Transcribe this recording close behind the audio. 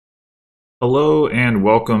Hello and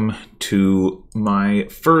welcome to my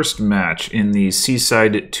first match in the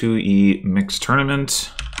Seaside 2E Mixed Tournament.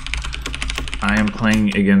 I am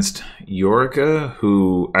playing against Jorikke,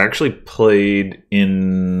 who I actually played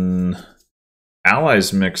in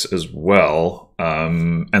Allies Mix as well,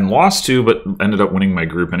 and lost to, but ended up winning my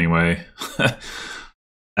group anyway.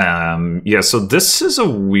 Yeah, so this is a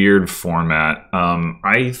weird format.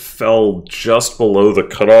 I fell just below the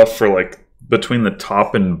cutoff for between the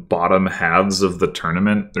top and bottom halves of the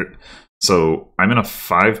tournament. So I'm in a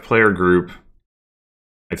 5-player group,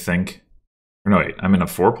 I think. Or no, wait, I'm in a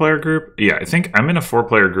 4-player group? Yeah, I think I'm in a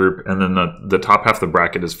 4-player group, and then the top half of the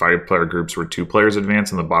bracket is 5-player groups where 2 players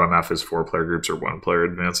advance, and the bottom half is 4-player groups where 1 player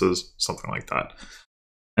advances, something like that.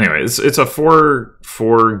 Anyway, it's a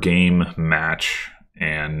 4-game match,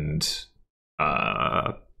 and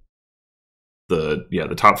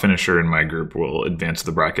the top finisher in my group will advance to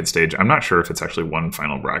the bracket stage. I'm not sure if it's actually one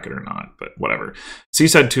final bracket or not, but whatever.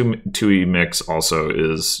 Seaside 2E Mix also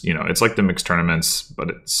is, it's like the mixed tournaments, but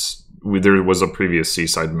there was a previous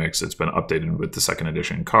Seaside Mix. It's been updated with the 2nd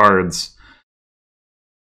edition cards.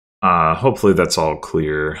 Hopefully that's all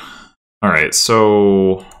clear. All right,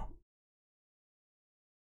 so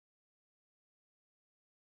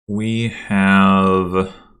we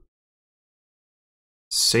have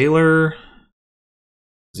Sailor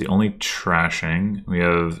is the only trashing. We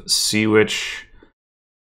have Sea Witch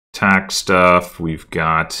attack stuff. We've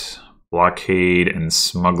got Blockade and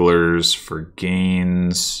Smugglers for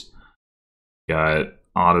gains. Got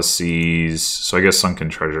Odysseys. So I guess Sunken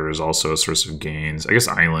Treasure is also a source of gains. I guess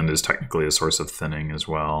Island is technically a source of thinning as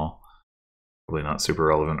well. Probably not super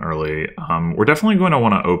relevant early. We're definitely going to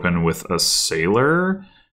want to open with a Sailor,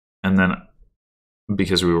 and then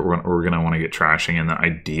because we're going to want to get trashing, and then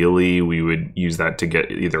ideally we would use that to get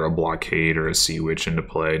either a Blockade or a Sea Witch into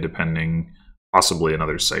play, depending, possibly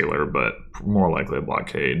another Sailor, but more likely a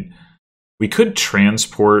Blockade. We could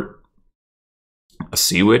transport a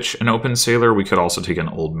Sea Witch and open Sailor. We could also take an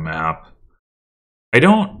old map. I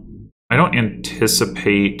don't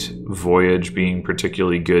anticipate Voyage being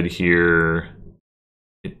particularly good here.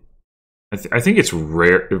 I think it's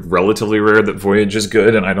relatively rare that Voyage is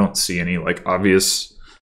good, and I don't see any obvious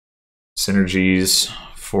synergies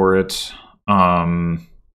for it. So I'm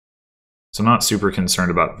not super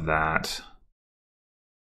concerned about that.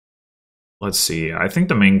 Let's see. I think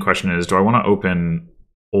the main question is, do I want to open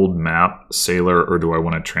old map Sailor, or do I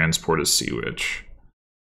want to transport a Sea Witch?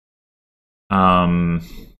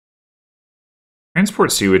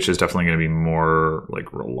 Transport Sea Witch is definitely going to be more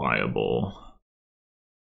reliable.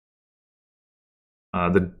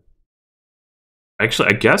 Actually,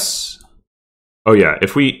 I guess. Oh yeah,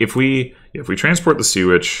 if we transport the Sea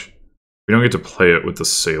Witch, we don't get to play it with the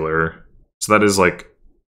Sailor, so that is a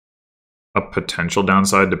potential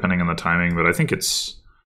downside depending on the timing. But I think it's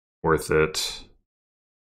worth it.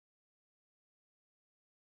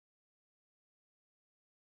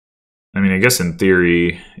 I mean, I guess in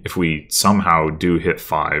theory, if we somehow do hit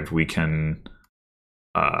 5, we can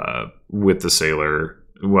with the Sailor.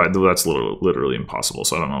 What? That's literally impossible,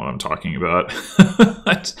 so I don't know what I'm talking about.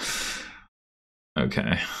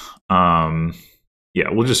 Okay. Yeah,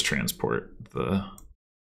 we'll just transport the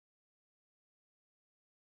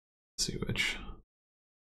Sea Witch.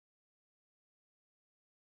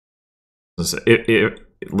 It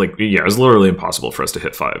was literally impossible for us to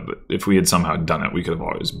hit 5, but if we had somehow done it, we could have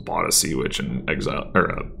always bought a Sea Witch and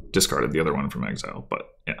discarded the other one from exile. But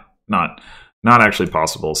yeah, not actually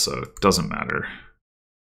possible, so it doesn't matter.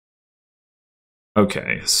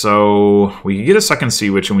 Okay, so we can get a second Sea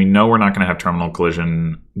Witch, and we know we're not going to have Terminal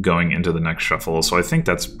Collision going into the next shuffle, so I think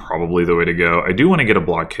that's probably the way to go. I do want to get a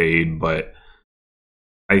Blockade, but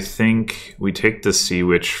I think we take the Sea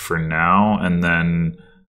Witch for now, and then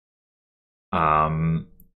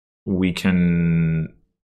we can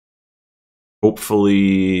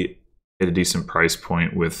hopefully get a decent price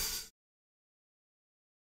point with...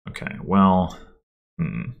 Okay, well...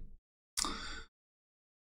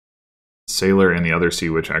 Sailor and the other Sea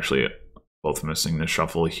Witch actually both missing the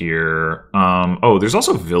shuffle here. Oh, there's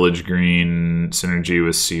also Village Green synergy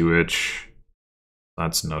with Sea Witch.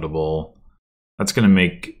 That's notable. That's going to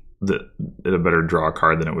make it a better draw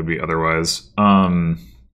card than it would be otherwise. I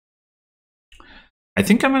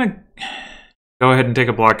think I'm going to go ahead and take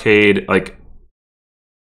a Blockade.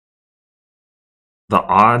 The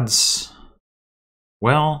odds...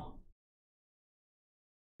 Well,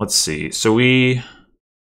 let's see. So we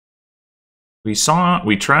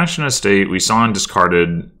trashed an estate, we saw and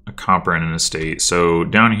discarded a copper and an estate. So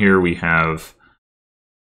down here we have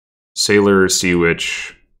Sailor, Sea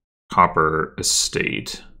Witch, copper,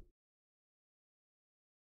 estate.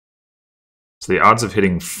 So the odds of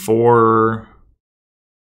hitting 4,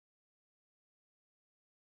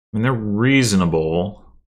 I mean, they're reasonable.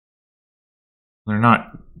 They're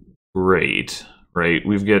not great, right?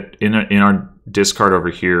 We've got in our discard over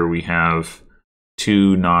here, we have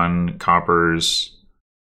 2 non-coppers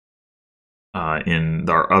in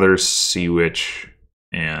our other Sea Witch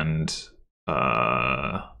and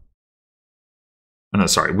no,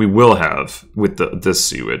 sorry, we will have with this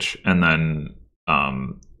Sea Witch, and then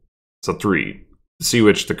so 3 Sea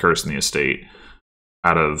Witch, the Curse, and the Estate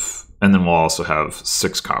out of, and then we'll also have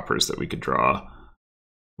 6 coppers that we could draw.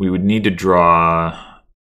 We would need to draw.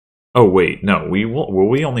 Oh wait, no, we will. Will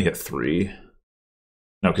we only hit 3?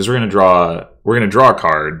 No, because we're gonna draw. We're gonna draw a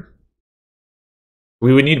card.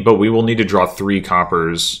 We would need, but we will need to draw 3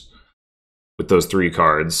 coppers with those 3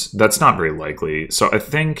 cards. That's not very likely. So I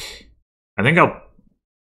think I'll.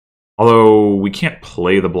 Although we can't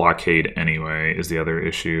play the blockade anyway, is the other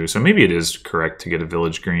issue. So maybe it is correct to get a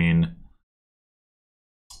village green.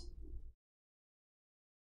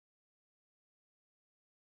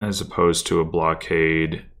 As opposed to a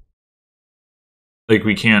blockade. Like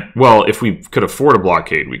we can't, well, if we could afford a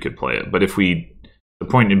blockade, we could play it. But if we, the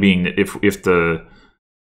point being that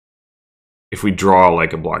if we draw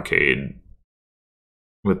like a blockade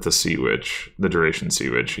with the Sea Witch, the duration Sea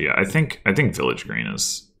Witch, yeah, I think village green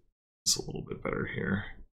is a little bit better here.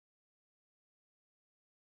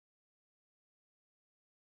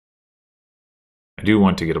 I do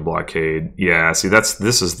want to get a blockade. Yeah, see that's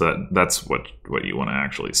what you want to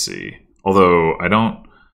actually see. Although I don't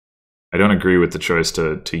agree with the choice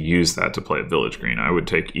to use that to play a village green. I would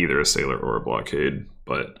take either a sailor or a blockade,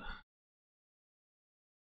 but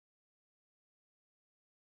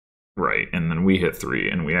right, and then we hit 3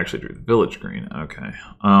 and we actually drew the village green. Okay.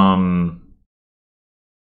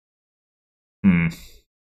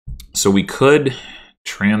 So we could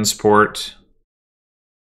transport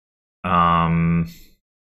I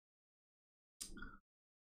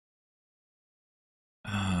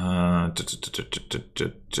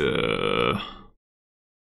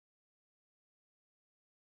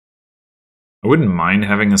wouldn't mind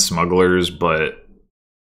having a smugglers, but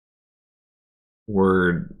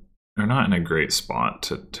they're not in a great spot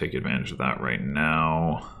to take advantage of that right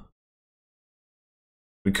now.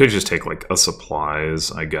 We could just take like a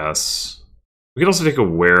supplies, I guess. We could also take a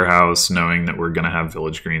warehouse, knowing that we're going to have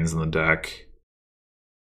village greens in the deck.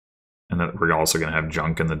 And that we're also going to have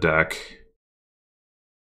junk in the deck.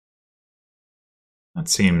 That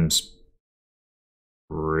seems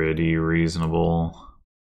pretty reasonable.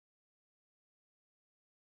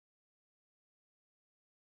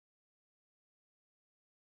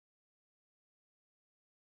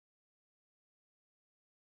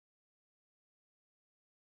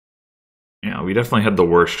 Yeah, we definitely had the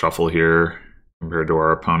worst shuffle here compared to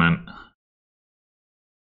our opponent.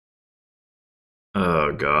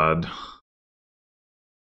 Oh, God.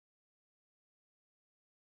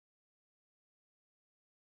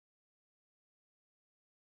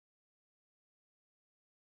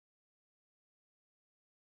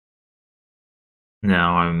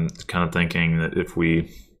 Now I'm kind of thinking that if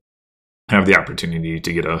we have the opportunity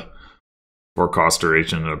to get a 4-cost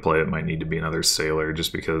duration to play, it might need to be another sailor,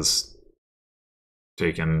 just because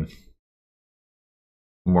taking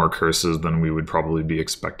more curses than we would probably be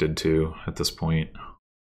expected to at this point.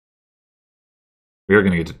 We are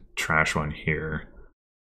going to get to trash one here.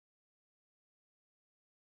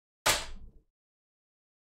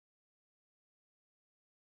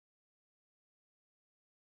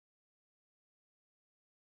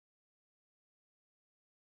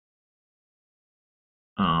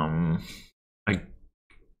 I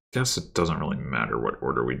guess it doesn't really matter what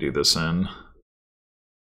order we do this in.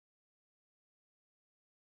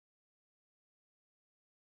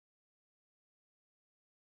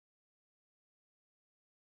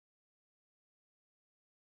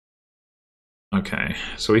 Okay,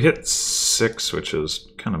 so we hit 6, which is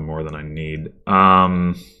kind of more than I need.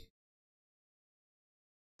 And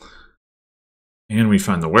we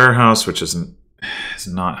find the warehouse, which is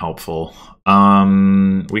not helpful.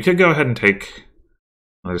 We could go ahead and take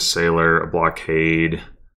another sailor, a blockade.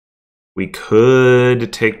 We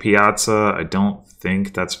could take Piazza. I don't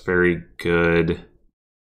think that's very good.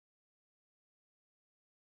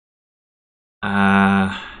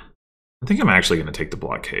 I think I'm actually going to take the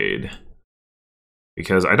blockade,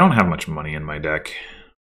 because I don't have much money in my deck.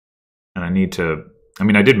 And I need to... I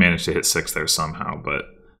mean, I did manage to hit 6 there somehow, but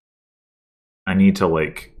I need to,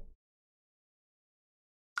 like...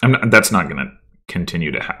 that's not going to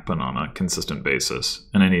continue to happen on a consistent basis.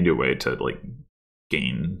 And I need a way to, like,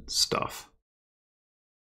 gain stuff.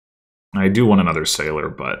 I do want another sailor,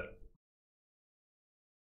 but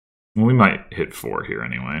Well, we might hit 4 here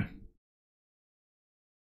anyway.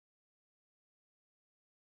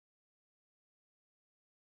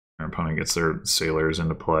 Our opponent gets their sailors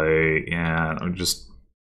into play. Yeah,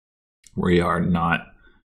 we are not.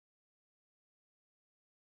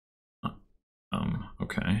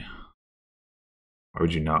 Okay. Why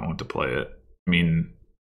would you not want to play it? I mean,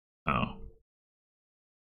 oh.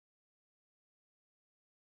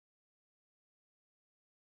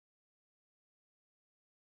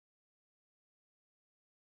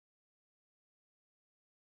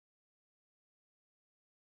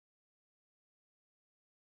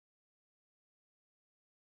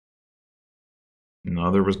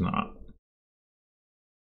 No, there was not.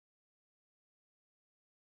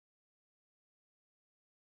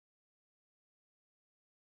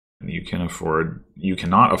 And you cannot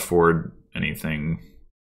afford any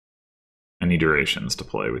durations to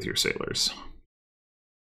play with your sailors.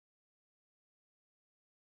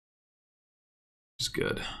 Which is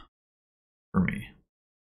good for me.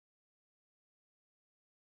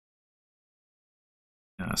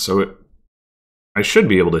 Yeah, so I should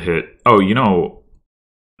be able to hit. Oh, you know,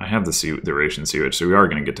 I have the duration sea witch, so we are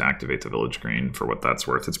going to get to activate the village green for what that's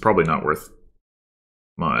worth. It's probably not worth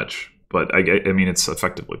much, but I mean, it's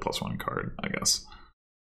effectively +1 card, I guess.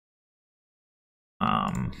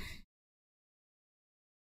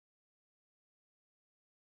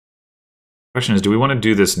 Question is, do we want to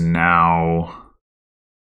do this now?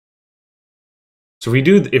 So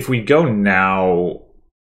if we go now.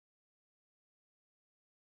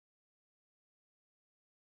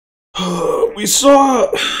 We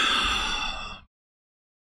saw.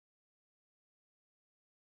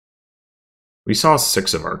 We saw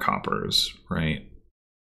 6 of our coppers, right?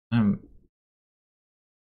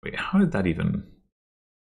 Wait, how did that even?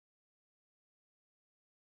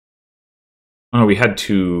 Oh, no, we had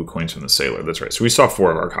 2 coins from the sailor. That's right. So we saw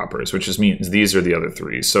 4 of our coppers, which just means these are the other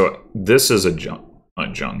 3. So this is a junk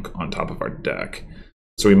on top of our deck.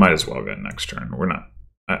 So we might as well get next turn. We're not.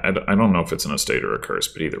 I don't know if it's an estate or a curse,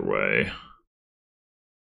 but either way.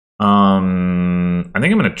 I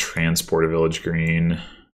think I'm going to transport a village green.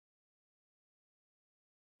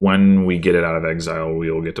 When we get it out of exile, we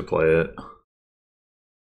will get to play it.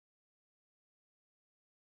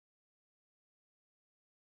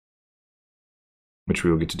 Which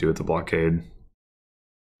we will get to do with the blockade. And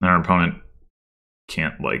our opponent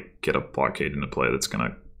can't like get a blockade into play that's going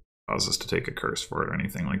to cause us to take a curse for it or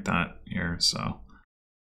anything like that here, so.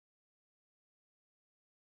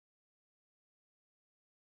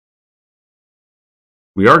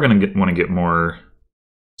 We are going to want to get more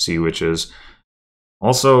sea witches.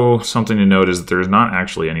 Also, something to note is that there's not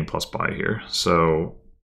actually any plus buy here. So,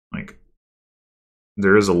 like,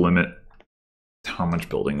 there is a limit to how much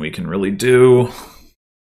building we can really do.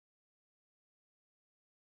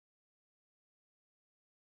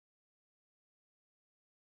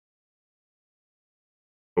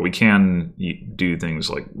 But we can do things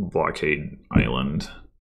like blockade island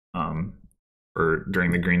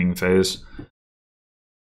during the greening phase.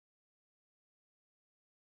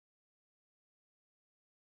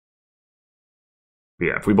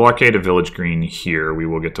 Yeah, if we blockade a village green here, we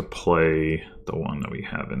will get to play the one that we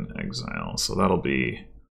have in exile. So that'll be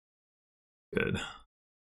good.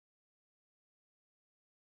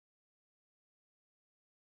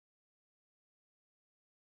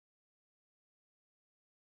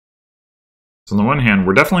 So on the one hand,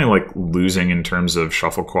 we're definitely like losing in terms of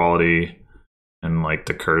shuffle quality and like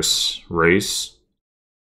the curse race.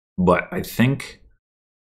 But I think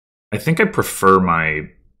I prefer my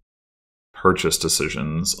purchase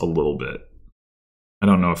decisions a little bit. I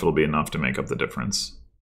don't know if it'll be enough to make up the difference.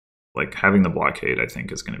 Like, having the blockade, I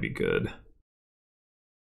think, is going to be good.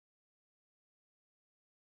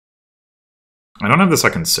 I don't have the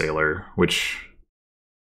second sailor, which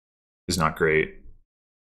is not great.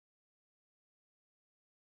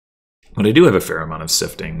 But I do have a fair amount of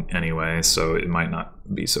sifting anyway, so it might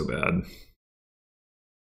not be so bad.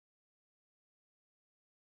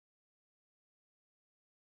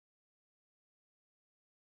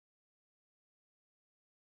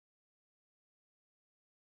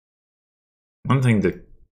 One thing that...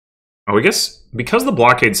 Oh, I guess because the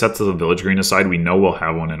blockade sets the village green aside, we know we'll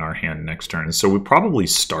have one in our hand next turn. So we probably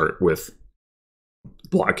start with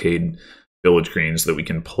blockade village green so that we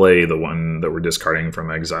can play the one that we're discarding from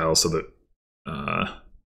exile so that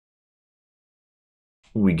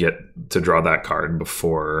we get to draw that card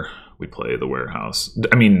before we play the warehouse.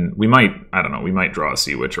 I mean, we might, I don't know, we might draw a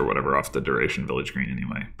Sea Witch or whatever off the duration village green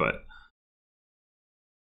anyway, but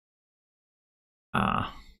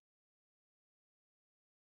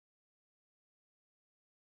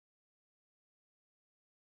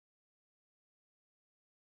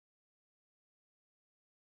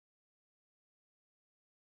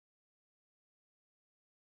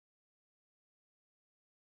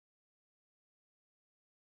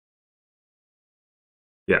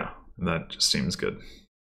Yeah, that just seems good.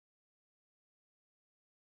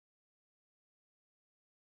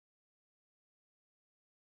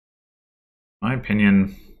 My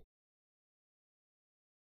opinion,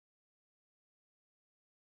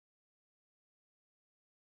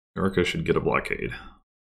 jorikke should get a blockade.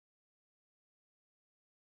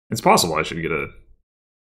 It's possible I should get a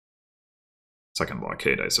second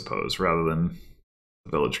blockade, I suppose, rather than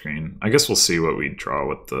the village green. I guess we'll see what we draw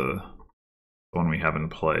with the one we have in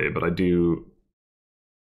play, but I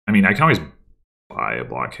mean, I can always buy a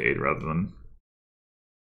blockade rather than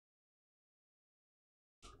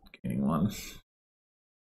gaining one.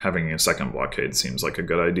 Having a second blockade seems like a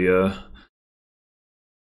good idea.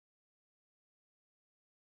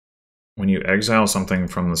 When you exile something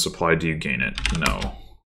from the supply, do you gain it? No.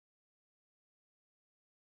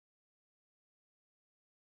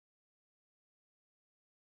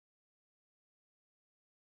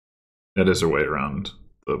 That is a way around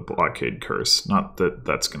the blockade curse. Not that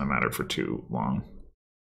that's going to matter for too long.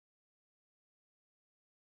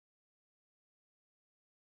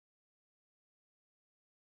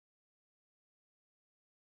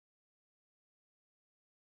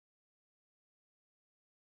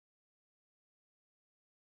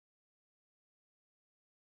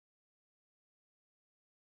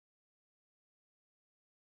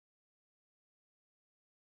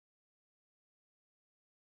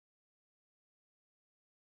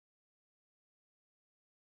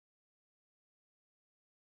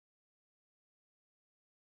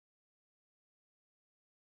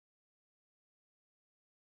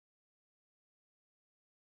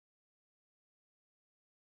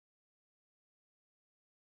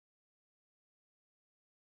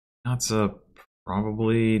 That's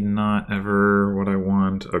probably not ever what I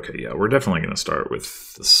want. Okay, yeah, we're definitely going to start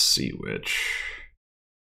with the Sea Witch.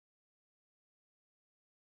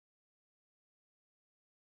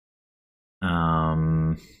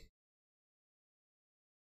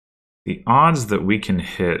 The odds that we can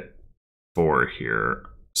hit 4 here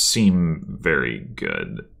seem very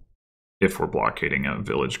good if we're blockading a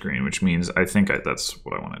village green, which means I think that's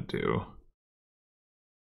what I want to do.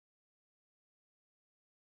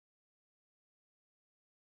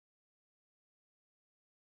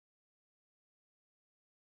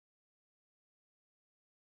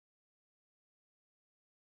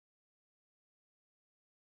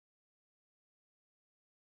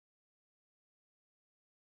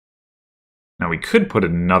 Now we could put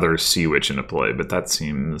another Sea Witch into play, but that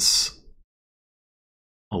seems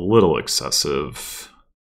a little excessive.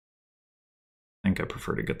 I think I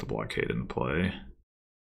prefer to get the blockade into play.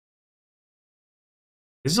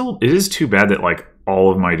 It is too bad that like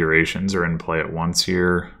all of my durations are in play at once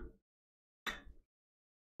here.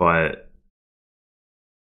 But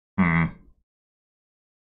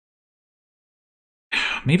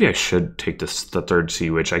maybe I should take the third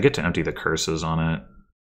Sea Witch. I get to empty the curses on it.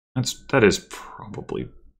 That is probably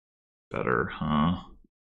better, huh?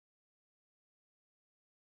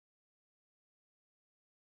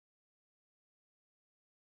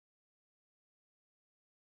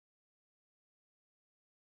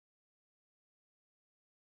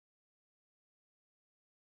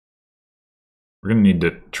 We're gonna need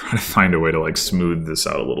to try to find a way to like smooth this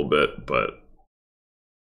out a little bit, but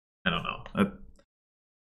I don't know.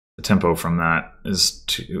 The tempo from that is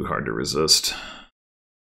too hard to resist.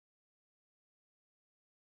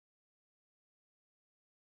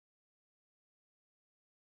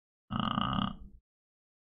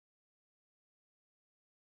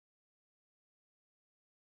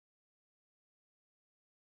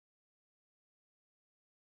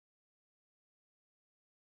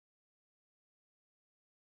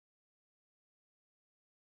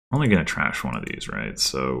 I'm only going to trash one of these, right?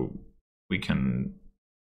 So we can...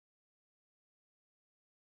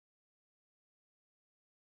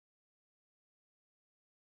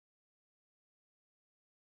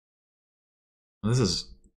 This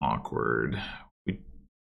is awkward.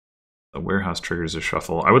 The warehouse triggers a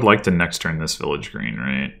shuffle. I would like to next turn this village green,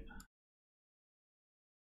 right?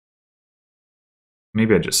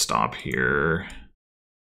 Maybe I just stop here.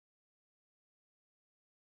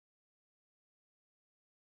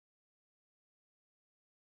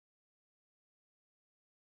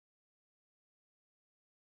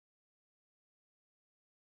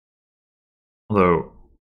 Although,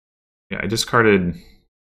 yeah, I discarded...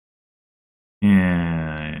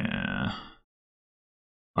 Yeah.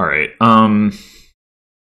 All right.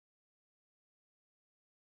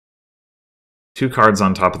 2 cards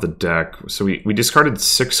on top of the deck. So we discarded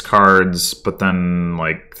 6 cards, but then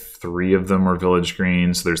like 3 of them were village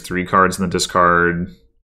green. So there's 3 cards in the discard.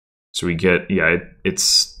 So we get, yeah, it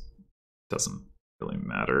doesn't really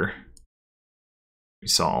matter. We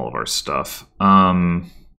saw all of our stuff.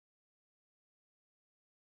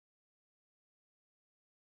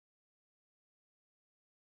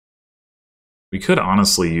 We could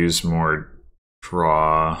honestly use more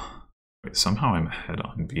draw. Wait, somehow I'm ahead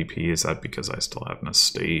on BP. Is that because I still have an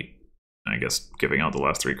estate? I guess giving out the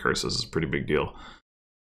last 3 curses is a pretty big deal.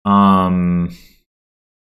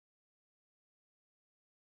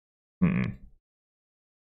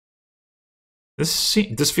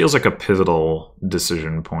 This feels like a pivotal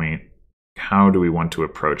decision point. How do we want to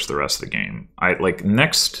approach the rest of the game?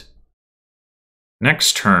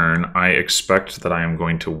 Next turn, I expect that I am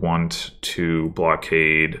going to want to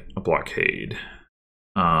blockade a blockade.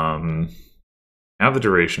 Have the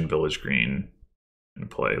duration village green in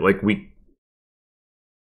play. Like, we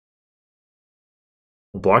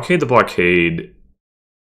blockade the blockade.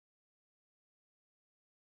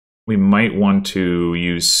 We might want to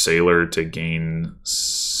use Sailor to gain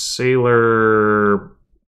Sailor.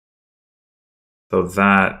 Though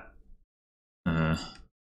that...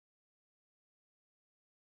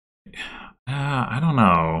 I don't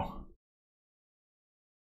know.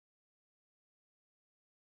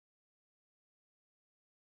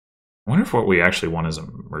 I wonder if what we actually want is a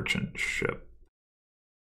merchant ship.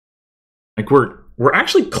 Like, we're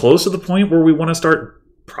actually close to the point where we want to start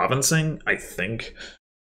provincing, I think.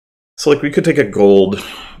 So, like, we could take a gold,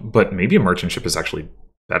 but maybe a merchant ship is actually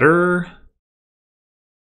better.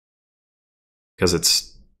 Because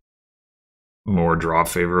it's more draw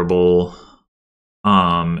favorable.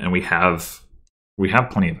 And we have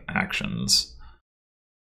plenty of actions.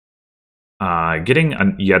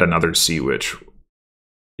 Getting yet another Sea Witch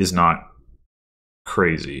is not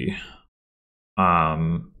crazy.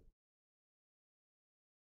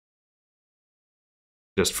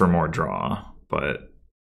 Just for more draw, but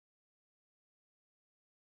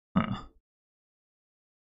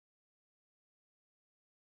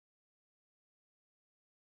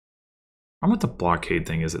problem with the blockade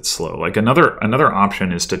thing is it's slow. Like, another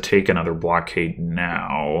option is to take another blockade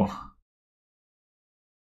now.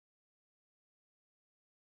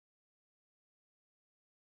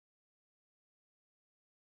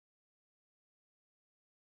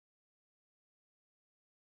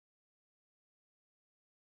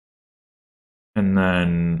 And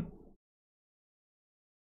then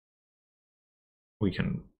we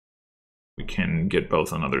can get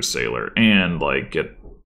both another Sailor and, like, get,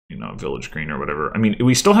 you know, village green or whatever. I mean,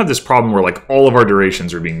 we still have this problem where, like, all of our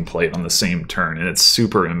durations are being played on the same turn, and it's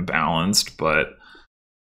super imbalanced, but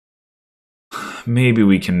maybe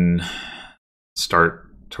we can start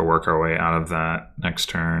to work our way out of that next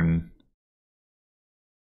turn.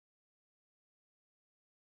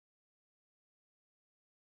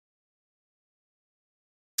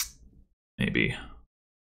 Maybe.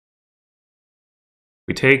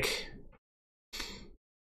 We take...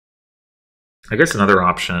 I guess another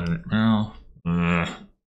option... Well...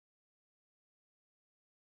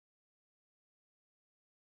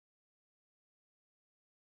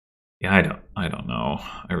 Yeah, I don't know.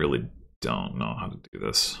 I really don't know how to do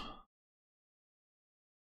this.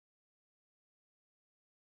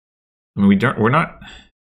 I mean, we're not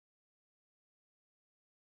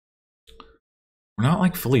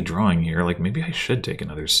like fully drawing here. Like, maybe I should take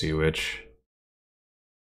another Sea Witch.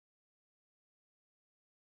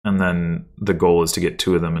 And then the goal is to get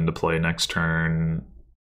 2 of them into play next turn.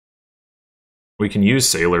 We can use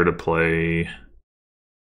Sailor to play...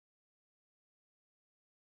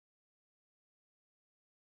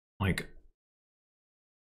 like,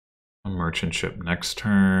 a merchant ship next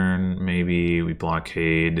turn. Maybe we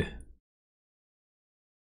blockade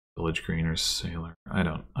village green or Sailor. I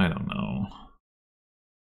don't know.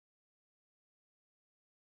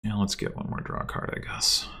 Yeah, let's get one more draw card, I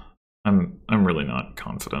guess. I'm really not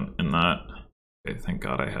confident in that. Okay, thank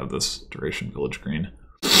God I have this duration village green.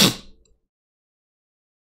 I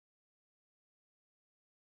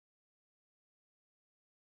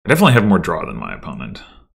definitely have more draw than my opponent.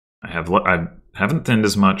 I haven't thinned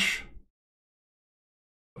as much,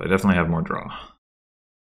 but I definitely have more draw.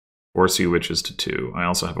 4 Sea Witches to 2. I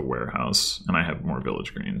also have a warehouse, and I have more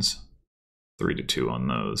village greens. 3 to 2 on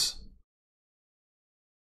those.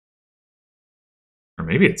 Or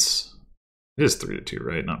maybe it is 3 to 2,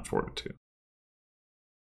 right? Not 4 to 2.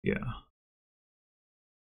 Yeah.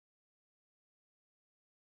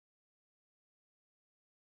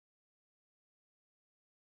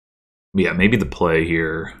 Yeah, maybe the play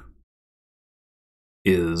here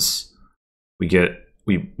is we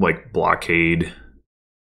like blockade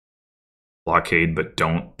but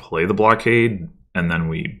don't play the blockade, and then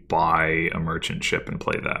we buy a merchant ship and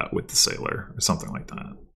play that with the Sailor or something like that.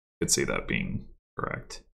 I could see that being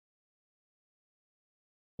Correct.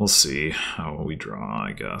 We'll see how we draw,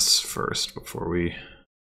 I guess, first before we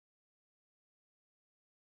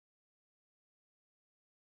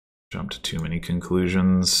jump to too many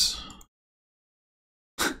conclusions.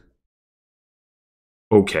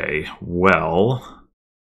 Okay, well,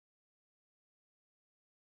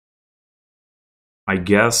 I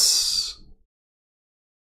guess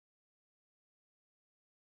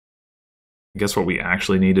what we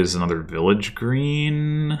actually need is another village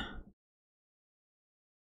green.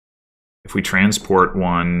 If we transport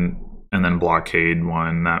one and then blockade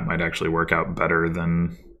one, that might actually work out better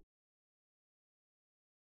than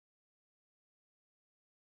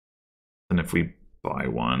if we buy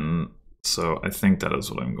one. So I think that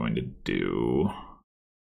is what I'm going to do.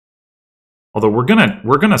 Although we're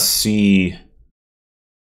gonna see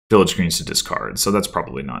village greens to discard, so that's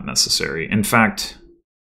probably not necessary. In fact,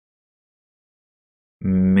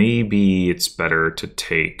 maybe it's better to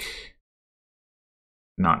take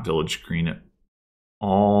not village green at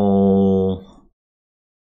all.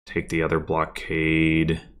 Take the other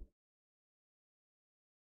blockade.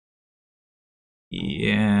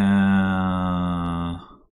 Yeah.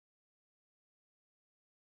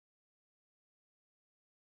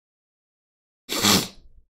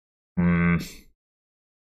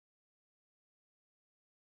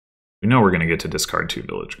 We know we're going to get to discard 2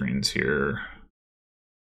 village greens here.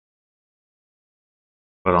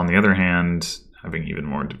 But on the other hand, having even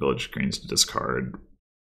more village greens to discard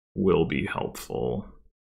will be helpful.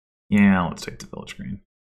 Yeah, let's take the village green.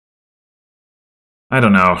 I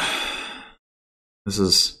don't know.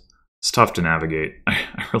 It's tough to navigate.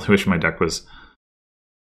 I really wish my deck was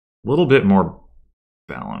a little bit more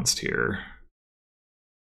balanced here.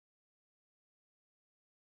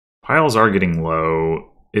 Piles are getting low.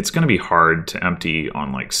 It's going to be hard to empty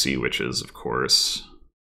on like Sea Witches, of course.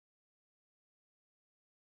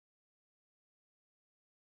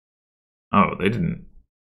 Oh, they didn't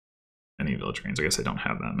any village greens. I guess I don't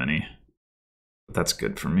have that many. But that's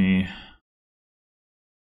good for me.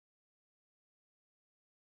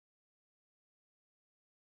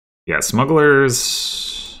 Yeah,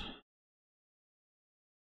 smugglers.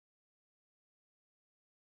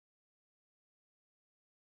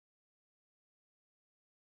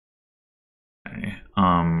 Okay.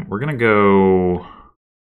 We're gonna go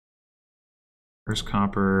first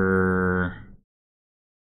copper,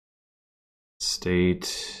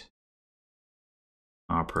 state,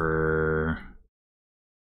 copper.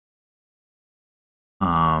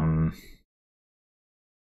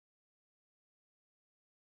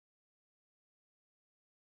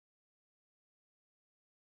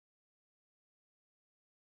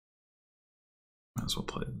 Might as well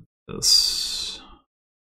play this.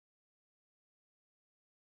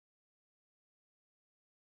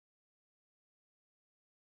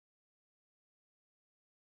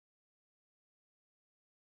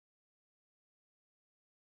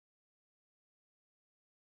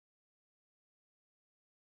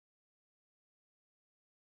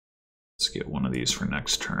 Let's get one of these for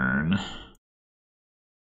next turn.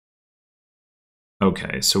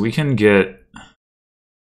 Okay, so we can get...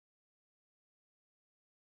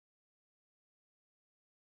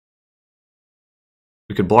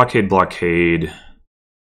 We could blockade.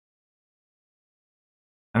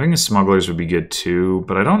 Having a smugglers would be good too,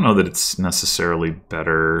 but I don't know that it's necessarily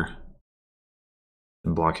better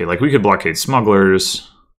than blockade. Like, we could blockade smugglers.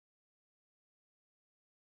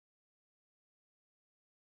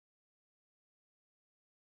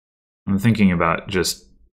 I'm thinking about just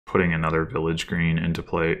putting another village green into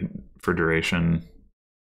play for duration.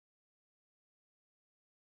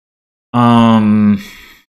 I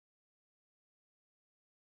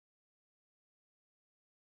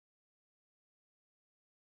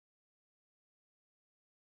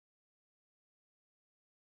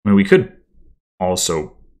mean, we could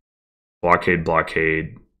also blockade,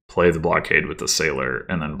 play the blockade with the sailor,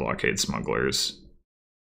 and then blockade smugglers.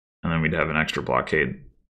 And then we'd have an extra blockade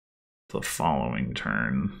the following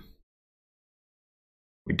turn.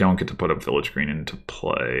 We don't get to put up village green into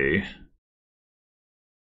play.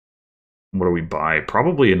 What do we buy?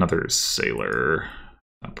 Probably another sailor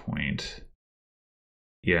at that point.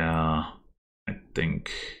 Yeah, I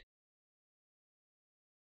think...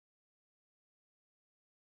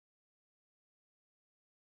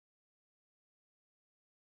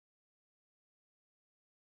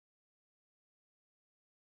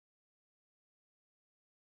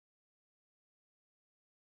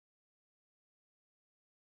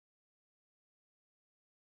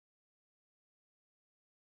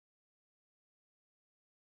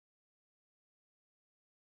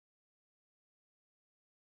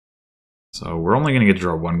 So we're only going to get to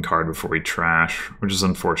draw one card before we trash, which is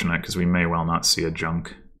unfortunate because we may well not see a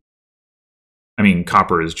junk. I mean,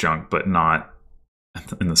 copper is junk, but not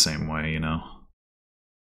in the same way, you know?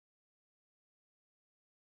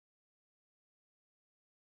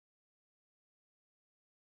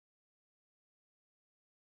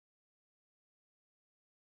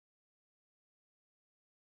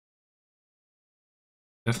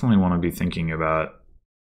 Definitely want to be thinking about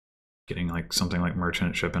getting like something like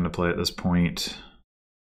merchant ship into play at this point.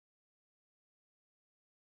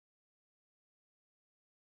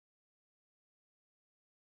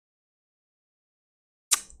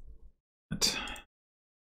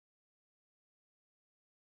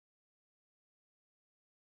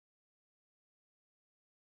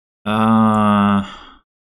 What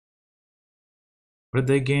did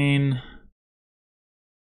they gain?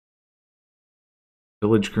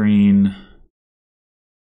 Village green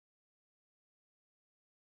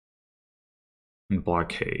and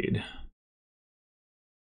blockade.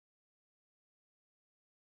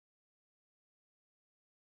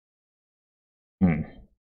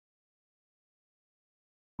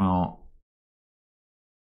 Well,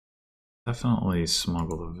 definitely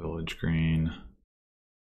smuggle the village green.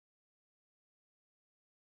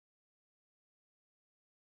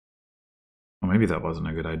 Well, maybe that wasn't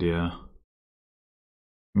a good idea.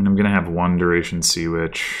 I mean, I'm going to have one duration Sea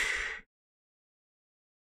Witch.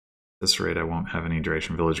 At this rate, I won't have any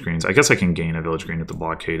duration village greens. I guess I can gain a village green at the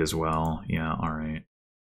blockade as well. Yeah, alright.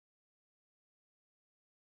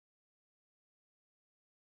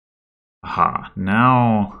 Aha,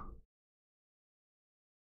 now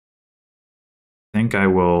I think I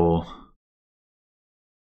will...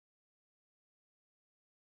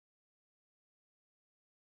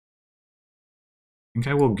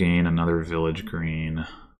 gain another village green.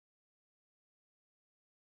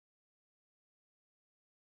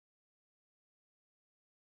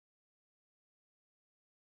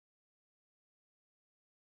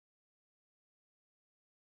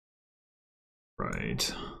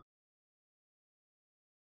 Right.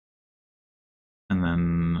 And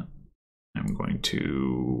then I'm going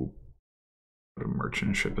to put a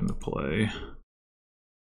merchant ship into play.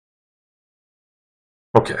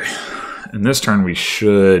 Okay. In this turn, we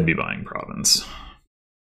should be buying province.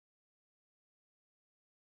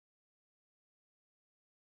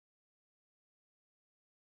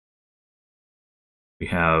 We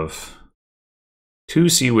have 2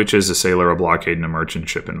 Sea Witches, a Sailor, a Blockade, and a Merchant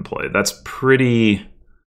Ship in play. That's pretty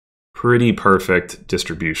perfect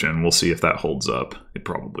distribution. We'll see if that holds up. It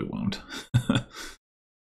probably won't.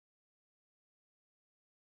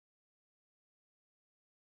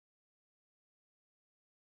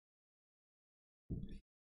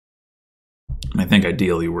 I think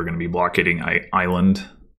ideally we're going to be blockading Island.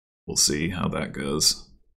 We'll see how that goes.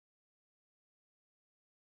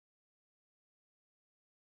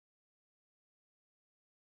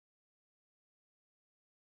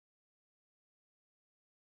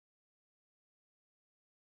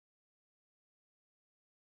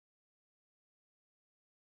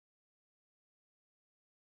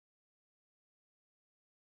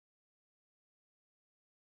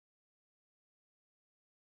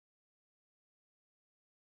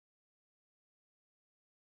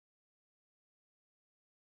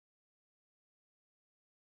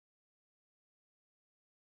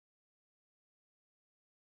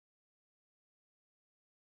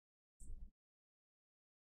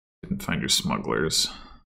 Didn't find your smugglers.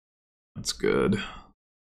 That's good.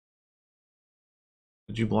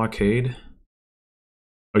 Did you blockade?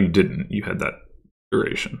 Oh, you didn't. You had that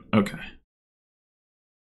duration. Okay.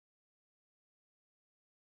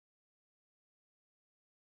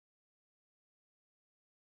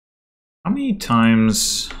 How many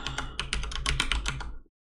times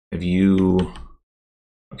have you...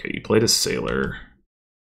 Okay, you played a sailor.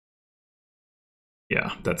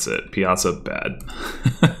 Yeah, that's it. Piazza, bad.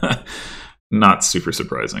 Not super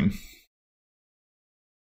surprising.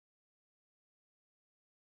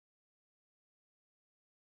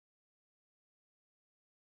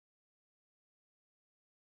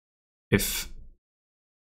 If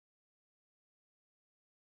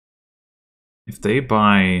they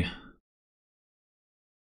buy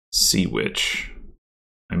Sea Witch,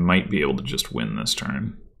 I might be able to just win this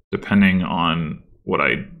turn, depending on what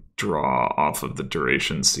I draw off of the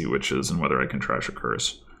duration Sea Witches and whether I can trash a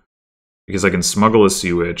curse. Because I can smuggle a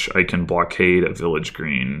Sea Witch, I can blockade a village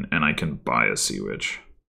green, and I can buy a Sea Witch.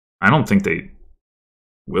 I don't think they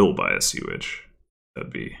will buy a Sea Witch.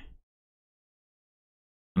 That'd be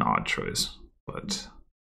an odd choice, but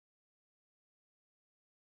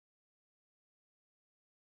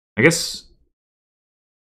I guess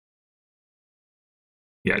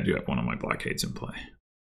Yeah, I do have one of my blockades in play.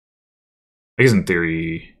 I guess in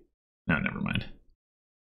theory... No, never mind.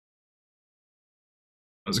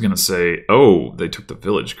 I was gonna say, oh, they took the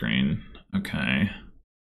village green. Okay.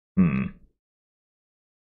 Hmm.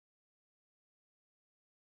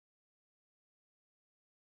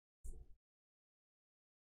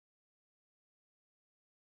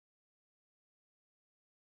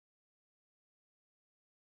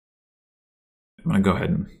 I'm gonna go ahead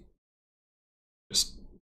and just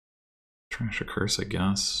trash a curse, I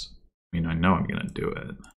guess. I mean, I know I'm gonna do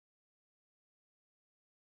it.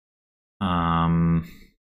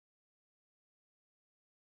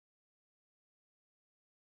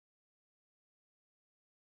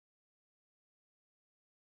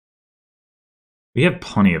 We have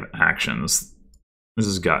plenty of actions. This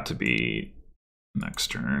has got to be next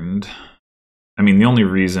turn. I mean, the only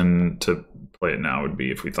reason to play it now would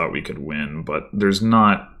be if we thought we could win, but there's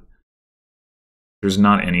not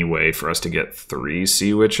any way for us to get 3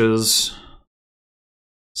 Sea Witches.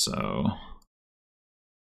 So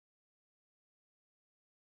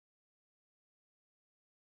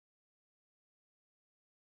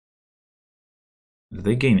do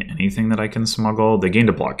they gain anything that I can smuggle? They gained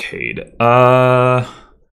a blockade. I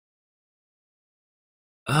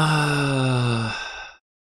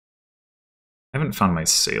haven't found my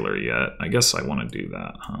sailor yet. I guess I want to do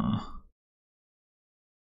that, huh?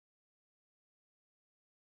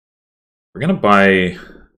 We're gonna buy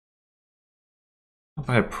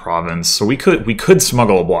a province. So we could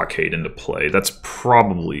smuggle a blockade into play. That's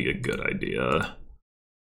probably a good idea.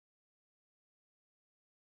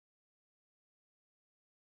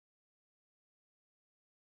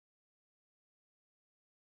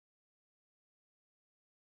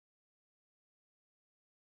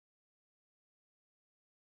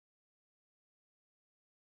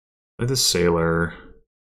 Play the sailor.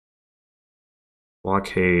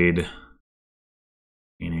 Blockade.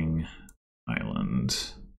 Meaning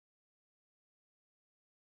island.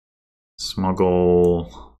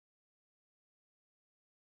 Smuggle.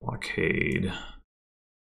 Blockade.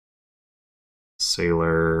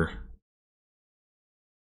 Sailor.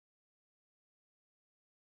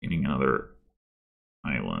 Meaning another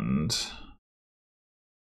island.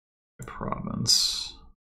 Province.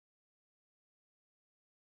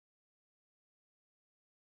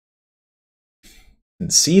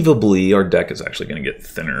 Conceivably, our deck is actually going to get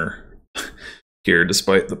thinner here,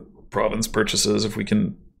 despite the province purchases, if we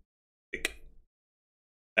can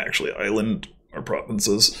actually island our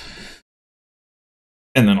provinces.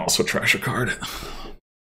 And then also trash a card.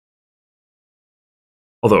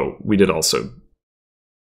 Although, we did also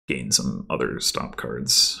gain some other stop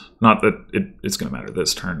cards. Not that it's going to matter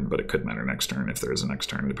this turn, but it could matter next turn if there is a next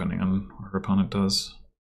turn, depending on what our opponent does.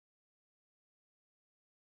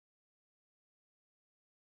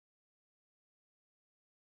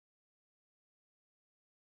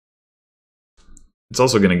 It's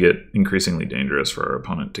also going to get increasingly dangerous for our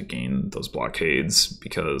opponent to gain those blockades,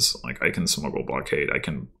 because like I can smuggle blockade, I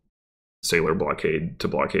can sailor blockade to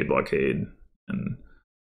blockade, and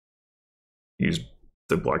use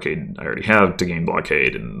the blockade I already have to gain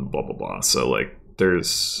blockade, and blah blah blah. So like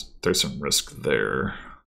there's some risk there.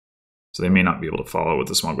 So they may not be able to follow with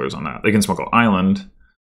the smugglers on that. They can smuggle island.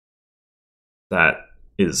 That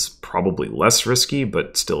is probably less risky,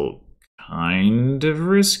 but still kind of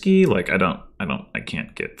risky. Like I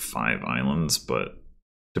can't get 5 islands, but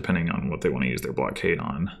depending on what they want to use their blockade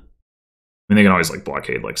on. I mean, they can always like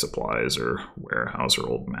blockade like supplies or warehouse or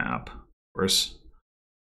old map, of course.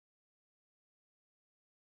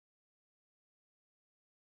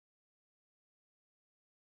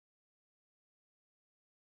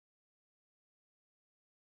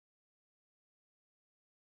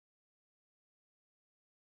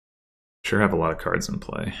 Sure have a lot of cards in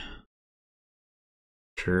play.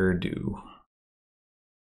 Sure do.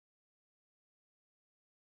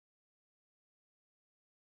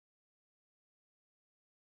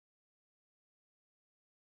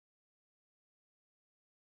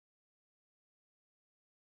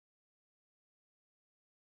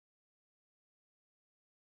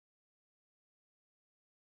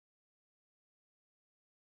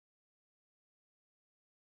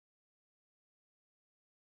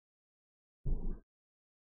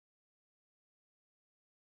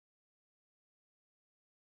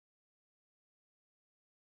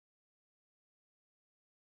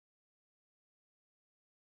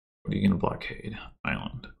 What are you going to blockade?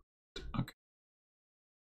 Island. Okay.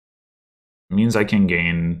 It means I can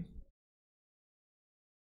gain...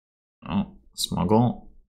 Oh,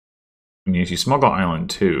 smuggle? I mean, if you smuggle island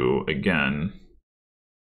too, again,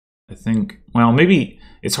 I think, well, maybe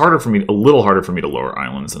it's harder for me, a little harder for me to lower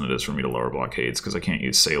islands than it is for me to lower blockades, because I can't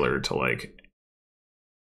use Sailor to, like,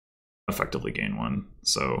 effectively gain one.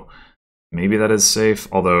 So maybe that is safe,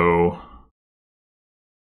 although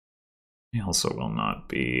it also will not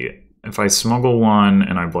be. If I smuggle one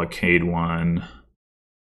and I blockade one...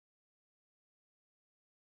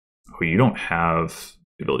 Oh, you don't have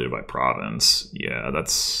the ability to buy province. Yeah,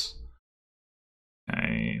 that's...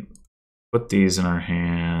 Okay. Put these in our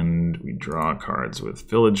hand. We draw cards with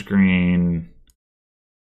Village Green.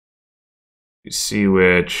 Do Sea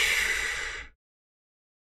Witch.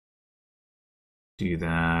 Do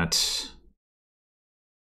that.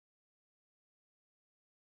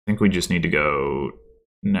 I think we just need to go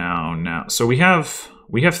now. So we have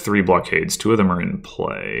 3 blockades. 2 of them are in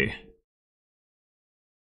play.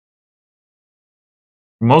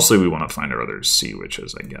 Mostly we want to find our other Sea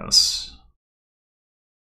Witches, I guess.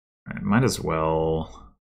 All right, might as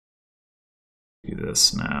well do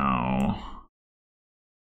this now.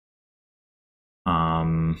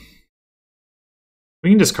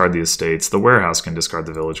 We can discard the estates. The warehouse can discard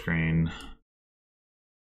the Village Green.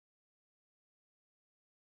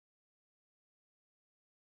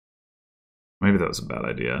 Maybe that was a bad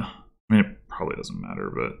idea. I mean, it probably doesn't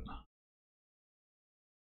matter, but...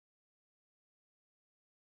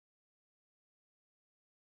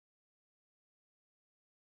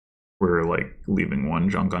 We're, like, leaving one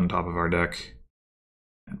junk on top of our deck.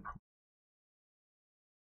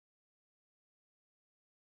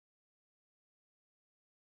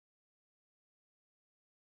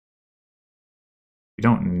 We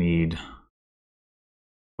don't need...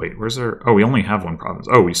 Wait, where's our... Oh, we only have 1 province.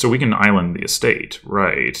 Oh, so we can island the estate.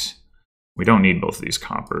 Right. We don't need both of these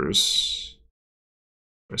coppers.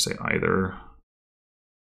 Did I say either?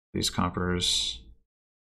 These coppers.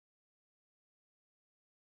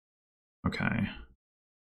 Okay.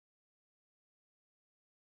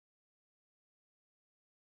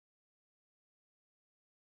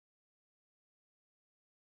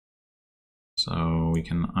 So we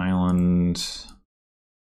can island,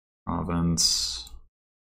 province,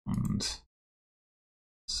 and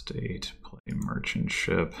state, play merchant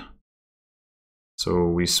ship. So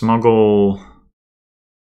we smuggle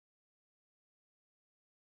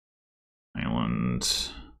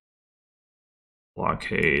island,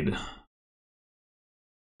 blockade,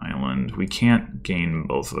 island. We can't gain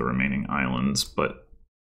both of the remaining islands, but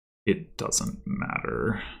it doesn't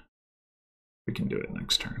matter. We can do it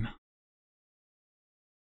next turn.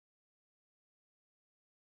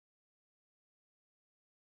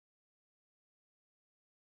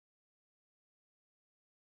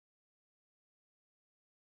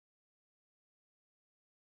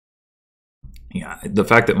 Yeah, the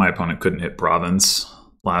fact that my opponent couldn't hit province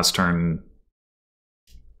last turn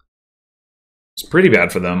is pretty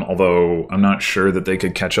bad for them, although I'm not sure that they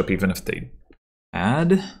could catch up even if they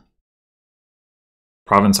had.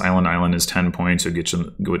 Province, island is 10 points,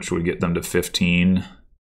 which would get them to 15.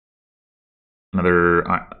 Another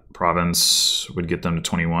province would get them to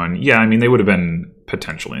 21. Yeah, I mean, they would have been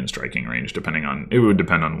potentially in striking range, depending on... It would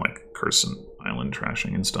depend on, like, curse and island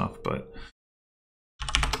trashing and stuff, but...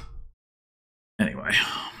 Anyway.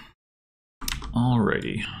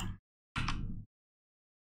 Alrighty.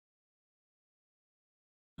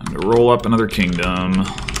 Time to roll up another kingdom.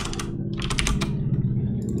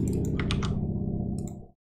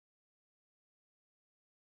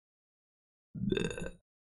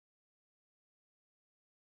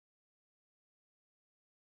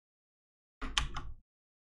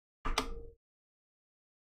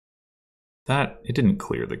 That, it didn't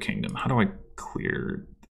clear the kingdom. How do I clear...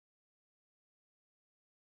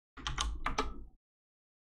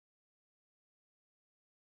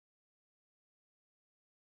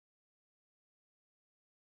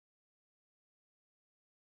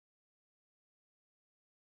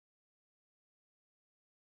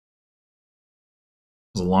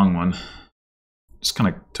 It was a long one. Just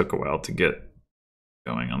kind of took a while to get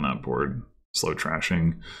going on that board. Slow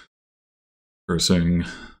trashing, cursing,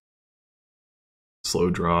 slow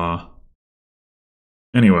draw.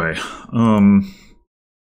 Anyway,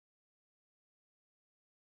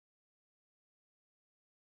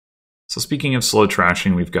 so speaking of slow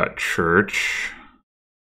trashing, we've got Church.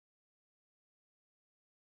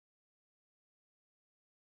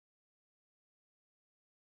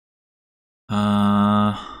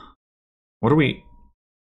 What are we...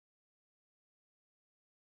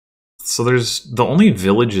 So there's... The only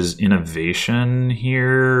village is Innovation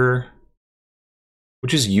here,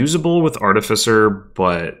 which is usable with Artificer,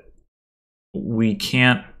 but we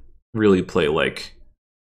can't really play, like,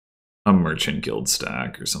 a Merchant Guild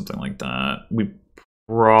stack or something like that. We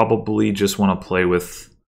probably just want to play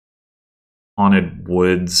with Haunted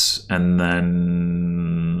Woods and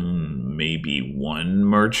then maybe one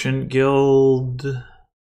Merchant Guild.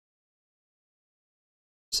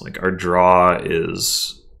 It's like our draw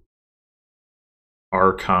is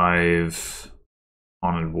Archive,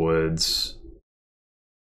 Haunted Woods.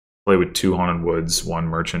 Play with 2 Haunted Woods, 1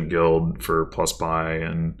 Merchant Guild for plus buy,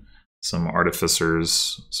 and some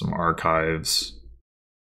Artificers, some Archives.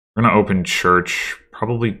 We're gonna open Church,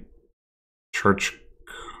 probably Church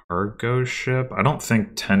Cargo Ship. I don't think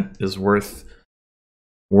Tent is worth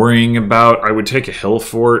worrying about. I would take a Hill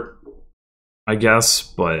Fort, I guess,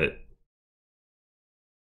 but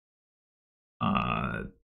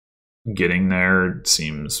getting there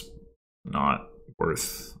seems not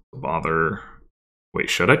worth the bother. Wait,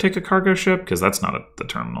 should I take a cargo ship? Because that's not the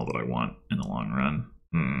terminal that I want in the long run.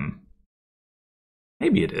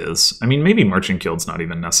 Maybe it is. I mean, maybe Merchant Guild's not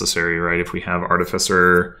even necessary, right? If we have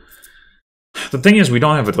Artificer. The thing is, we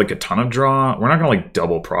don't have like a ton of draw. We're not gonna like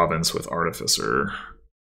double province with Artificer,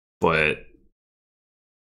 but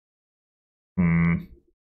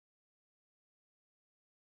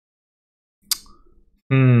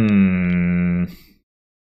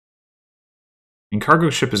And cargo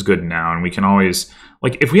ship is good now, and we can always,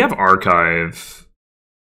 like, if we have Archive,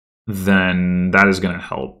 then that is going to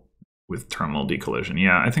help with terminal decollision.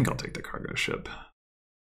 Yeah, I think I'll take the cargo ship.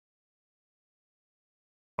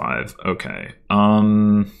 5, okay.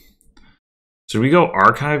 So do we go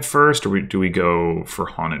Archive first, or do we go for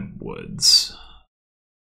Haunted Woods?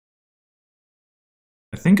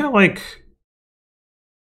 I think I like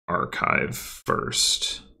Archive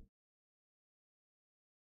first.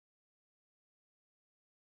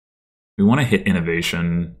 We want to hit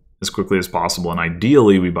Innovation as quickly as possible, and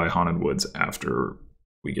ideally we buy Haunted Woods after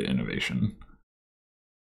we get Innovation.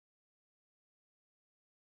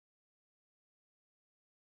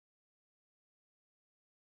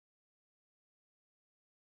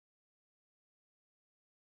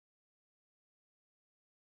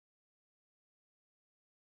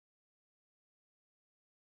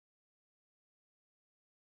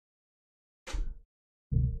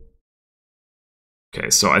 Okay,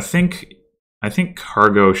 so I think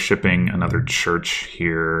cargo shipping another church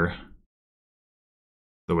here.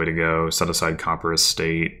 The way to go. Set aside Copper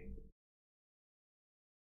Estate.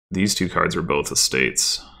 These 2 cards are both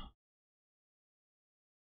estates.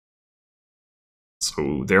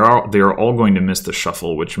 So they are all going to miss the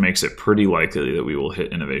shuffle, which makes it pretty likely that we will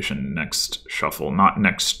hit Innovation next shuffle. Not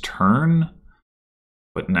next turn,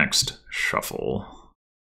 but next shuffle.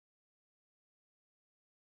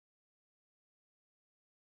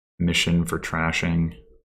 Mission for trashing.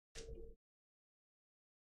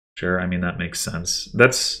 Sure, I mean, that makes sense.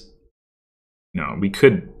 That's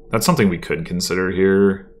something we could consider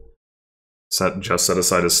here. Just set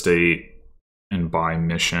aside estate and buy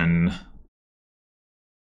mission.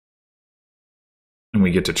 And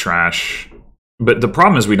we get to trash. But the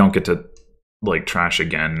problem is we don't get to like trash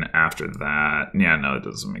again after that. Yeah, no, it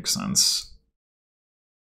doesn't make sense.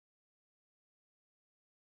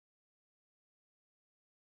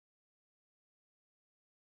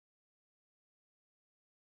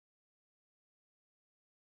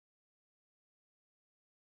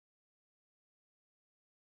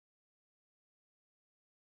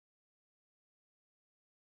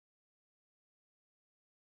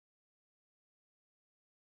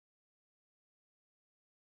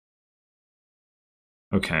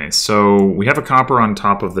 Okay, so we have a copper on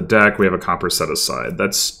top of the deck. We have a copper set aside.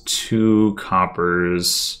 That's 2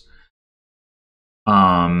 coppers.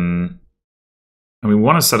 And we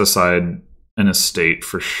want to set aside an estate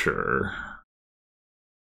for sure.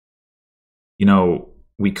 You know,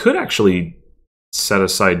 we could actually set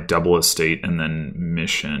aside double estate and then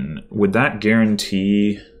mission. Would that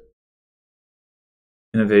guarantee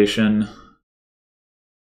innovation?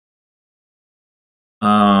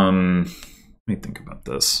 Let me think about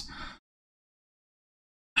this.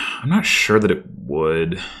 I'm not sure that it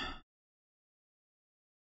would.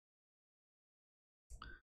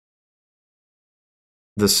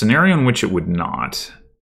 The scenario in which it would not.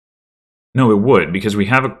 No, it would, because we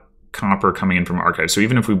have a copper coming in from Archive. So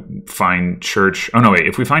even if we find Church... Oh, no, wait.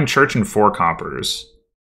 If we find Church and 4 coppers,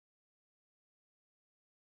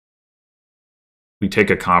 we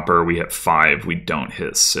take a copper, we hit 5, we don't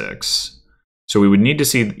hit 6. So we would need to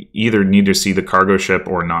see either the cargo ship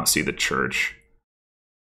or not see the church.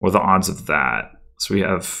 What are the odds of that? So we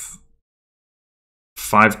have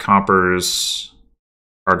 5 coppers,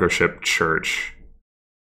 cargo ship, church.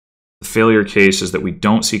 The failure case is that we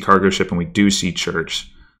don't see cargo ship and we do see church,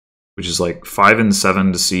 which is like 5 and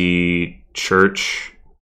 7 to see church,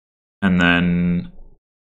 and then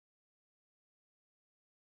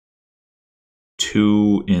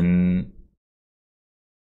 2 in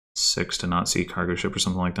 6 to not see cargo ship or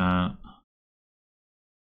something like that.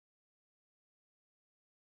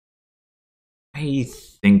 I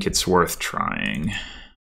think it's worth trying.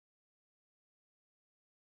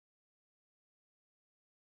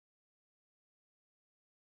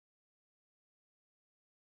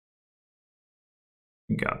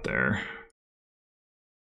 Got there.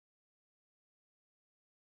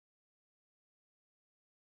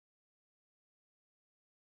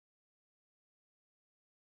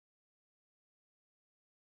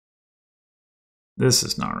 This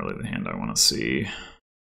is not really the hand I want to see.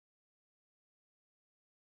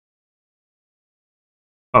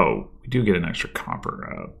 Oh, we do get an extra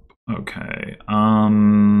copper up. Okay.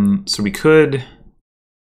 So we could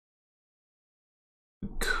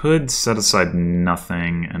set aside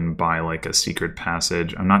nothing and buy like a secret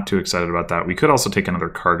passage. I'm not too excited about that. We could also take another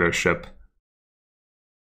cargo ship.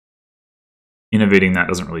 Innovating that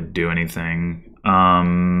doesn't really do anything.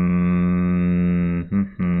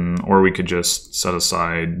 Or we could just set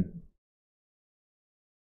aside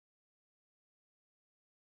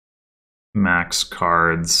max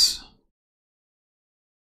cards.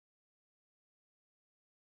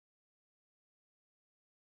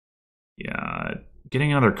 Yeah,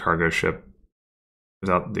 getting another cargo ship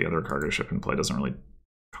without the other cargo ship in play doesn't really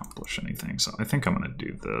accomplish anything. So I think I'm going to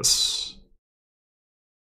do this.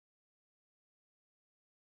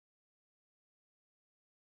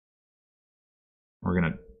 We're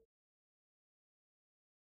going to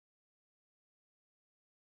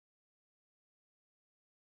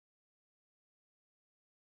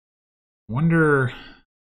wonder.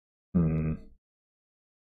 Are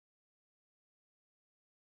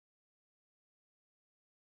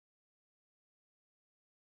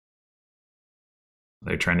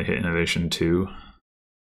they trying to hit innovation too?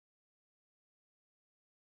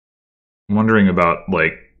 I'm wondering about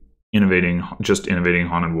like just innovating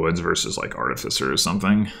Haunted Woods versus like Artificer or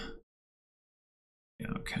something. Yeah,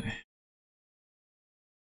 okay.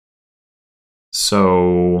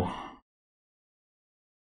 So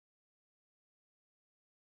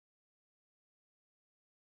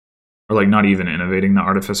or like not even innovating the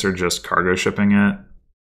Artificer, just cargo shipping it.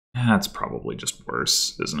 That's probably just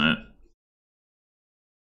worse, isn't it?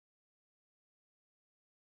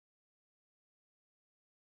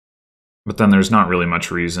 But then there's not really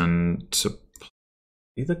much reason to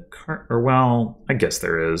play the card. Or, well, I guess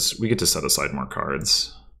there is. We get to set aside more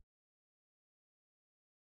cards.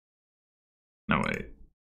 No, wait.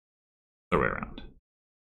 The other way around.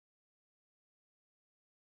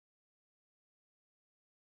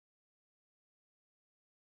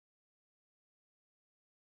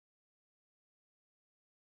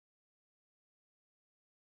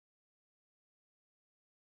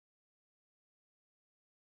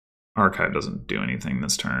 Archive doesn't do anything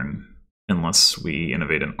this turn unless we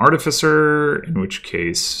innovate an Artificer, in which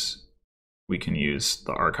case we can use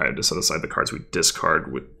the Archive to set aside the cards we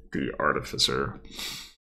discard with the Artificer.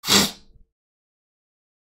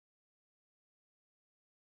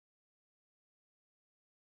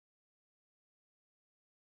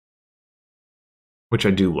 Which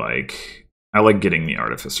I do like. I like getting the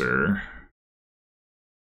Artificer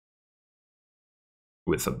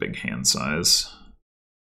with a big hand size.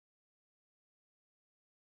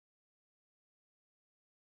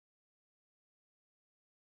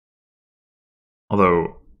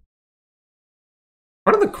 Although,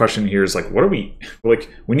 part of the question here is like, what are we like?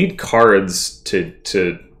 We need cards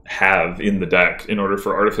to have in the deck in order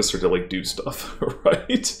for Artificer to like do stuff,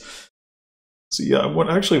 right? So yeah, I'm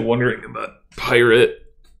actually wondering about Pirate.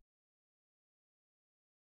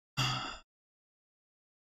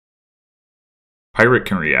 Pirate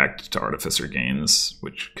can react to Artificer gains,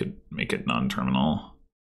 which could make it non-terminal.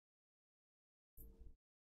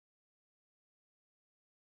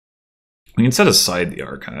 We can set aside the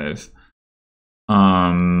Archive.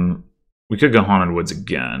 We could go Haunted Woods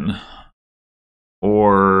again.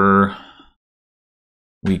 Or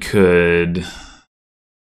we could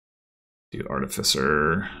do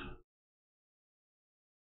Artificer.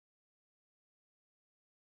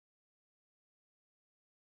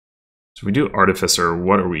 So if we do Artificer,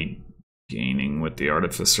 what are we gaining with the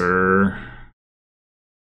Artificer?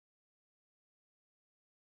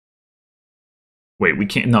 Wait, we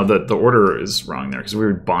can't. No, the order is wrong there because we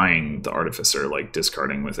were buying the Artificer, like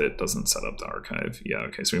discarding with it doesn't set up the Archive. Yeah,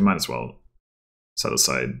 okay, so we might as well set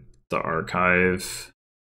aside the Archive.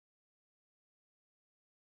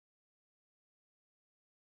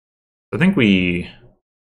 I think we.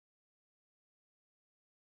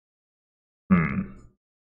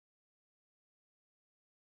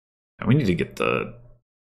 We need to get the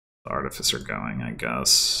the Artificer going, I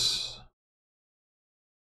guess.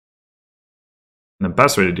 And the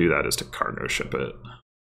best way to do that is to cargo ship it.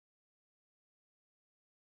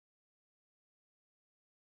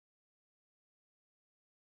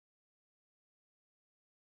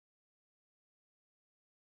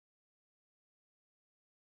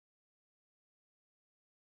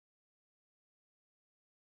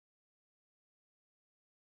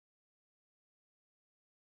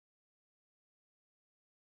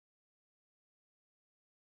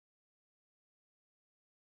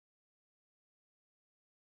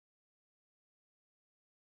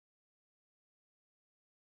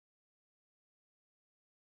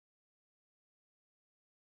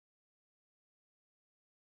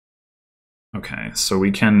 Okay, so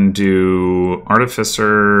we can do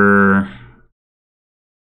Artificer,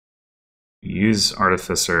 use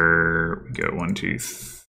Artificer, we go 1, 2,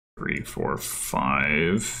 3, 4,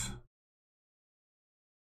 5.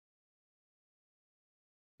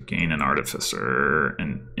 Gain an Artificer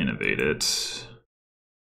and innovate it.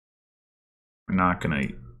 We're not gonna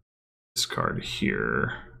discard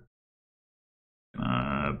here.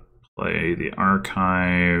 Play the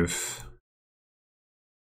Archive.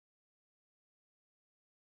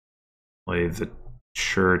 Play the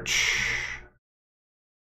Church.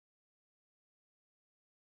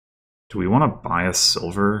 Do we want to buy a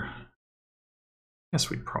silver? I guess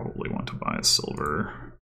we'd probably want to buy a silver.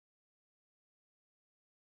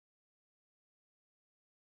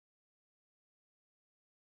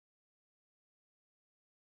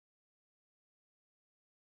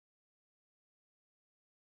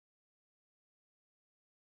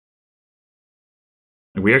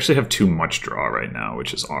 We actually have too much draw right now,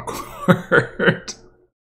 which is awkward.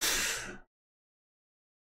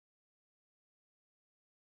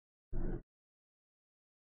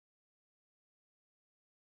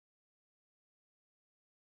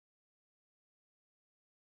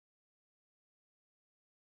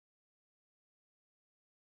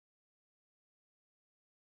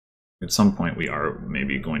 At some point, we are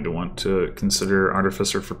maybe going to want to consider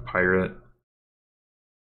Artificer for Pirate.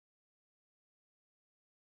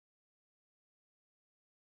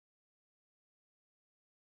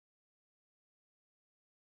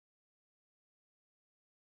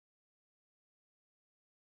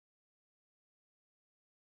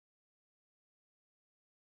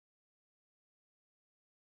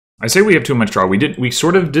 I say we have too much draw. We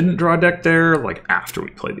sort of didn't draw a deck there, like after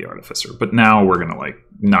we played the Artificer, but now we're gonna like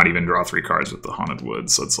not even draw 3 cards with the Haunted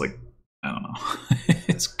Woods. So it's like, I don't know,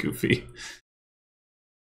 it's goofy.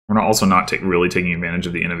 We're also not really taking advantage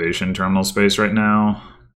of the innovation terminal space right now.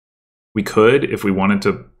 We could, if we wanted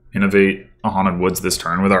to innovate a Haunted Woods this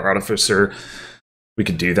turn with our Artificer, we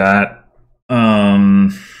could do that.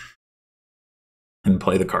 And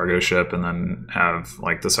play the cargo ship and then have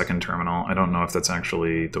like the second terminal. I don't know if that's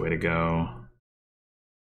actually the way to go.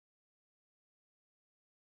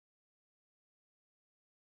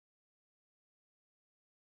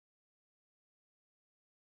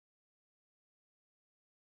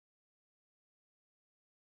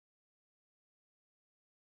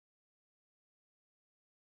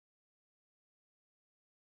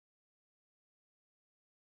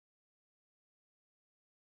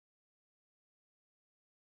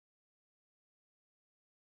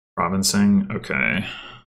 Provincing, okay.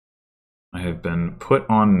 I have been put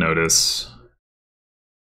on notice.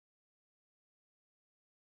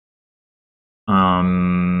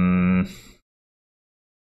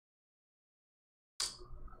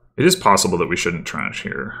 It is possible that we shouldn't trash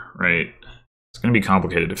here, right? It's going to be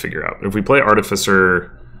complicated to figure out. But if we play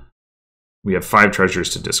Artificer, we have 5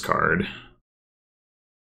 treasures to discard.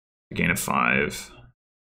 A gain of 5.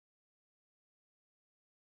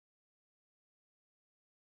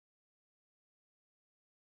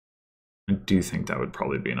 I do think that would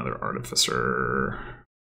probably be another Artificer.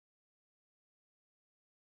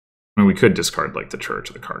 I mean, we could discard like the Church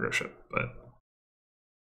or the cargo ship, but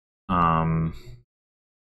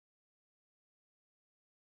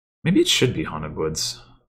maybe it should be Haunted Woods.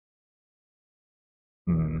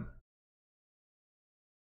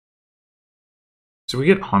 So we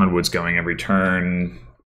get Haunted Woods going every turn.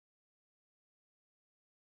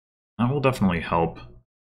 That will definitely help.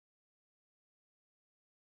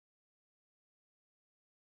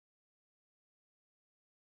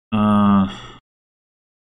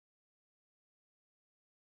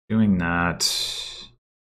 Doing that.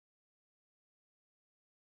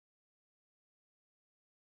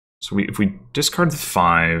 So if we discard the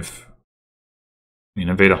 5, we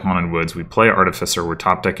innovate a Haunted Woods, we play Artificer, we're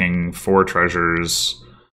top decking 4 treasures.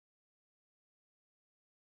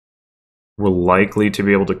 We're likely to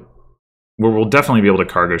be able to where we'll definitely be able to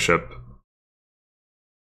cargo ship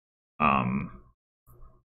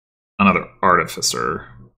another artificer.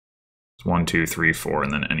 It's 1, 2, 3, 4,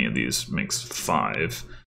 and then any of these makes 5.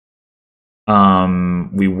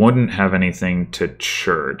 We wouldn't have anything to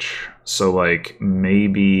church, so like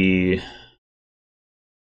maybe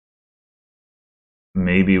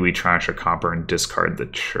we trash a copper and discard the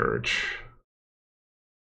church.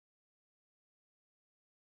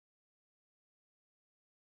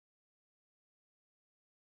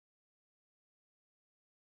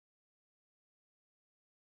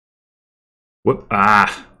 Whoop!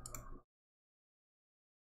 Ah!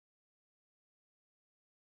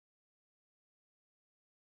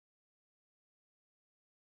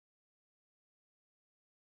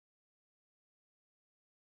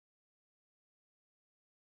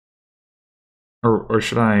 Or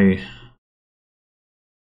should I...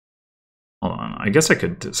 Hold on, I guess I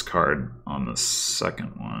could discard on the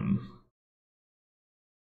second one.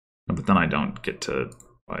 But then I don't get to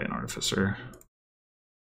buy an artificer.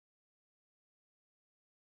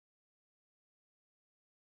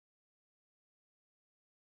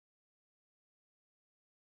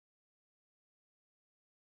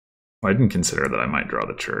 Well, I didn't consider that I might draw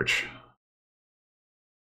the church.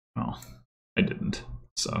 Well, I didn't,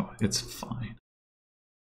 so it's fine.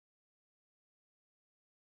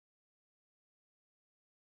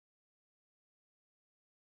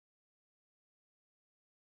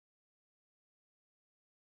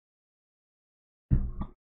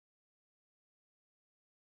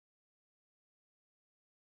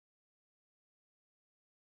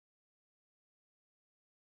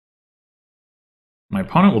 My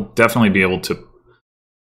opponent will definitely be able to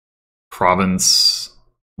province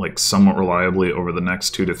like somewhat reliably over the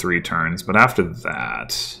next 2 to 3 turns, but after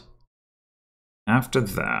that,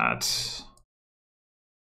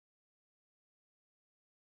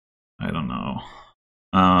 I don't know.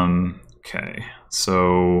 Okay,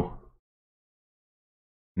 so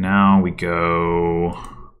now we go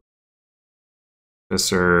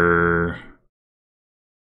Officer,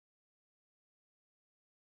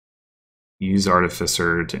 use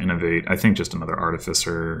Artificer to innovate. I think just another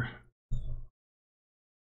Artificer.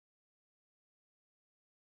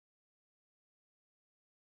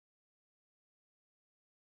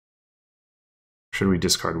 Should we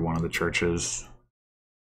discard one of the churches?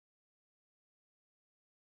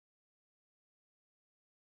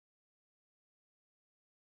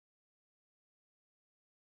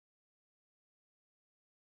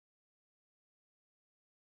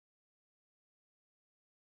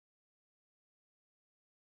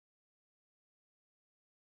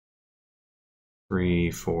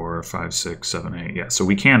 Three, 4, 5, 6, 7, 8. Yeah, so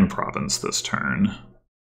we can province this turn.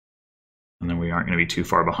 And then we aren't going to be too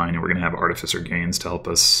far behind, and we're going to have Artificer gains to help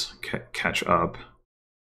us catch up.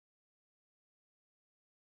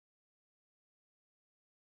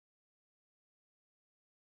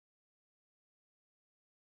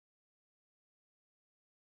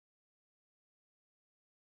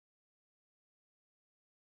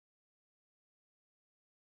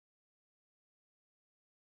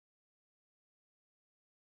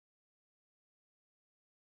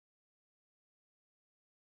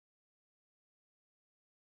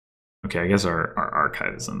 Okay, I guess our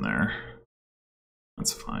archive is in there.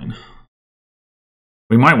 That's fine.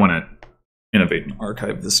 We might want to innovate an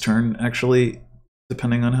archive this turn, actually,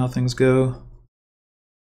 depending on how things go.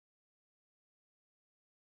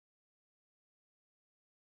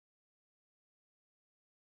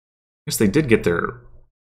 I guess they did get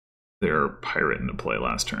their pirate into play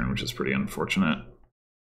last turn, which is pretty unfortunate.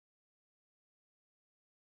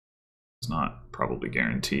 It's not probably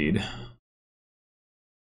guaranteed.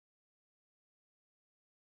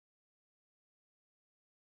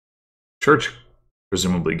 Church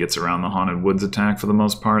presumably gets around the Haunted Woods attack for the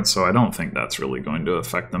most part, so I don't think that's really going to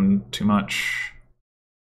affect them too much.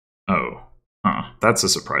 Oh, that's a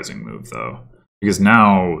surprising move, though. Because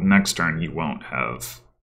now, next turn, you won't have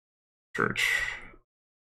Church.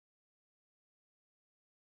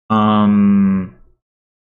 We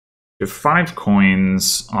have 5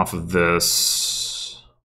 coins off of this.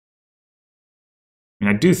 I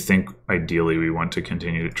mean, I do think, ideally, we want to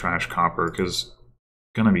continue to trash copper, because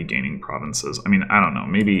gonna be gaining provinces. I mean, I don't know.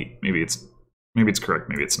 Maybe it's correct.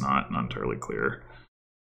 Maybe it's not. Not entirely clear.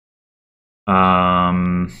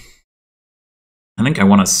 I think I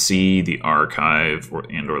want to see the archive or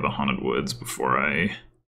the Haunted Woods before I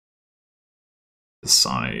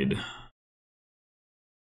decide.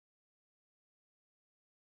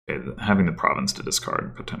 Okay, having the province to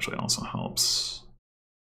discard potentially also helps,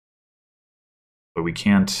 but we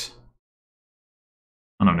can't.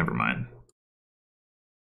 Oh no, never mind.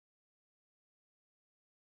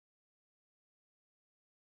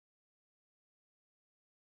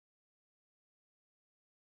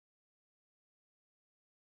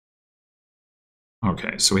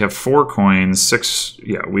 Okay, so we have 4 coins, 6.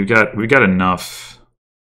 Yeah, we've got enough.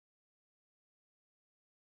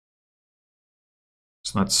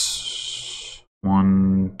 So that's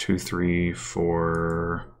 1, 2, 3,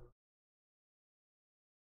 4,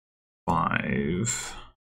 5.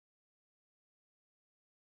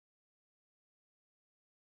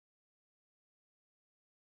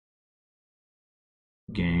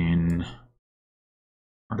 Gain.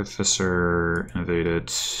 Artificer, innovate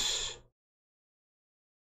it.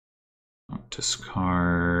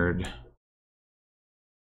 Discard.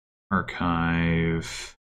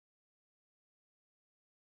 Archive.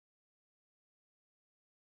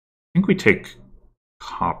 I think we take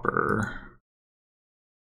copper.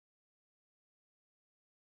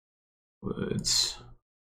 Woods.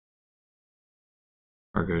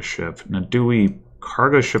 Cargo ship. Now, do we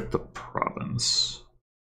cargo ship the province?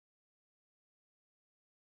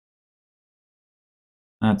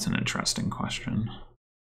 That's an interesting question.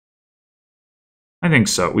 I think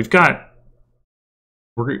so. We're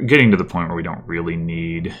getting to the point where we don't really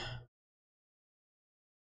need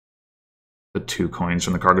the 2 coins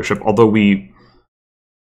from the cargo ship. Although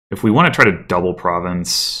if we want to try to double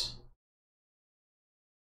province,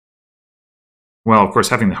 well, of course,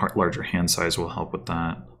 having the larger hand size will help with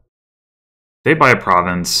that. They buy a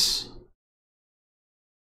province.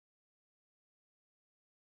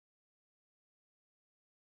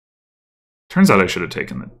 Turns out I should have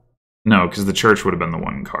taken the... No, because the church would have been the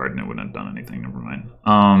 1 card and it wouldn't have done anything. Never mind.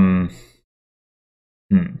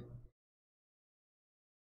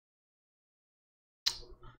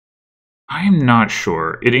 I am not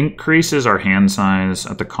sure. It increases our hand size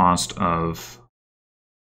at the cost of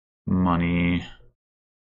money.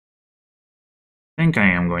 I think I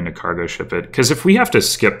am going to cargo ship it. Because if we have to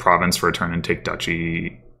skip province for a turn and take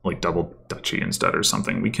duchy, like double duchy instead or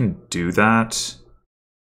something, we can do that.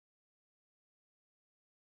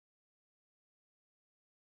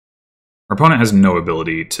 Our opponent has no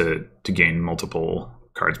ability to gain multiple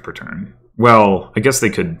cards per turn. Well, I guess they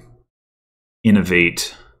could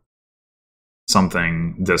innovate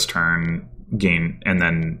something this turn, gain, and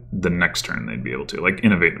then the next turn they'd be able to, like,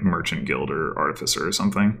 innovate Merchant Guild or Artificer or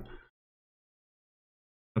something.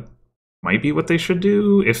 That might be what they should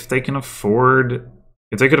do if they can afford...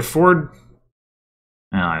 If they could afford...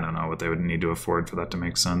 I don't know what they would need to afford for that to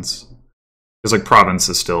make sense. Because, like, province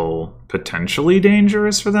is still potentially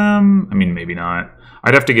dangerous for them. I mean, maybe not.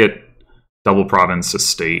 I'd have to get double province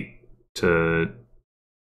estate to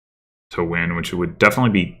win, which would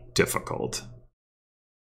definitely be difficult.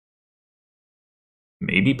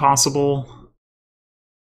 Maybe possible.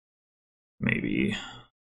 Maybe. I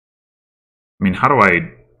mean, how do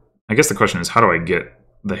I guess the question is, how do I get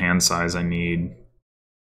the hand size I need?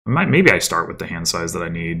 Maybe I start with the hand size that I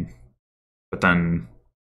need. But then...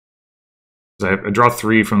 I draw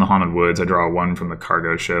 3 from the Haunted Woods, I draw 1 from the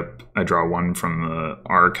cargo ship, I draw 1 from the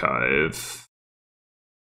archive.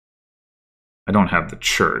 I don't have the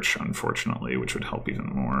church, unfortunately, which would help even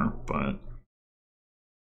more, but...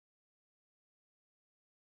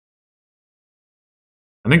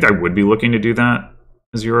 I think I would be looking to do that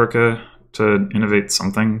as jorikke to innovate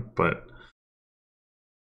something, but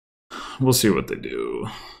we'll see what they do.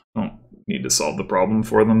 I don't need to solve the problem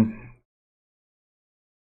for them.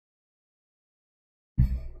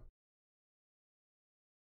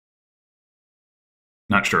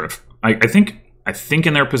 Not sure if I think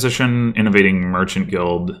in their position, innovating Merchant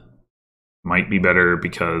Guild might be better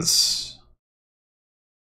because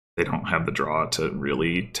they don't have the draw to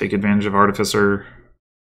really take advantage of Artificer.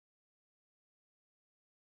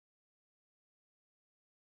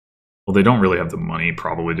 Well, they don't really have the money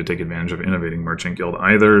probably to take advantage of innovating Merchant Guild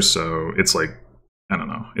either, so it's like, I don't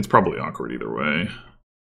know. It's probably awkward either way.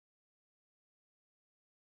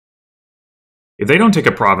 If they don't take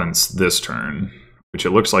a province this turn, which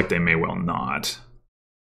it looks like they may well not.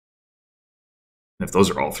 If those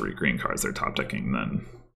are all 3 green cards they're top decking, then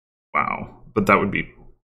wow. But that would be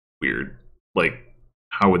weird. Like,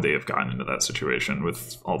 how would they have gotten into that situation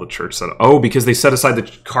with all the church set up? Oh, because they set aside the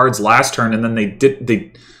cards last turn and then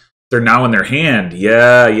they're now in their hand.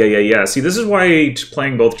 Yeah. See, this is why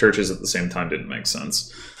playing both churches at the same time didn't make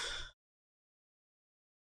sense.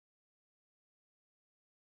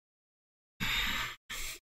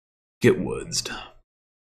 Get woodsed.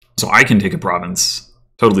 So I can take a province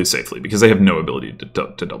totally safely because they have no ability to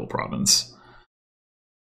double province.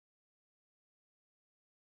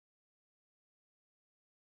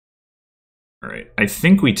 All right, I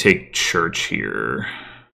think we take church here.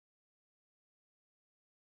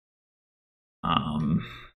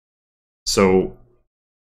 So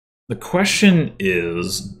the question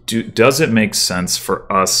is, does it make sense for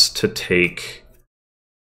us to take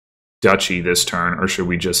duchy this turn, or should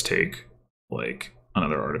we just take like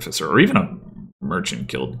another artificer or even a merchant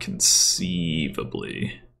guild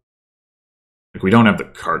conceivably? Like, we don't have the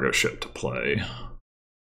cargo ship to play.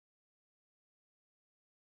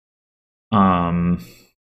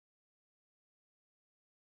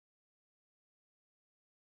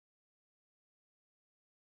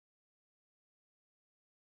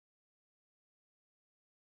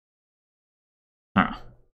 Huh.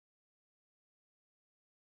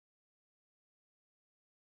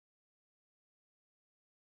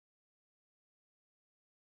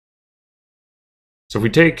 So if we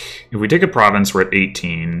take a province, we're at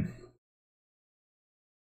 18.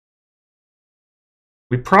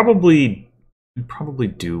 We probably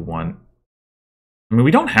do want. I mean,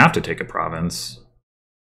 we don't have to take a province.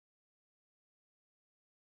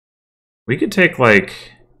 We could take like.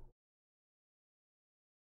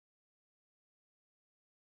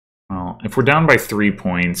 Well, if we're down by 3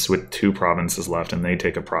 points with 2 provinces left, and they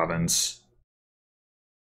take a province,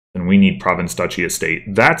 then we need province, duchy, estate.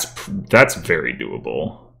 That's very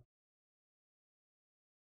doable.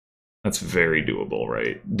 That's very doable,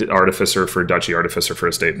 right? Artificer for duchy, artificer for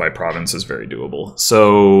estate by province is very doable.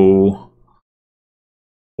 So,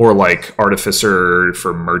 or like artificer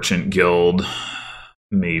for merchant guild,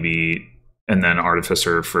 maybe, and then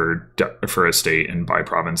artificer for estate and by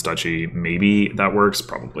province duchy, maybe that works.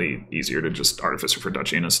 Probably easier to just artificer for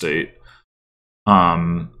duchy and estate.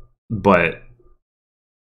 But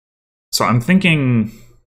so I'm thinking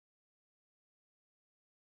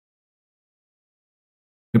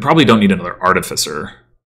we probably don't need another artificer,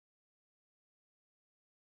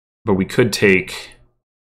 but we could take.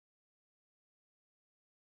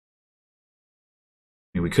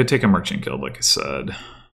 I mean, we could take a merchant guild, like I said.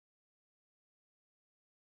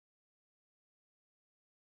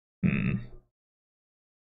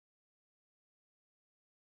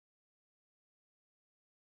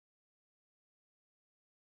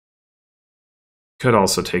 Could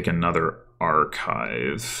also take another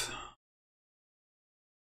archive.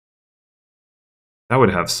 That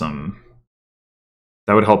would have some.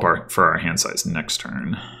 That would help for our hand size next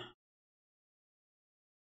turn.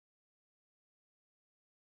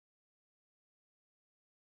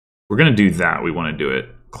 We're going to do that. We want to do it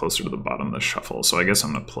closer to the bottom of the shuffle. So I guess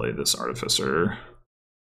I'm going to play this artificer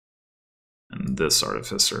and this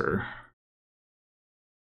artificer,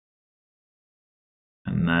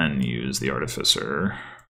 and then use the artificer.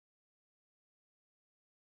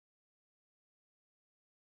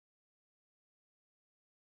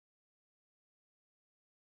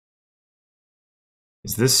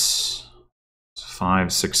 Is this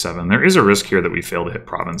 5, 6, 7? There is a risk here that we fail to hit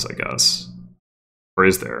province, I guess. Or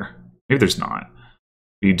is there? Maybe there's not.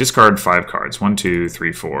 We discard 5 cards. 1, 2,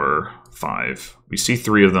 3, 4, 5. We see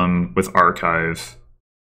 3 of them with archive,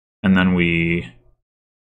 and then we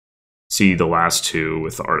see the last 2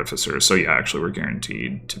 with the artificer. So yeah, actually we're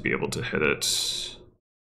guaranteed to be able to hit it.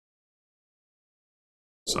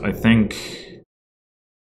 So I think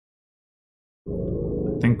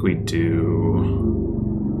we do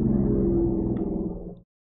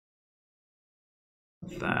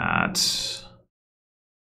that.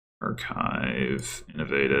 Archive,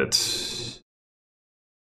 innovate it.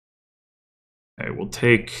 Okay, we'll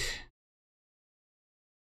take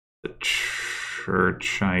the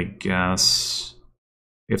church, I guess.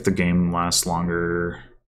 If the game lasts longer,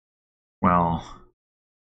 well,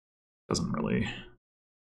 doesn't really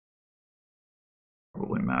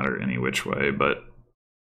probably matter any which way, but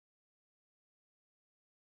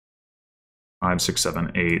 5, 6,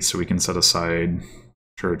 7, 8, so we can set aside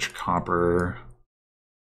church, copper.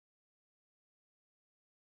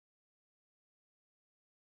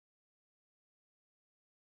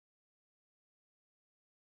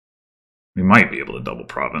 We might be able to double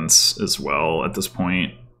province as well at this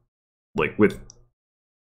point. Like with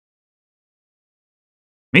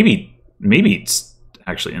maybe it's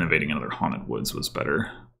actually innovating another Haunted Woods was better.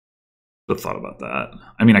 Should have thought about that.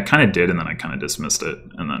 I mean, I kind of did, and then I kind of dismissed it,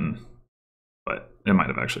 and then, but it might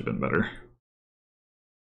have actually been better.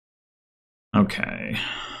 Okay.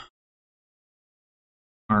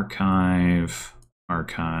 Archive,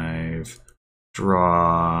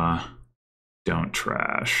 draw, don't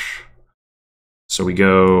trash. So we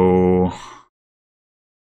go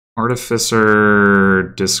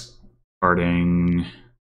artificer, discarding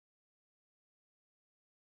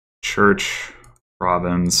church,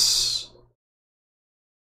 province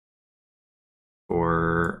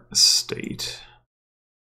for estate.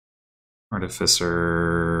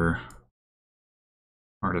 Artificer,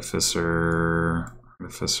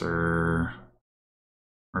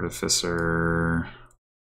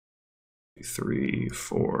 3,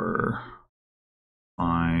 4,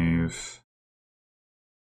 5.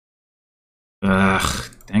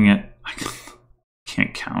 Ugh, dang it. I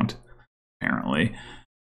can't count, apparently.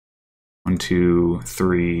 1, 2,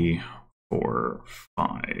 3, 4,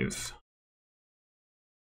 5.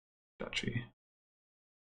 Duchy.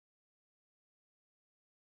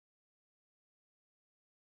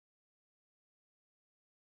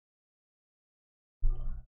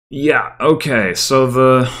 Yeah, okay, so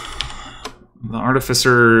the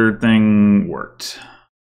artificer thing worked.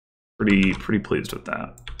 Pretty pleased with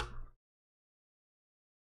that.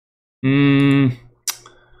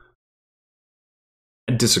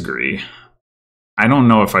 I disagree. I don't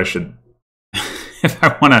know if I should if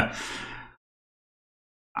I want to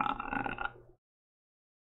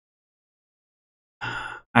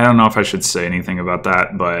I don't know if I should say anything about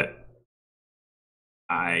that, but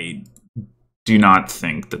I do not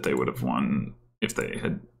think that they would have won if they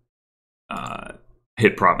had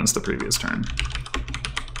hit province the previous turn.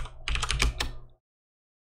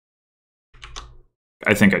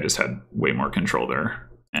 I think I just had way more control there.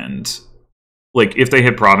 And like if they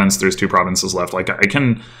hit province, there's 2 provinces left. Like I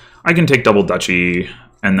can take double duchy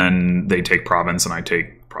and then they take province and I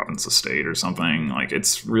take province estate or something. Like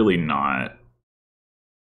it's really not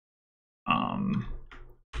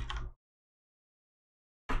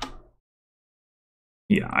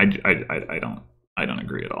yeah, I don't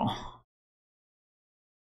agree at all.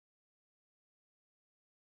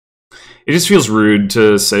 It just feels rude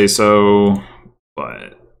to say so,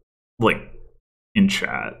 but like in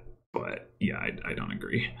chat, but yeah, I don't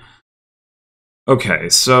agree. Okay,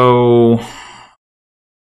 so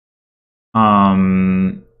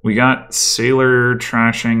we got sailor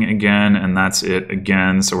trashing again, and that's it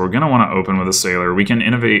again. So we're gonna want to open with a sailor. We can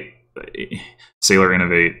innovate, sailor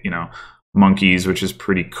innovate, you know, monkeys, which is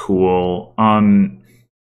pretty cool.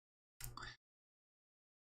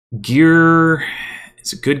 Gear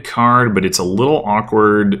is a good card, but it's a little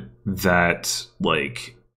awkward that,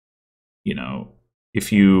 like, you know,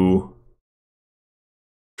 if you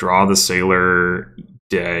draw the sailor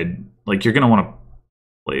dead, like you're gonna want to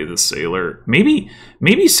play the sailor. Maybe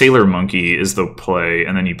sailor monkey is the play,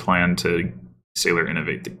 and then you plan to sailor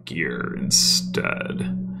innovate the gear instead.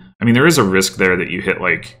 I mean, there is a risk there that you hit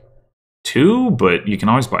like 2, but you can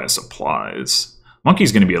always buy supplies.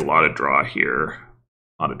 Monkey's going to be a lot of draw here.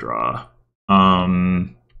 A lot of draw.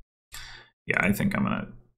 Yeah, I think I'm going to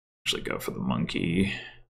actually go for the monkey. I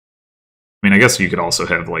mean, I guess you could also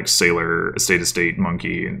have like sailor, estate,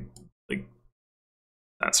 monkey, and like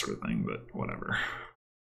that sort of thing, but whatever.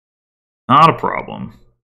 Not a problem.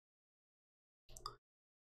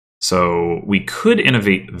 So we could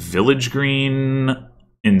innovate village green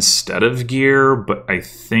instead of gear, but I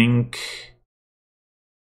think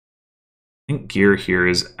gear here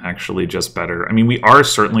is actually just better. I mean, we are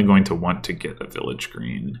certainly going to want to get a village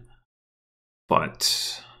green,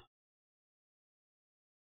 but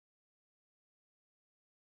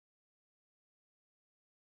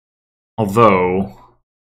although,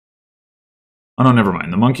 oh no, never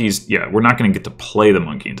mind. The monkeys, yeah, we're not going to get to play the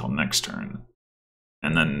monkey until next turn.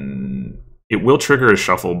 And then it will trigger a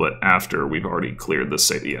shuffle, but after we've already cleared the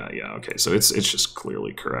save. Yeah, okay. So it's just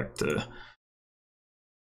clearly correct to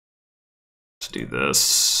do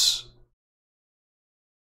this.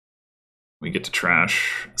 We get to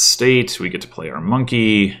trash state. We get to play our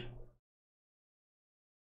monkey.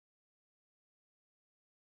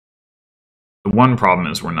 The one problem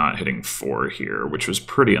is we're not hitting 4 here, which was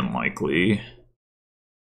pretty unlikely.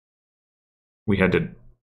 We had to...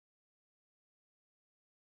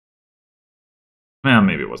 Well,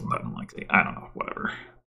 maybe it wasn't that unlikely. I don't know, whatever.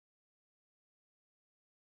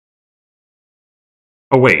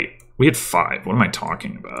 Oh, wait. We had 5. What am I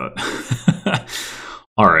talking about?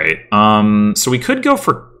 Alright, so we could go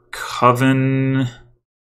for Coven.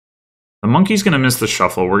 The monkey's going to miss the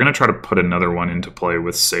shuffle. We're going to try to put another one into play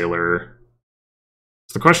with Sailor.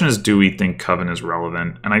 So the question is, do we think Coven is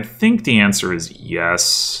relevant? And I think the answer is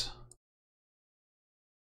yes.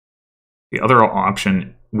 The other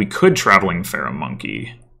option, we could Traveling Pharaoh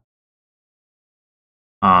Monkey.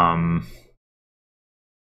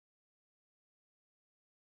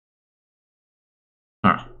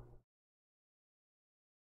 Huh.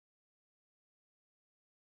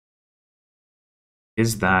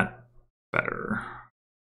 Is that better?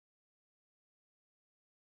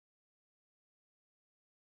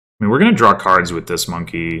 I mean, we're going to draw cards with this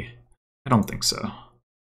monkey. I don't think so.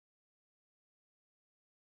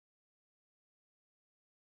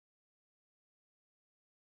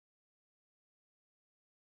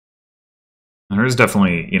 There is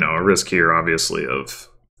definitely, you know, a risk here, obviously, of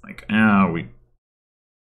like, we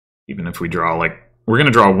Even if we draw like, we're going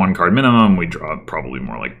to draw 1 card minimum, we draw probably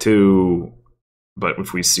more like 2. But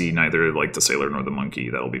if we see neither like the sailor nor the monkey,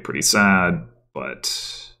 that'll be pretty sad.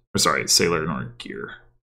 But, or sorry, sailor nor gear.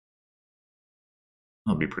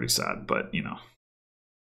 That'll be pretty sad, but you know.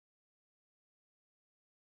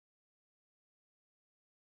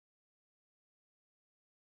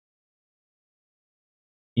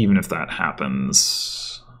 Even if that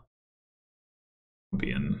happens, I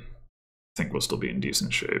think we'll still be in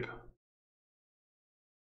decent shape.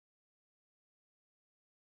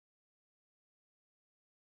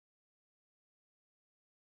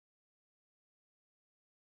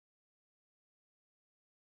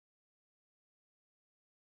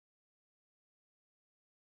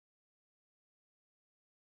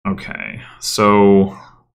 Okay, so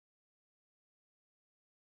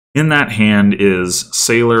in that hand is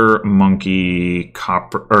sailor, monkey,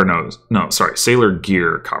 copper, or no, sorry, sailor,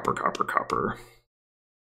 gear, copper, copper, copper.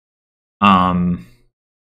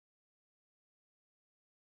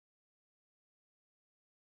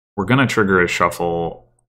 We're gonna trigger a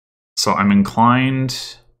shuffle, so I'm inclined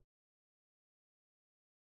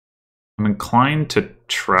to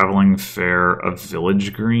traveling fair a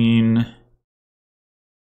village green.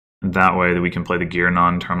 That way that we can play the gear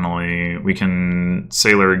non-terminally. We can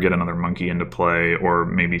sailor, get another monkey into play, or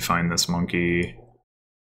maybe find this monkey.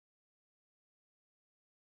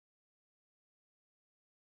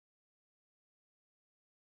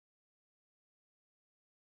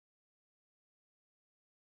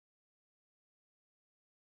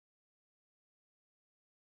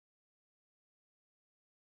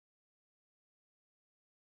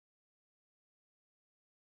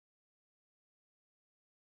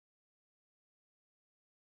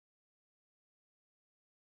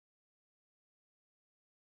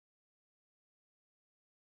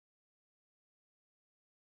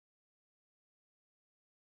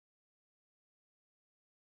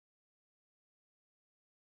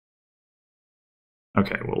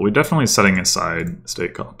 Okay, well, we're definitely setting aside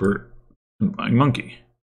state copper and buying monkey.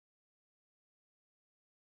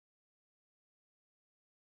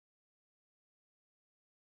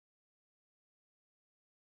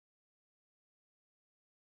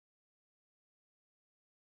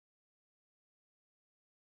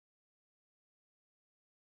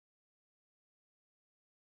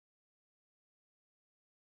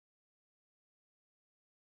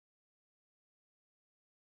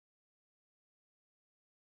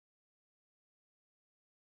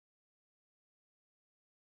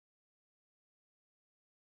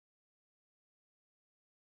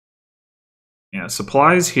 Yeah,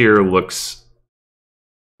 supplies here looks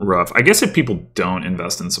rough. I guess if people don't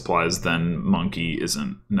invest in supplies, then monkey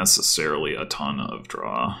isn't necessarily a ton of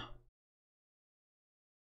draw.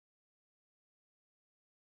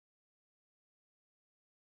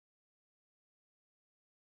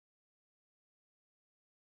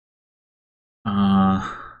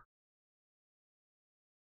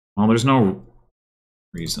 Well, there's no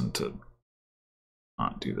reason to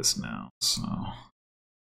not do this now, so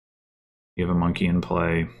you have a monkey in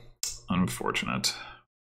play. Unfortunate.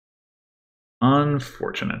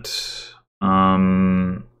 Unfortunate.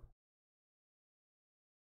 I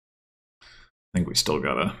think we still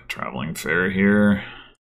got a traveling fair here.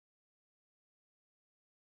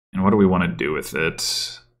 And what do we want to do with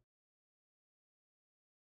it?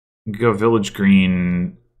 Go village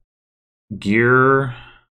green, gear.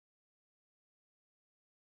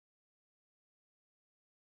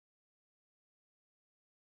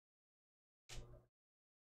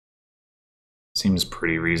 Seems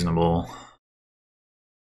pretty reasonable.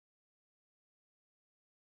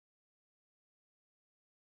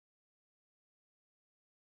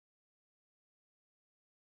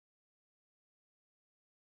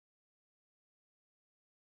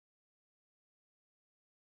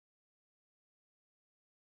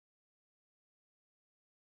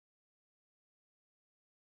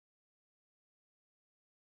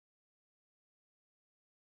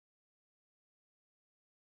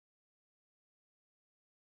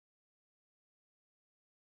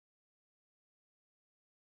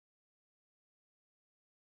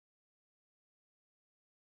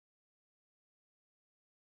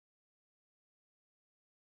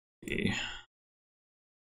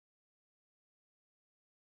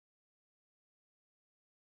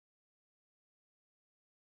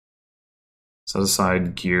 Set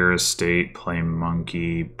aside gear, estate, play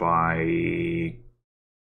monkey, buy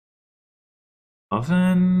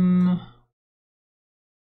oven.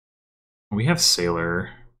 We have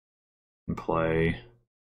sailor and play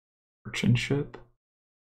merchant ship.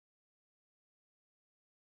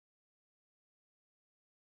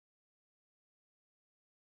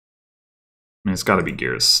 mean, it's got to be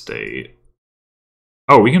Gear Estate.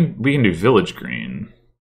 Oh, we can do Village Green.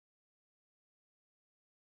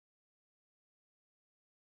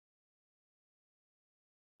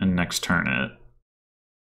 And next turn it.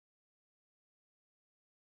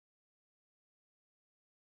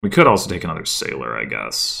 We could also take another Sailor, I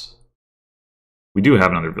guess. We do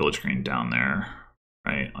have another Village Green down there,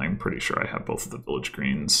 right? I'm pretty sure I have both of the Village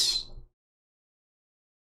Greens.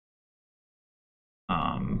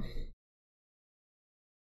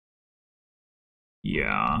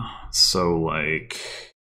 Yeah, so like,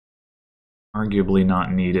 arguably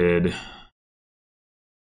not needed.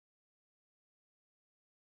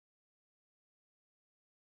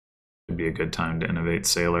 Would be a good time to innovate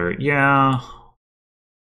Sailor. Yeah.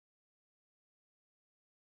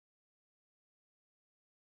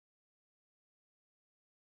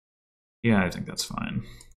 Yeah, I think that's fine.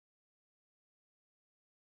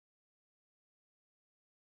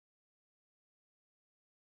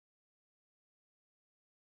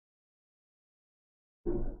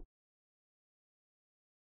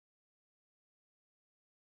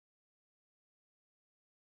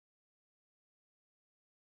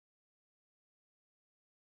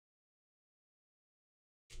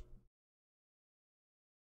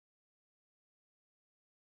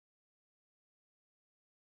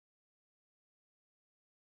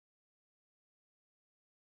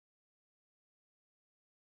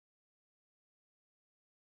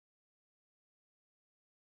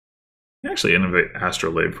 Actually innovate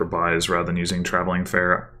Astrolabe for buys rather than using Traveling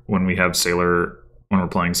Fair when we have Sailor, when we're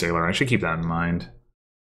playing Sailor. I should keep that in mind.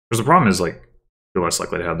 Because the problem is, like, you're less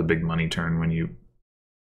likely to have the big money turn when you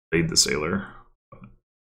played the Sailor.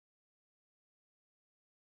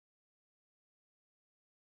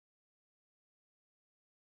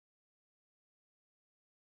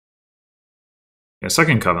 Yeah,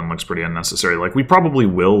 second Coven looks pretty unnecessary. Like, we probably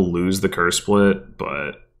will lose the Curse Split,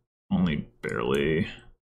 but only barely.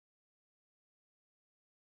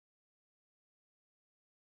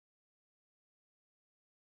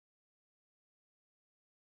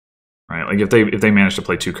 Right, like if they manage to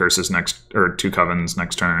play two curses next, or two covens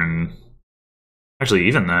next turn, actually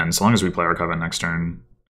even then, so long as we play our coven next turn,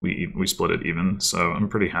 we split it even. So I'm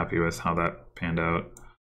pretty happy with how that panned out.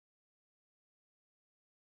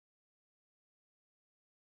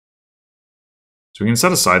 So we can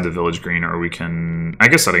set aside the Village Green, or we can, I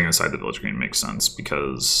guess setting aside the Village Green makes sense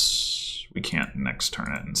because we can't next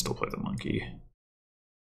turn it and still play the monkey.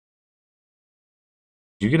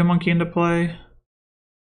 Did you get a monkey into play?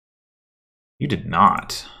 You did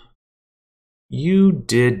not. You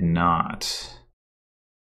did not.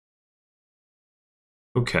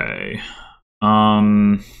 Okay.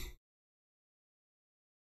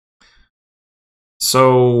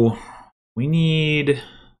 So we need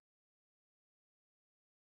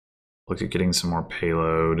look at getting some more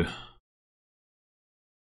payload.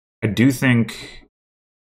 I do think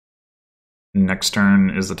next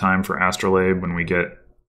turn is the time for Astrolabe when we get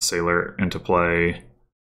Sailor into play.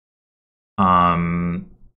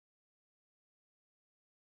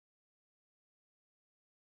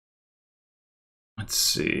 Let's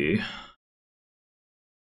see.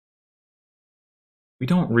 We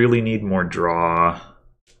don't really need more draw.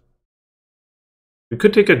 We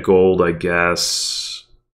could take a gold, I guess.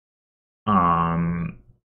 I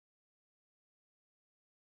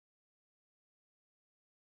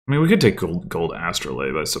mean, we could take gold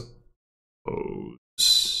Astrolabe, I suppose.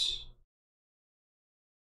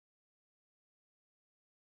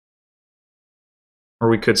 Or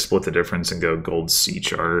we could split the difference and go gold Sea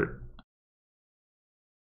Chart.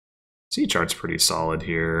 Sea Chart's pretty solid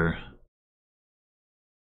here.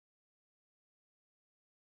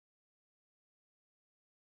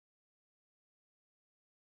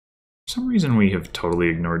 For some reason we have totally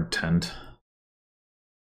ignored Tent.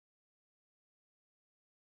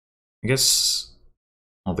 I guess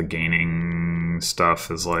all the gaining stuff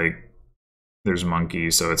is like, there's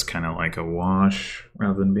monkey, so it's kind of like a wash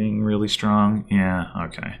rather than being really strong. Yeah,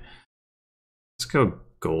 okay. Let's go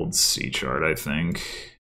gold Sea Chart, I think.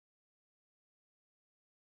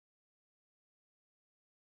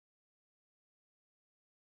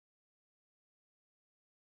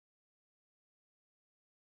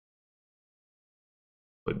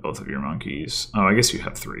 Play both of your monkeys. Oh, I guess you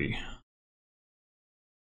have three.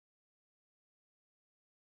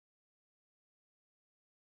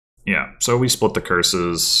 Yeah, so we split the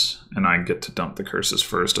curses, and I get to dump the curses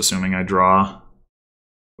first, assuming I draw,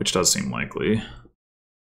 which does seem likely.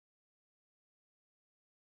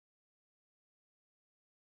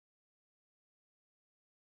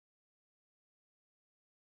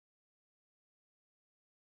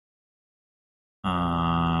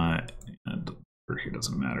 here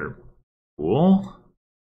doesn't matter. Cool.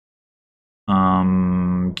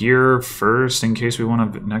 Gear first in case we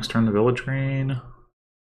want to next turn the village green. I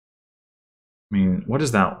mean, what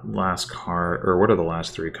is that last card, or what are the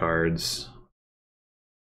last 3 cards?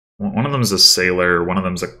 One of them is a sailor, one of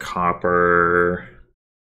them is a copper.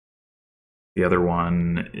 The other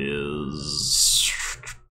one is...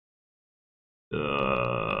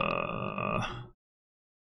 I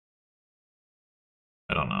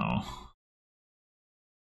don't know.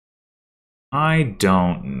 I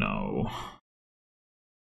don't know.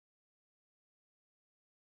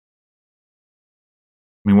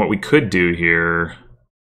 I mean, what we could do here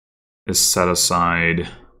is set aside...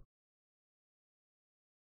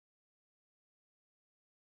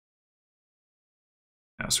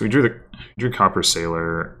 Yeah, so we drew Copper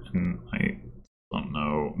Sailor, and I don't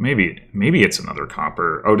know. Maybe it's another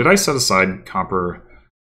Copper. Oh, did I set aside Copper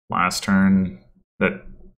last turn?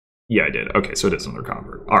 Yeah, I did. Okay, so it is another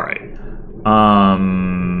Copper. All right.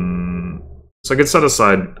 So I could set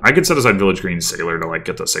aside Village Green Sailor to like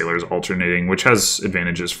get the sailors alternating, which has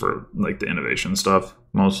advantages for like the innovation stuff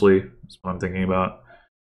mostly. That's what I'm thinking about.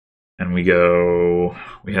 And we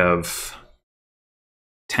have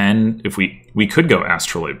 10. If we could go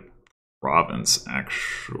Astrolabe Province,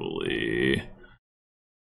 actually.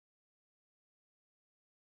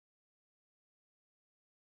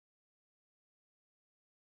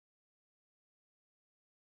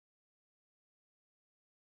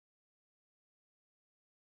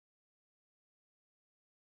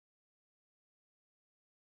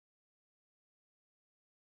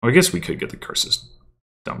 Well, I guess we could get the curses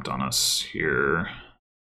dumped on us here.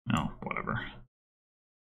 No, whatever.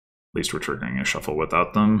 At least we're triggering a shuffle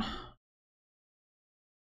without them.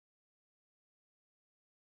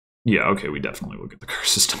 Yeah, okay, we definitely will get the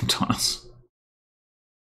curses dumped on us.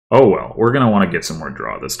 Oh well, we're going to want to get some more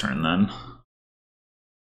draw this turn then.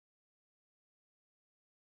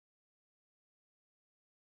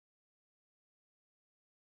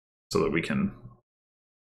 So that we can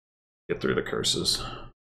get through the curses.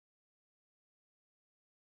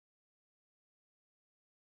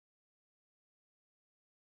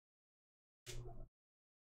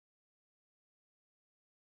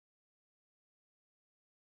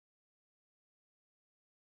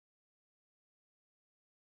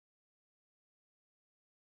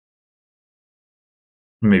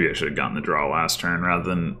 Maybe I should have gotten the draw last turn rather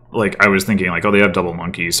than, like, I was thinking, like, oh, they have double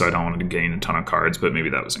monkeys, so I don't want to gain a ton of cards, but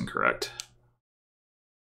maybe that was incorrect.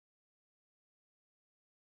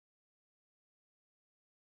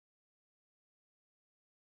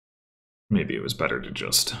 Maybe it was better to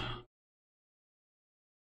just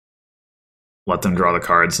let them draw the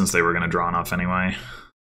cards since they were going to draw enough anyway.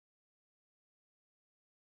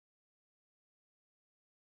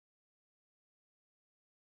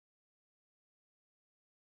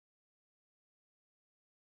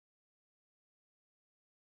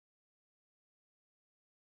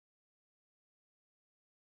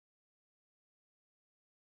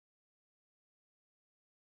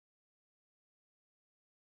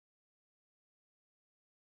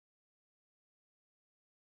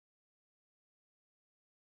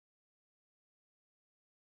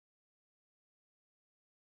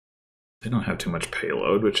 They don't have too much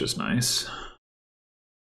payload, which is nice.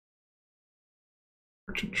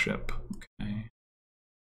 Merchant ship, okay.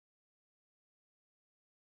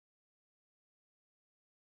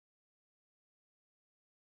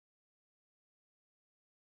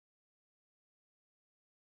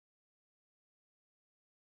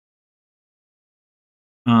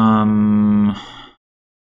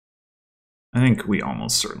 I think we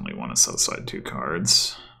almost certainly want to set aside 2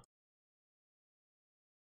 cards.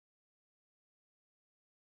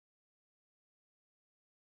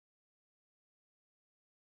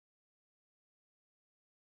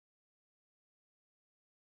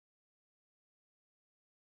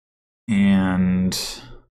 And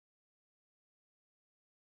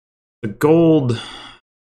the gold,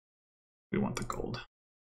 we want the gold.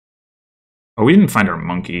 Oh, we didn't find our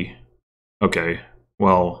monkey. Okay,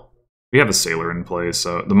 well, we have a sailor in play,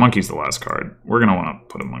 so the monkey's the last card. We're going to want to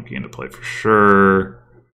put a monkey into play for sure.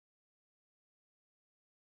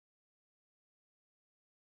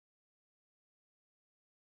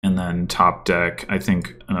 And then top deck, I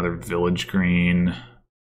think another village green.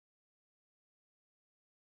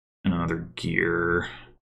 And another gear.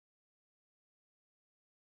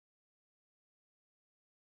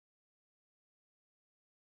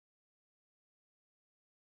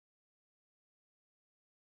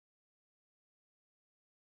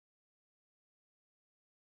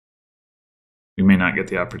 We may not get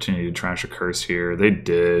the opportunity to trash a curse here. They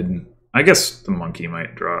did. I guess the monkey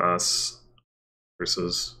might draw us.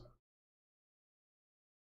 Curses.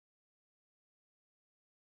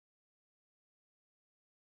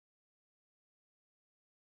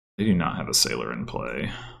 They do not have a sailor in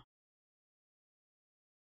play.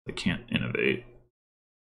 They can't innovate.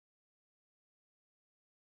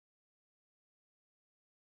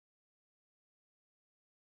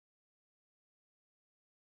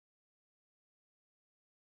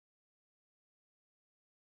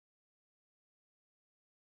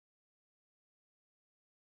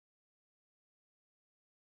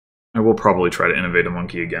 I will probably try to innovate a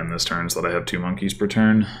monkey again this turn so that I have 2 monkeys per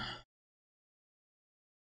turn.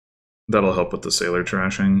 That'll help with the sailor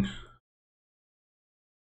trashing.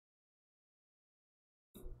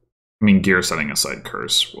 I mean, gear setting aside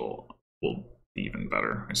curse will be even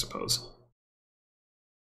better, I suppose.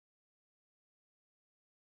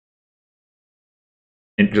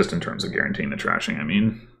 Just in terms of guaranteeing the trashing, I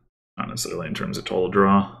mean, not necessarily in terms of total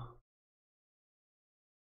draw.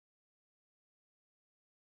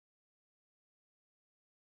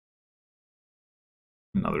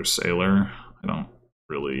 Another sailor. I don't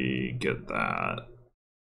really get that.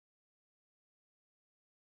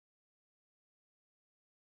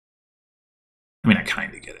 I mean, I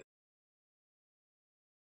kind of get it.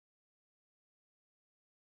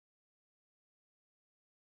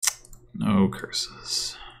 No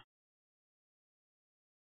curses.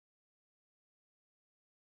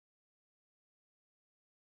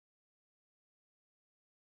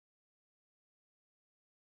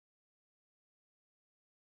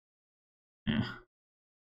 Yeah.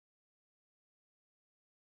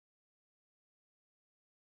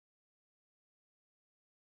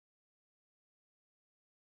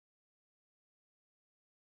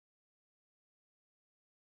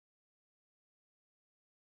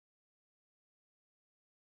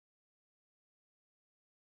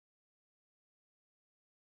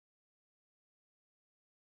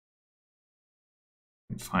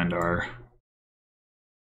 Find our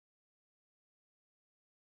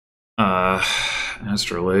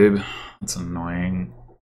astrolabe. That's annoying.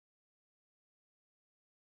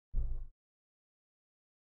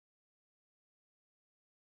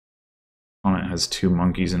 Opponent has 2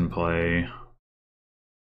 monkeys in play.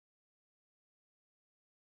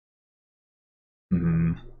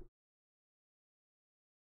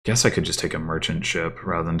 Guess I could just take a merchant ship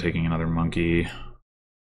rather than taking another monkey.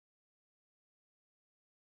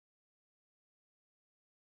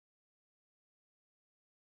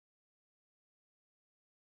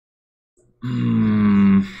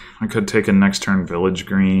 I could take a next turn village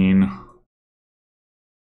green.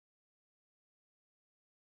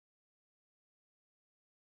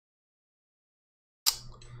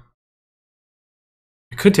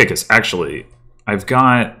 I could take us. Actually, I've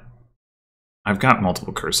got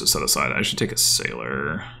multiple curses set aside. I should take a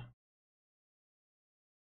sailor.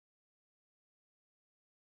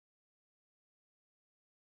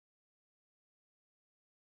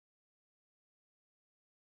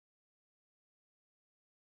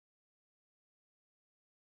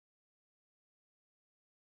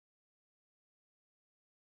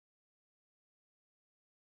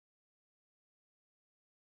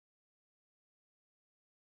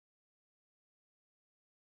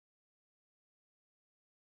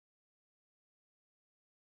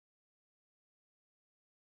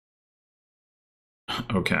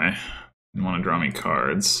 Okay. You want to draw me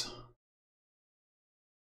cards.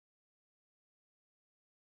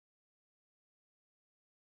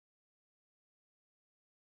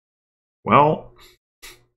 Well,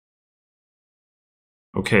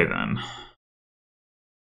 okay then.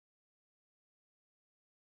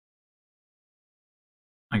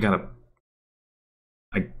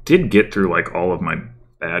 I did get through like all of my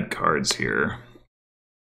bad cards here.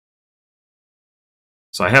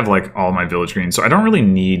 So I have like all my village greens. So I don't really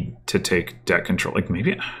need to take debt control. Like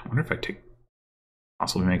maybe, I wonder if I take,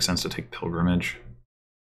 possibly makes sense to take pilgrimage.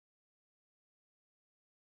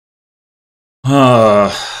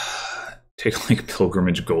 Take like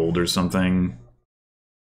pilgrimage gold or something.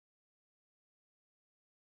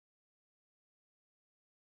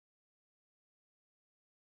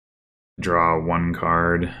 Draw 1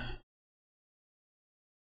 card.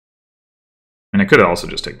 And I could also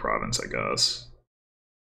just take province, I guess.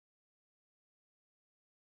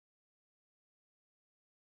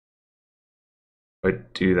 If I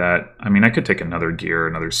do that, I mean, I could take another gear,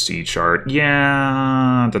 another sea chart.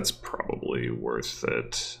 Yeah, that's probably worth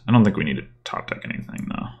it. I don't think we need to top deck anything,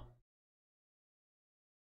 though.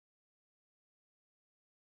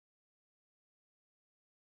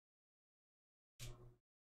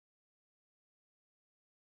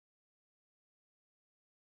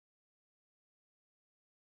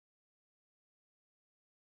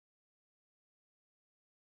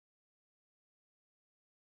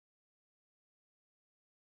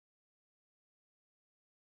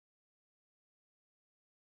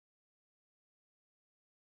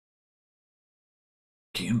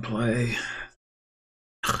 monkey in play.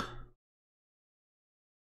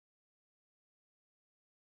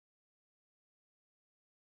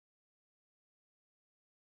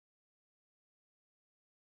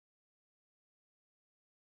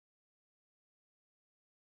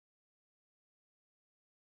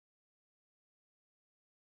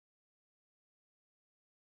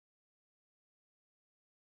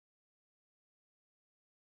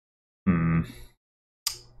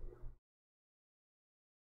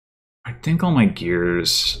 I think all my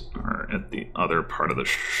gears are at the other part of the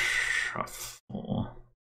shuffle.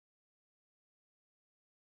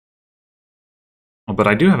 Oh, but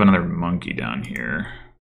I do have another monkey down here.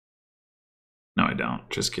 No, I don't.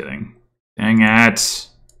 Just kidding. Dang it!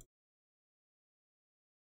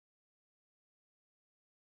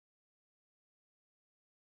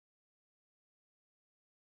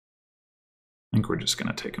 I think we're just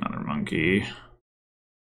gonna take another monkey.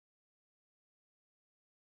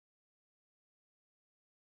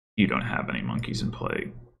 You don't have any monkeys in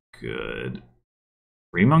play. Good.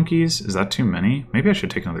 3 monkeys? Is that too many? Maybe I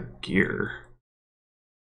should take another gear.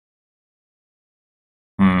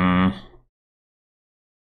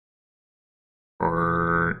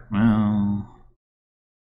 Or, well...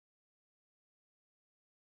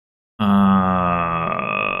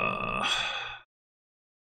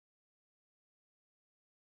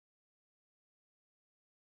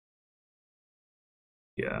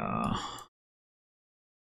 Yeah...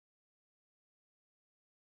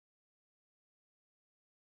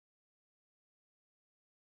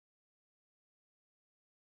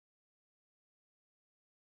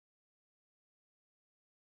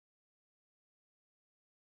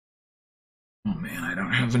 Oh man, I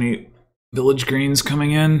don't have any village greens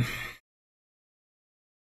coming in.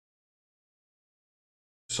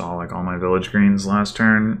 Saw like all my village greens last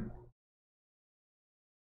turn.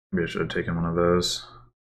 Maybe I should have taken one of those.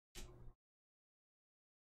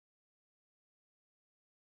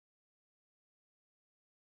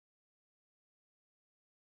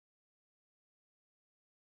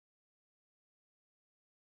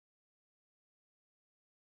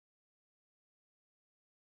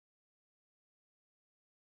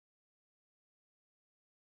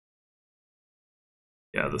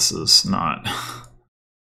 Yeah, this is not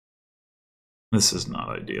this is not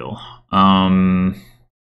ideal. We're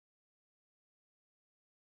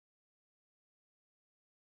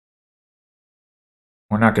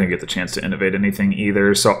not going to get the chance to innovate anything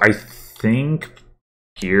either, so I think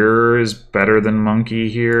gear is better than monkey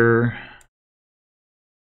here.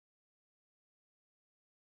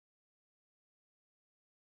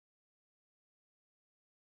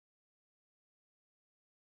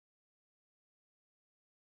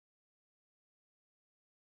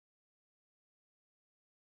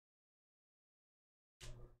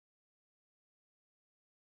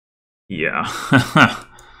 Yeah.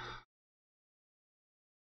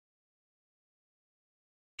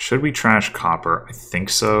 Should we trash copper? I think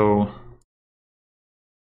so.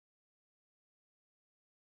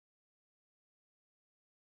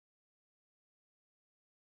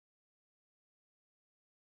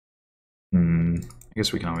 I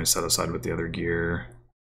guess we can always set aside with the other gear.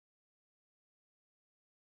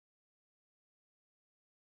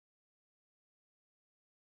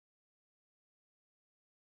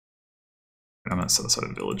 I'm gonna set aside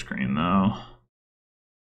a village green though.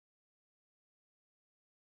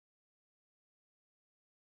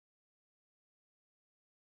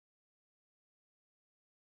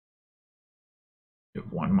 You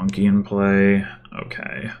have 1 monkey in play.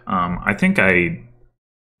 Okay. I think I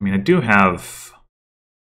mean, I do have...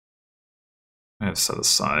 I have set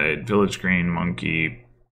aside village green, monkey.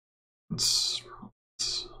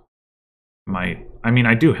 I mean,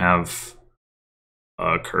 I do have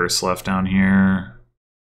a curse left down here.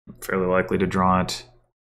 I'm fairly likely to draw it.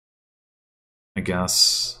 I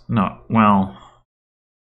guess. No, well...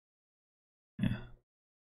 Yeah.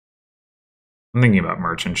 I'm thinking about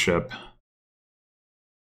merchant ship. I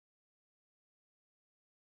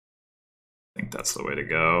think that's the way to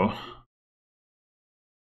go.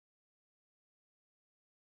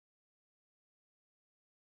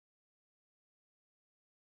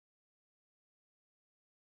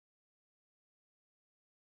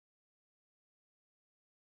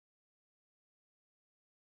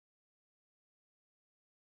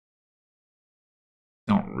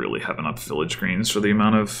 Don't really have enough village greens for the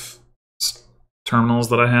amount of terminals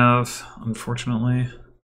that I have, unfortunately.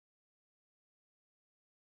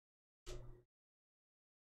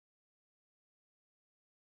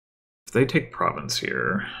 If they take province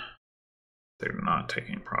here, they're not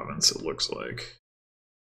taking province, it looks like.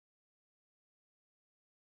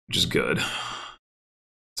 Which is good.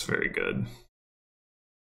 It's very good.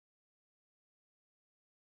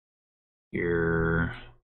 Your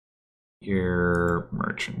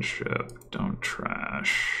merchant ship, don't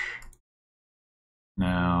trash.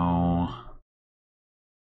 Now,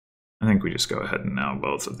 I think we just go ahead and now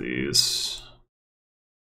both of these.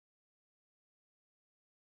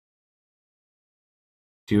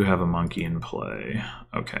 Do have a monkey in play.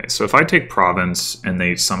 Okay, so if I take province and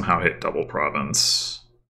they somehow hit double province,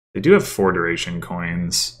 they do have 4 duration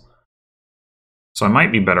coins. So I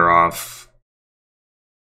might be better off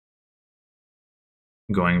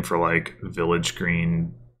going for like village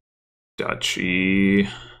green duchy.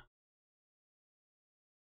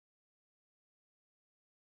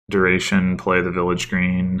 Duration, play the village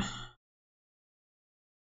green.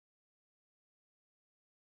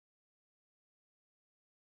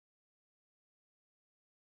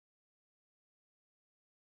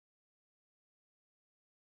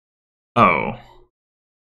 Oh.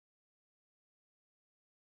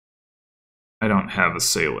 I don't have a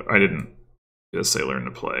sailor. I didn't get a sailor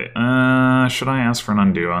into play. Should I ask for an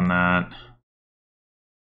undo on that?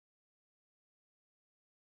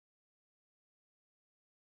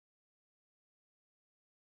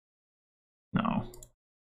 No.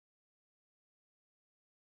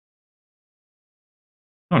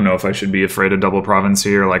 I don't know if I should be afraid of double province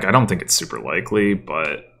here. Like, I don't think it's super likely,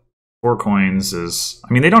 but 4 coins is...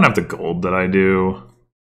 I mean, they don't have the gold that I do.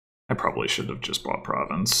 I probably should have just bought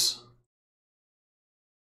province.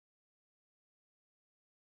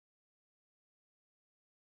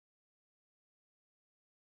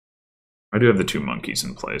 I do have the 2 monkeys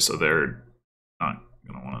in play, so they're not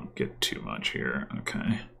going to want to get too much here.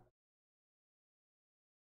 Okay.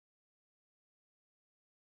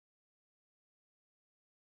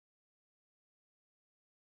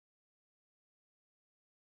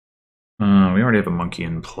 We already have a monkey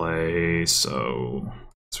in play, so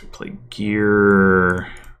we play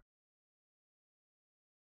gear.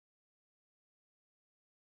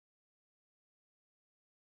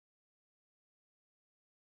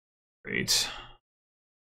 Great.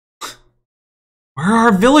 Where are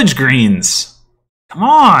our village greens? Come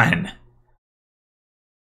on!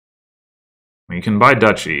 We can buy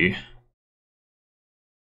duchy.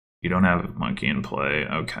 You don't have a monkey in play.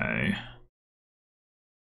 Okay.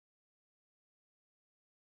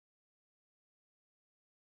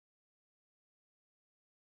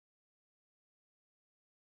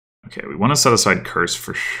 Okay, we want to set aside curse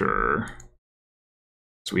for sure.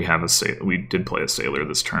 So we have a we did play a sailor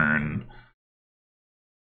this turn.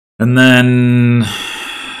 And then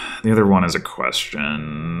the other one is a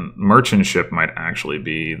question. Merchant ship might actually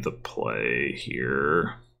be the play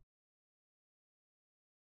here.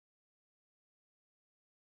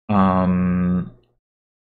 Are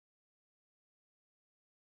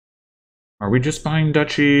we just buying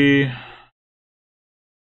duchy?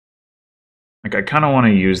 Like, I kind of want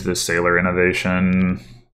to use this sailor innovation.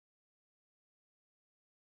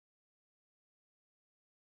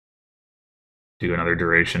 Do another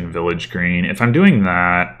duration village green. If I'm doing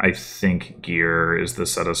that, I think gear is the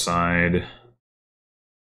set aside.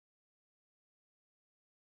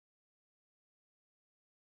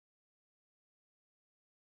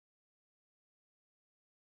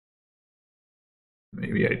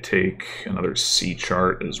 Maybe I take another sea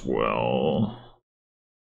chart as well.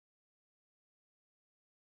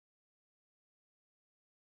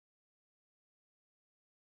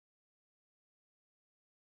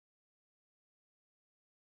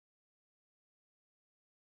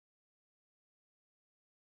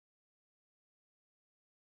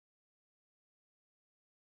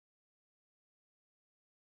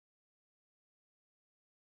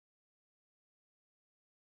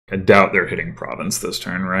 I doubt they're hitting province this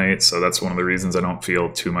turn, right? So that's one of the reasons I don't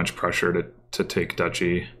feel too much pressure to take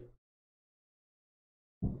duchy.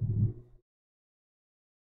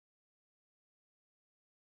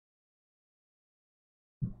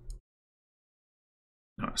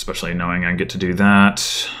 Especially knowing I get to do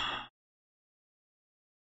that.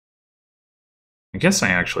 I guess I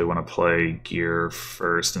actually want to play gear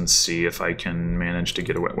first and see if I can manage to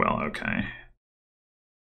get away. Well, okay.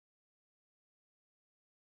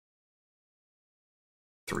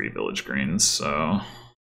 Three village greens, so...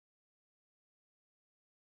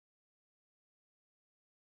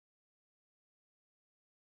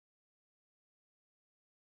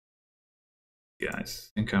 Yeah, I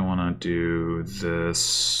think I want to do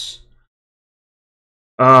this.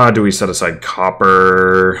 Do we set aside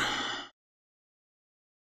copper?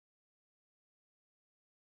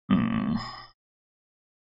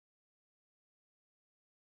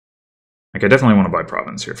 Like, I definitely want to buy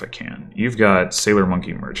province here if I can. You've got Sailor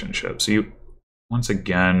Monkey Merchant Ship, so once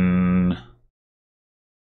again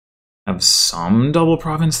have some double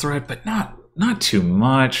province threat, but not too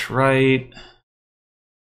much, right?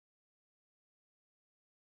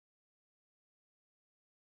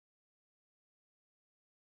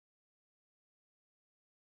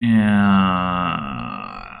 Yeah,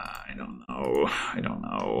 I don't know. I don't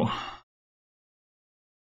know.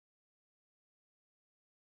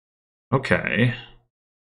 Okay.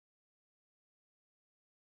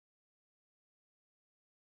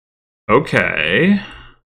 Okay.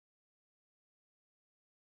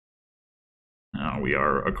 Now we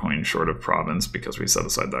are a coin short of province because we set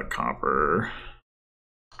aside that copper.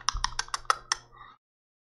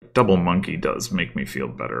 Double monkey does make me feel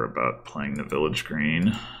better about playing the village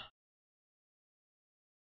green.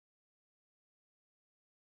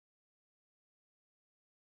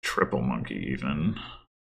 Triple monkey even.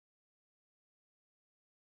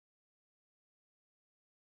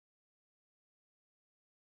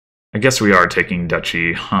 I guess we are taking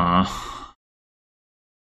duchy, huh?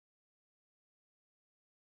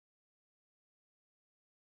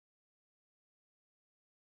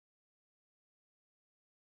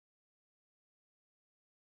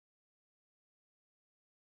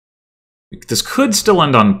 This could still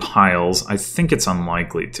end on piles. I think it's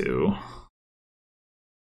unlikely to.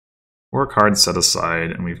 4 cards set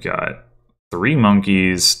aside, and we've got 3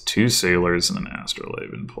 monkeys, 2 sailors, and an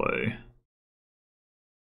astrolabe in play.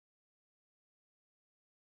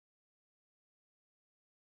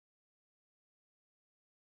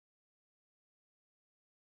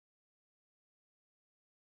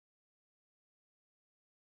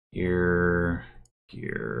 Gear,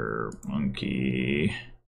 monkey.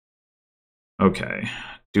 Okay.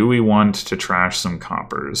 Do we want to trash some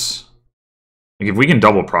coppers? Like, if we can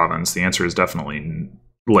double province, the answer is definitely,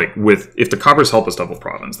 like, if the coppers help us double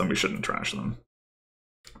province, then we shouldn't trash them.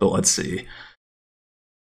 But let's see.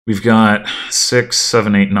 We've got 6,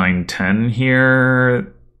 7, 8, 9, 10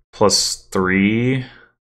 here, plus 3.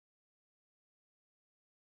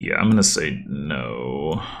 Yeah, I'm gonna say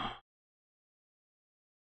no.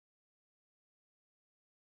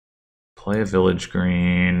 Play a village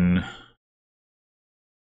green.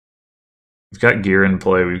 We've got gear in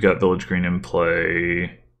play, we've got village green in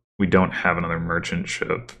play. We don't have another merchant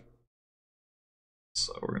ship.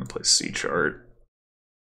 So we're gonna play sea chart.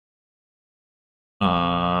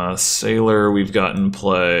 Sailor we've got in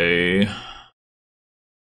play.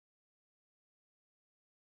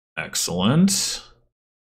 Excellent.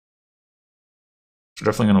 We're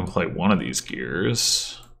definitely gonna play one of these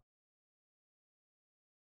gears.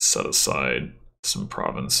 Set aside some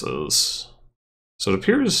provinces. So it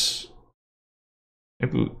appears...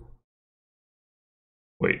 Maybe...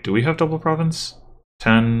 Wait, do we have double province?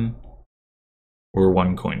 10... We're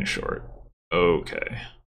 1 coin short. Okay.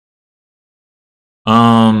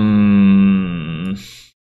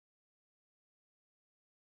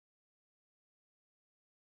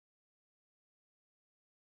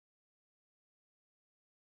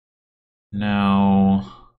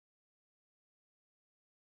 Now...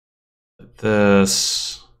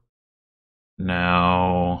 This...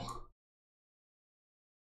 Now...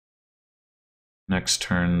 Next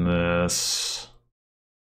turn this...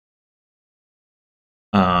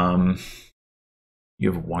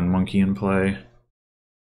 You have 1 monkey in play.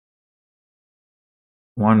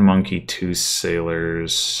 1 monkey, 2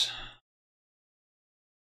 sailors.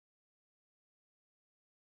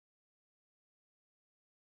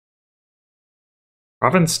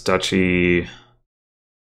 Province Duchy.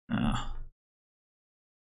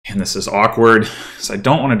 And this is awkward, because I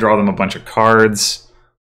don't want to draw them a bunch of cards.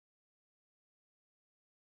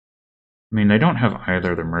 I mean, they don't have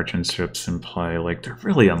either of the merchant ships in play. Like, they're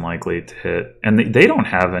really unlikely to hit. And they don't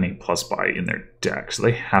have any plus buy in their deck, so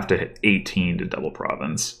they have to hit 18 to double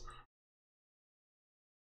province.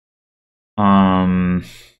 I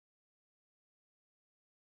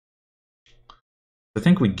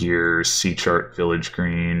think we gear Sea Chart Village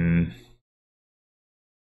Green.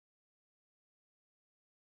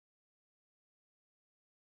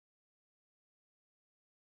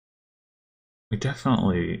 We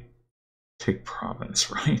definitely take province,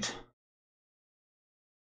 right?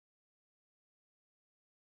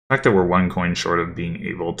 The fact that we're 1 coin short of being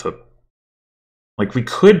able to... Like, we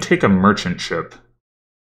could take a merchant ship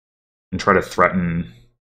and try to threaten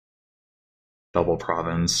double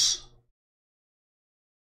province.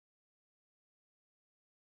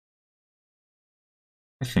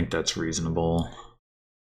 I think that's reasonable.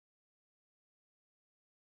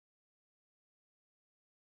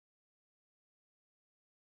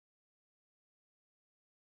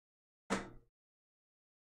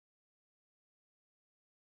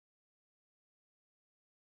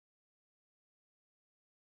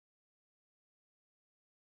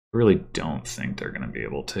 I really don't think they're going to be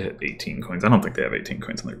able to hit 18 coins. I don't think they have 18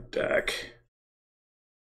 coins on their deck.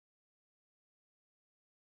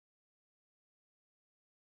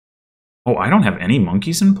 Oh, I don't have any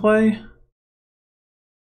monkeys in play?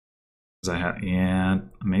 Because I have, yeah,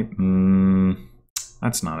 maybe,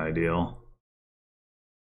 that's not ideal.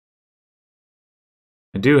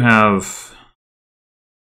 I do have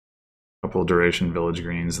a couple duration village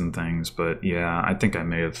greens and things, but yeah, I think I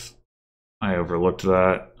overlooked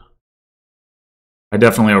that. I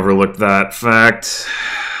definitely overlooked that fact.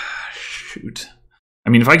 Shoot. I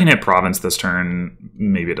mean, if I can hit province this turn,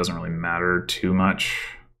 maybe it doesn't really matter too much.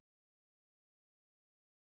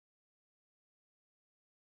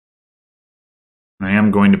 I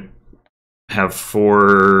am going to have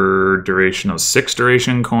 4 duration, 6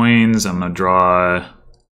 duration coins. I'm going to draw...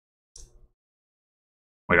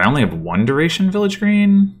 Wait, I only have 1 duration village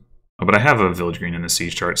green? Oh, but I have a village green in the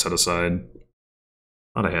siege chart set aside.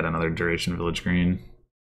 Thought I had another duration village green.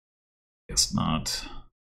 Guess not.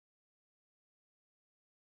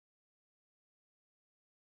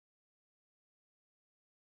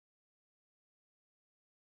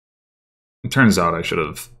 It turns out I should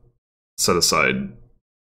have set aside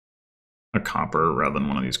a copper rather than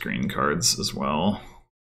one of these green cards as well.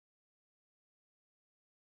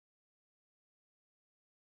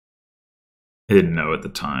 I didn't know at the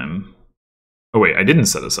time. Oh wait, I didn't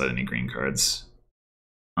set aside any green cards.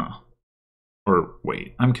 Huh. Or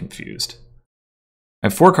wait, I'm confused. I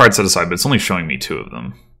have 4 cards set aside, but it's only showing me 2 of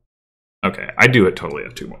them. Okay, I do totally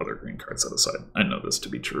have 2 other green cards set aside. I know this to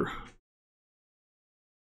be true.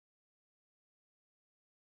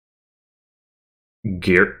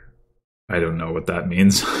 Gear. I don't know what that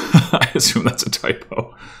means. I assume that's a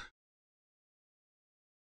typo.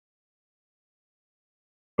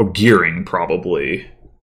 Oh, gearing, probably.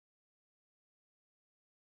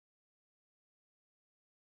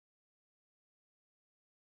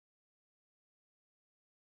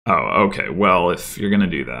 Oh, okay. Well, if you're gonna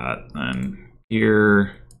do that, then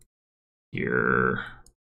here,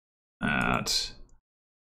 that,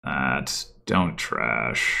 don't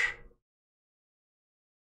trash.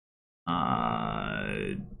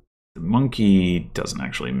 The monkey doesn't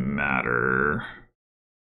actually matter.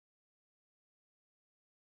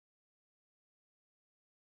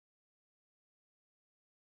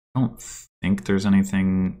 I don't think there's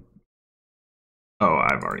anything. Oh,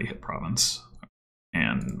 I've already hit province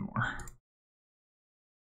and more.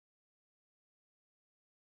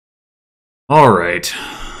 All right.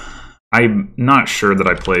 I'm not sure that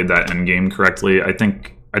I played that endgame correctly. I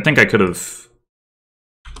think I could have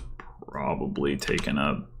probably taken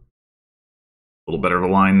a little better of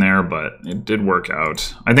a line there, but it did work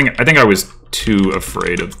out. I think I was too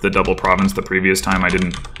afraid of the double province the previous time. I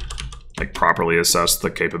didn't like properly assess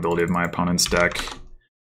the capability of my opponent's deck.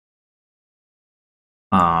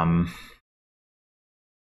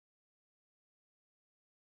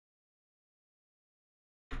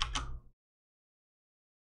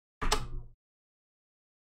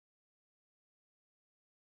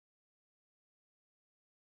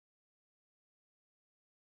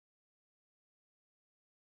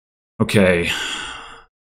 Okay.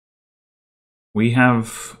 We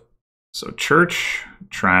have, so church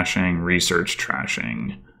trashing, research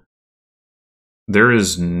trashing. There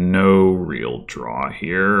is no real draw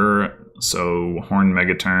here. So Horn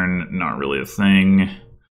Megaturn, not really a thing.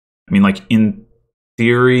 I mean, like, in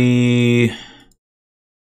theory,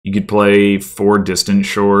 you could play 4 Distant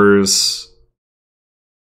Shores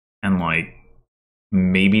and, like,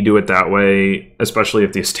 maybe do it that way, especially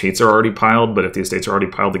if the estates are already piled, but if the estates are already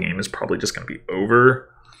piled, the game is probably just going to be over.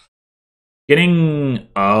 Getting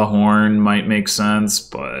a horn might make sense,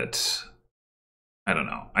 but I don't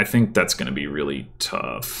know. I think that's going to be really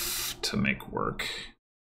tough to make work.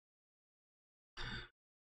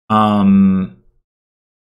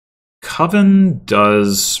 Coven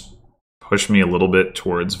does push me a little bit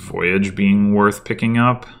towards Voyage being worth picking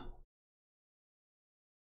up.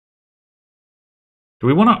 Do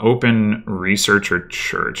we want to open Research or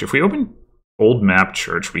Church? If we open Old Map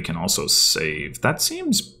Church, we can also save. That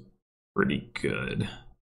seems pretty good.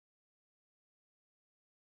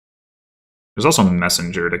 There's also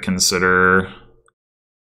Messenger to consider.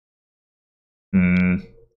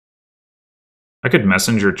 I could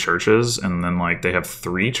Messenger churches, and then like they have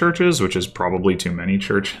 3 churches, which is probably too many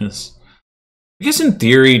churches. I guess in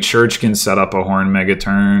theory, Church can set up a Horn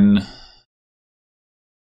Megaturn.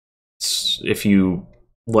 If you,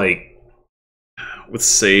 like, with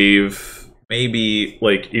save, maybe,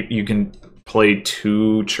 like, if you can play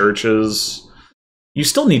 2 churches. You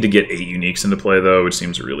still need to get 8 uniques into play, though, which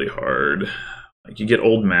seems really hard. Like, you get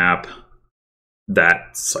Old Map, that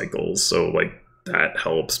that cycles, so like that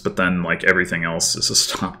helps. But then like everything else is a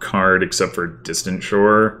stop card except for Distant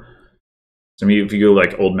Shore. So I mean, if you go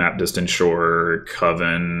like Old Map, Distant Shore,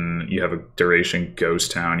 Coven, you have a duration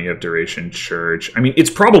Ghost Town, you have duration Church. I mean, it's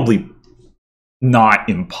probably not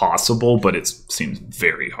impossible, but it seems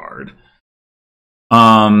very hard.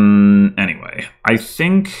 Anyway, I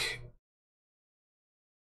think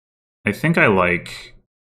I like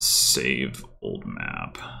save Old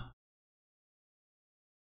Map.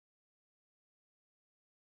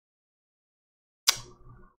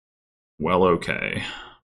 Well, okay.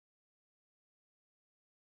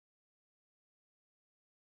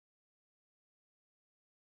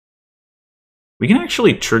 We can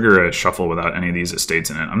actually trigger a shuffle without any of these estates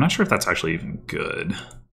in it. I'm not sure if that's actually even good.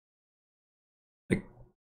 Like,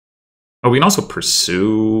 oh, we can also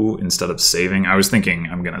pursue instead of saving. I was thinking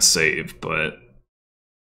I'm going to save, but...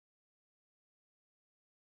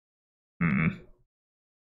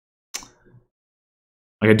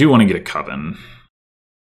 Like, I do want to get a Coven.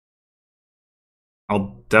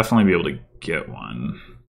 I'll definitely be able to get one.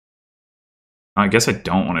 I guess I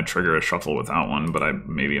don't want to trigger a shuffle without one, but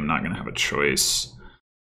maybe I'm not going to have a choice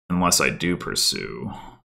unless I do pursue.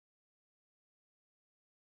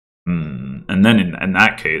 And then in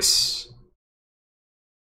that case,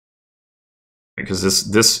 because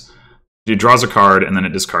this it draws a card and then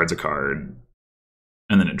it discards a card,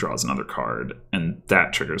 and then it draws another card, and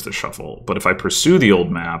that triggers the shuffle. But if I pursue the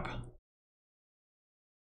Old Map,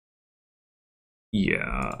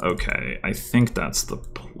 yeah, okay, I think that's the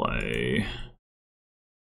play.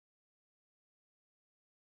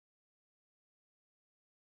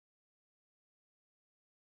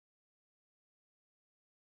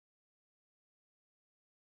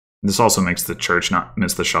 This also makes the Church not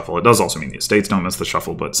miss the shuffle. It does also mean the estates don't miss the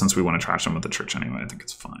shuffle, but since we want to trash them with the Church anyway, I think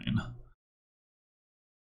it's fine.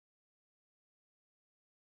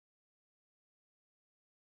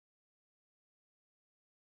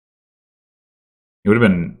 It would have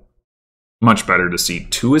been much better to see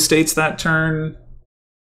 2 estates that turn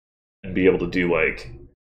and be able to do like,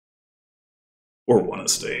 or 1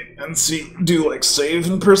 estate and do like save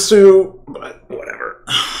and pursue, but whatever.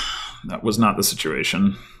 That was not the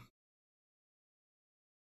situation.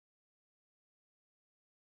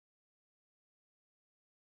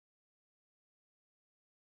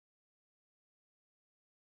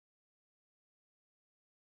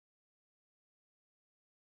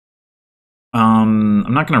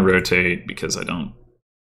 I'm not going to rotate because I don't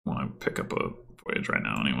want to pick up a voyage right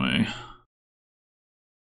now anyway.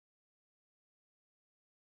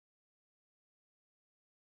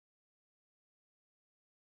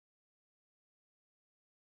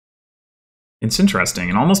 It's interesting.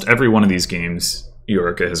 In almost every one of these games,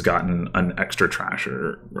 Jorikke has gotten an extra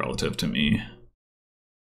trasher relative to me.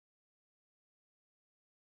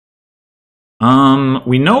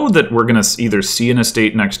 We know that we're going to either see an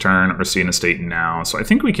estate next turn or see an estate now, so I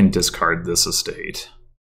think we can discard this estate.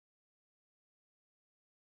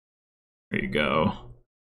 There you go.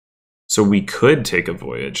 So we could take a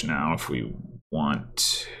voyage now if we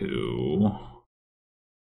want to.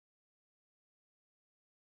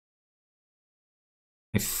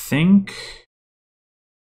 I think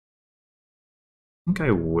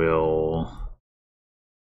I will.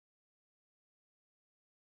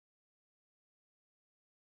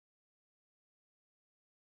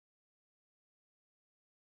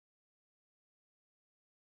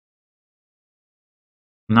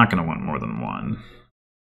 I'm not going to want more than 1.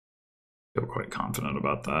 I feel quite confident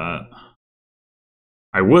about that.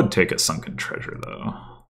 I would take a Sunken Treasure, though.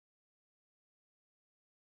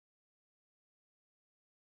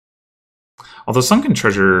 Although Sunken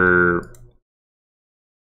Treasure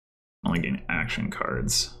only gain action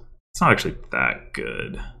cards. It's not actually that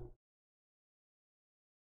good.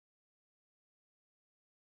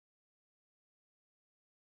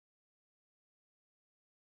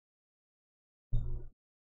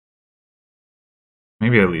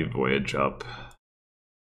 Maybe I leave Voyage up.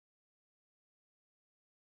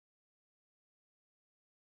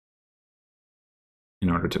 In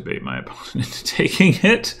order to bait my opponent into taking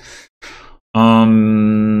it.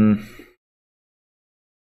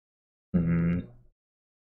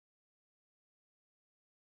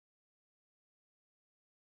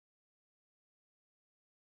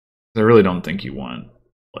 I really don't think you want,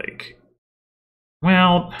 like...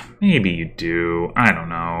 Well, maybe you do. I don't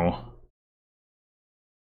know.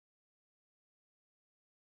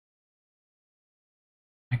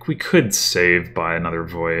 Like, we could save by another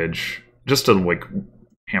voyage. Just to, like,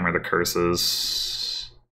 hammer the curses.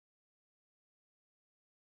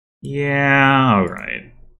 Yeah,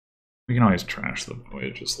 alright. We can always trash the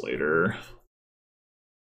voyages later.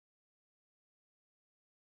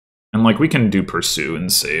 And, like, we can do pursue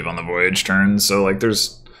and save on the voyage turn, so, like,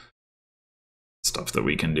 there's stuff that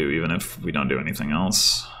we can do even if we don't do anything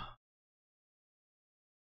else.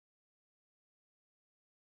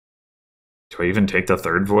 Do I even take the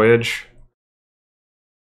third voyage?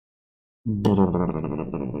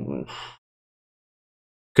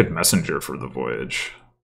 Good messenger for the voyage.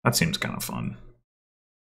 That seems kind of fun.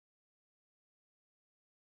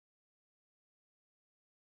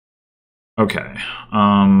 Okay.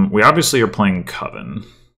 We obviously are playing Coven.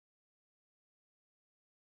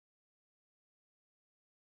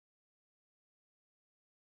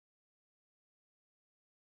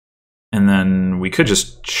 And then we could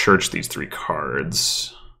just church these 3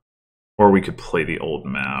 cards. Or we could play the old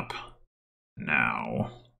map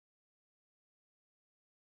now.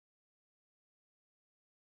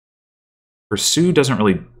 Pursue doesn't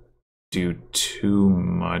really do too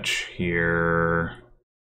much here.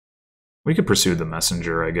 We could pursue the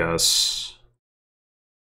messenger, I guess.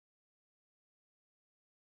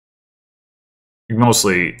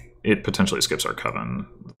 Mostly, it potentially skips our Coven,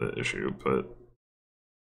 the issue, but...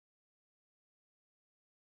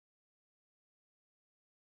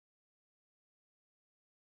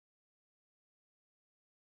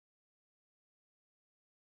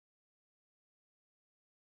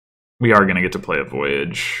 we are going to get to play a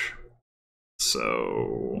voyage,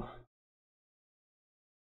 so...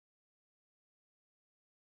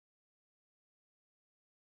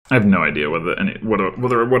 I have no idea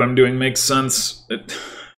whether what I'm doing makes sense,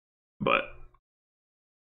 but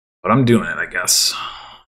I'm doing it, I guess.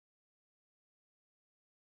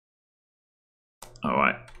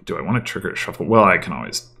 Oh, do I want to trigger a shuffle? Well, I can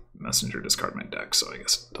always messenger discard my deck, so I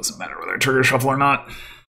guess it doesn't matter whether I trigger a shuffle or not.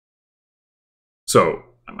 So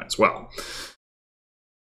I might as well.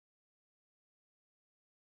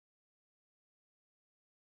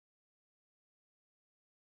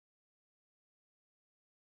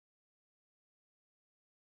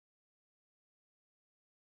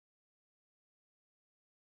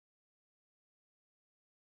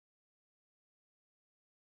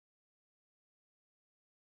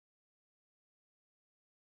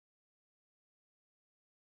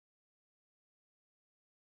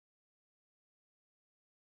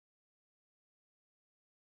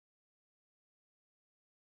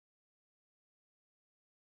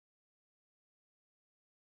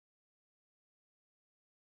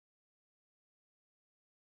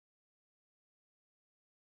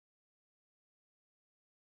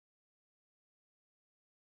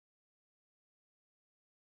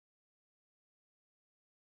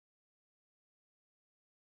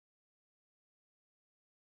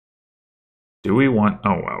 Do we want...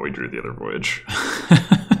 oh, wow, we drew the other voyage.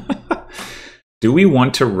 Do we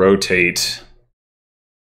want to rotate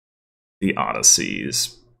the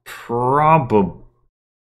Odysseys? Probably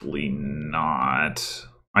not.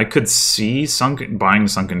 I could see buying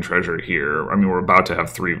Sunken Treasure here. I mean, we're about to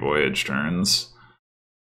have 3 voyage turns.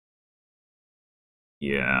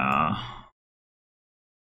 Yeah.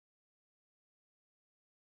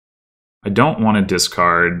 I don't want to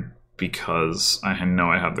discard because I know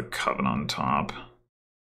I have the Coven on top.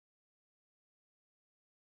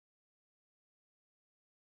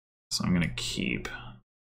 So I'm going to keep.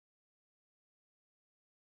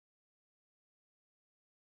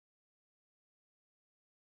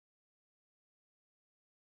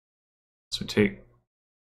 So take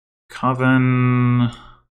Coven.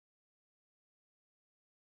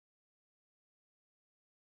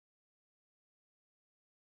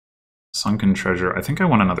 Sunken Treasure. I think I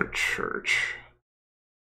want another church.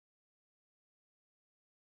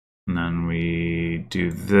 And then we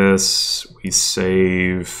do this. We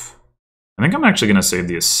save. I think I'm actually going to save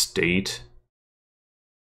the estate.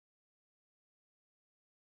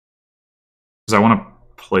 Because I want to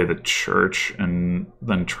play the church and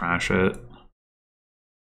then trash it. So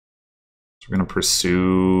we're going to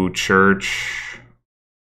pursue church.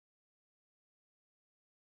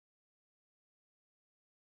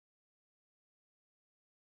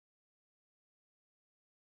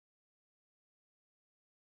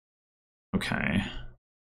 Okay.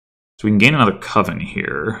 So we can gain another Coven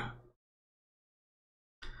here.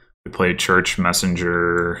 We play Church,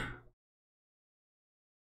 Messenger.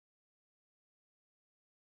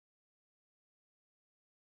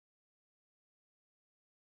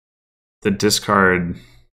 The discard...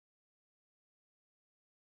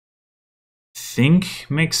 think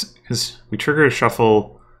makes... because we trigger a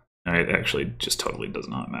shuffle... no, it actually just totally does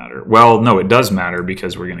not matter. Well, no, it does matter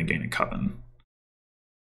because we're going to gain a Coven.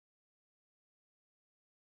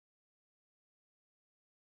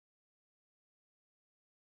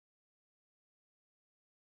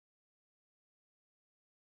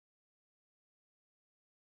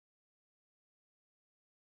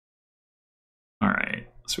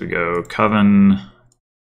 So we go Coven,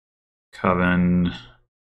 Coven,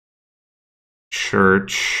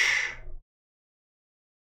 Church,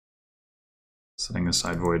 setting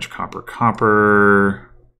aside Voyage, Copper, Copper.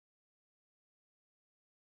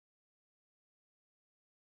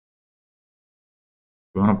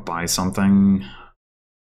 We want to buy something.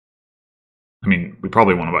 I mean, we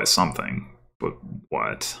probably want to buy something, but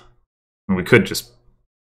what? I mean, we could just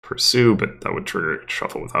pursue, but that would trigger a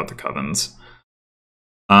shuffle without the Covens.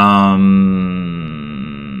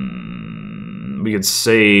 We could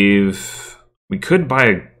save. We could buy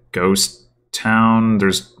a ghost town.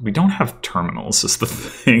 We don't have terminals is the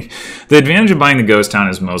thing. The advantage of buying the ghost town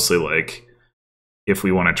is mostly like if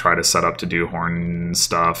we want to try to set up to do horn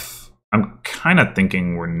stuff. I'm kind of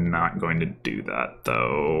thinking we're not going to do that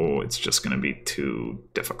though. It's just going to be too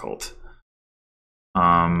difficult.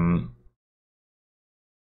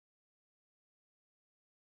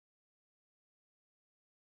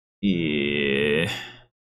 Yeah.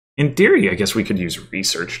 In theory, I guess we could use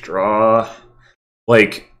research draw.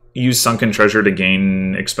 Like, use Sunken Treasure to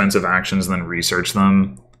gain expensive actions and then research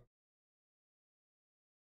them.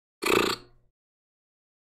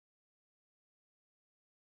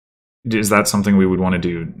 Is that something we would want to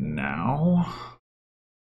do now?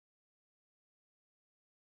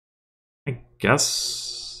 I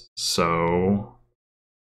guess so.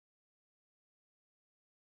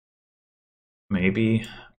 Maybe.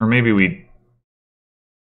 Or maybe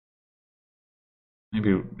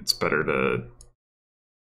it's better to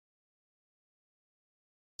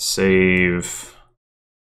save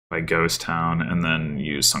by Ghost Town and then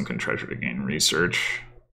use Sunken Treasure to gain research.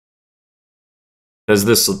 Because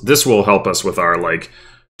this will help us with our, like,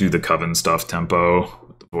 do the Coven stuff tempo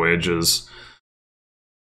with the voyages.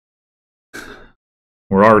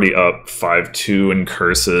 We're already up 5-2 in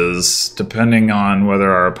curses. Depending on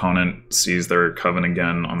whether our opponent sees their Coven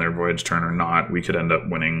again on their voyage turn or not, we could end up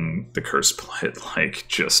winning the curse split, like,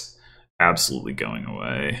 just absolutely going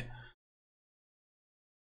away.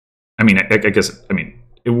 I mean, I guess, I mean,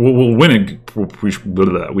 we'll win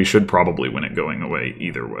it. We should probably win it going away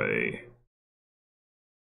either way.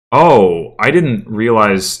 Oh, I didn't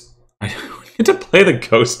realize I get to play the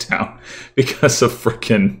Ghost Town because of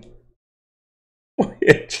frickin'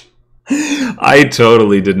 Voyage. I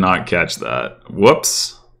totally did not catch that.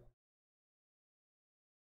 Whoops.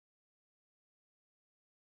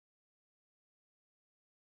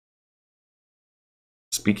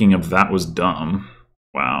 Speaking of that was dumb.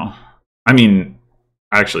 Wow. I mean,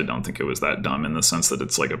 I actually don't think it was that dumb in the sense that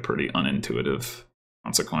it's like a pretty unintuitive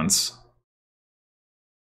consequence.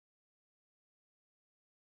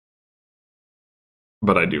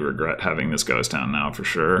 But I do regret having this Ghost Town now for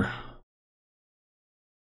sure.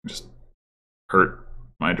 Just hurt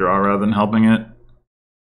my draw rather than helping it.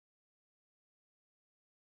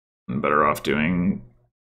 I'm better off doing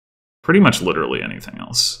pretty much literally anything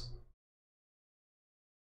else.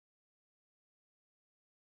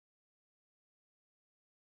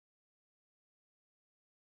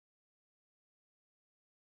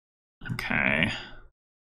 Okay.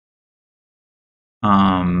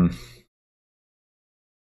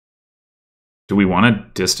 Do we want a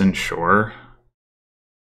distant shore?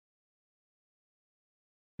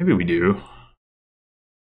 Maybe we do.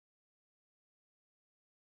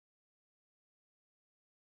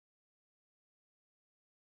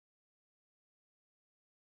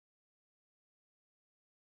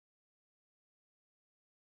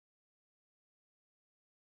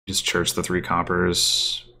 Just church the 3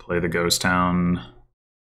 coppers, play the Ghost Town.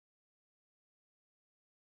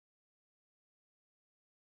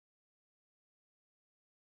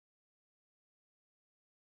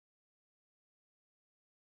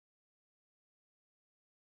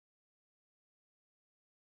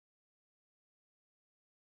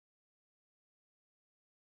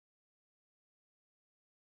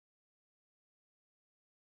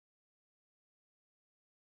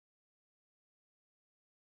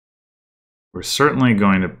 We're certainly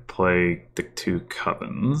going to play the 2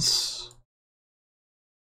 Covens.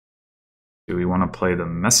 Do we want to play the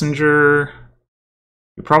Messenger?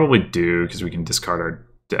 We probably do, because we can discard our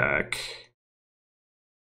deck.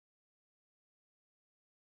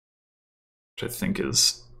 Which I think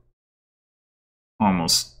is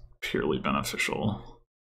almost purely beneficial.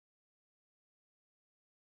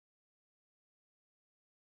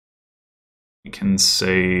 We can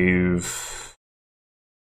save...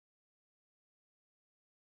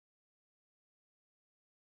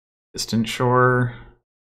 Distant Shore.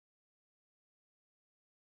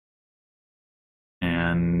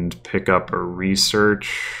 And pick up a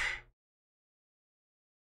research.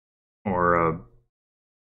 Or a...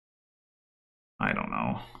 I don't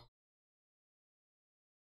know.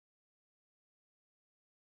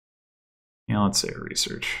 Yeah, let's say a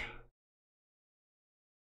research.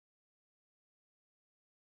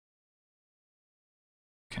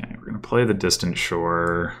 Okay, we're going to play the distant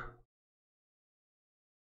shore.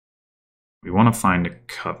 We want to find a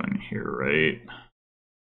coven here, right?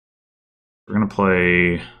 We're going to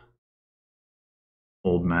play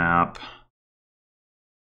old map.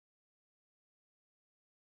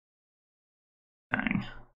 Dang.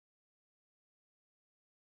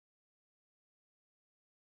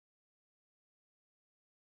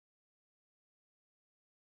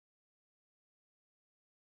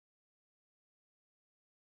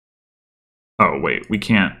 Oh, wait, we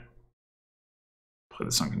can't play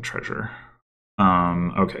the sunken treasure.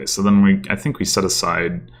 Okay, so then I think we set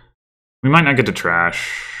aside, we might not get to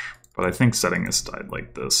trash, but I think setting aside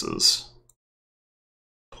like this is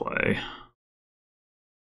play.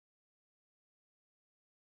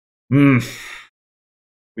 We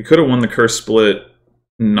could have won the curse split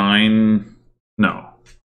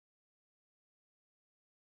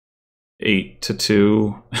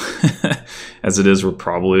 8-2, as it is. We're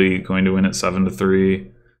probably going to win at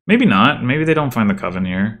 7-3. Maybe not. Maybe they don't find the coven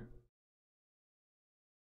here.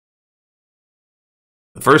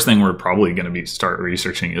 The first thing we're probably going to start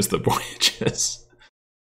researching is the voyages.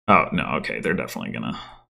 Oh, no, okay, they're definitely going to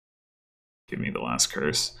give me the last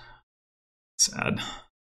curse. Sad.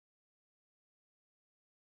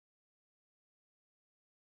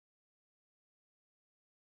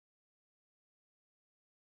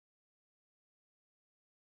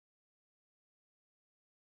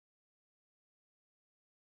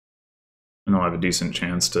 And I'll have a decent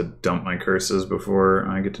chance to dump my curses before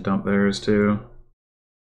I get to dump theirs, too.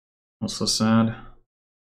 Also sad.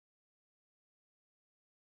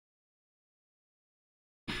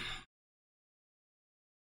 I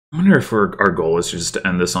wonder if our goal is just to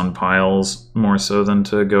end this on piles more so than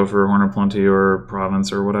to go for Horn of Plenty or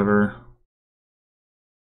Province or whatever.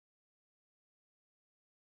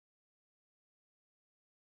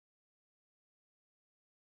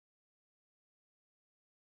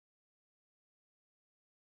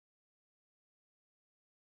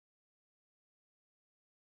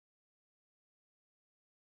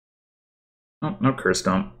 Oh, no curse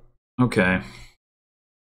dump. Okay.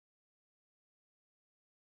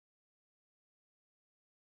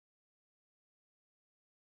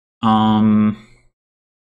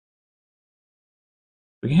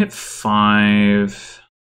 We can hit 5.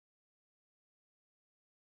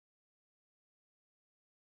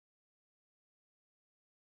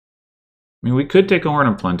 I mean, we could take a Horn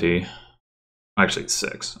of Plenty. Actually,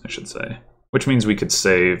 6, I should say. Which means we could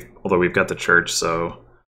save, although we've got the church, so it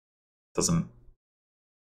doesn't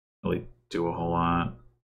really do a whole lot. I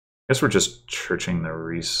guess we're just churching the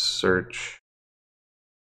research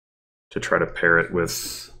to try to pair it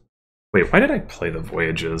with... Wait, why did I play the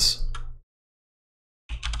voyages?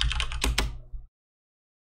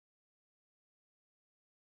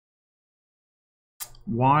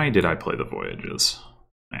 Why did I play the voyages?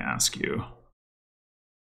 I ask you.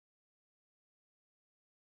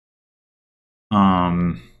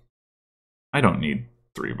 I don't need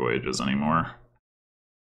 3 voyages anymore.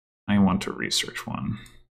 I want to research one.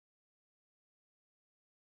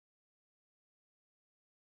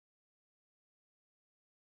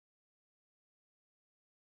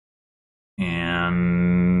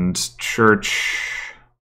 And church,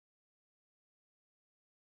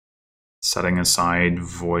 setting aside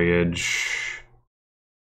voyage,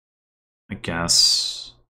 I guess.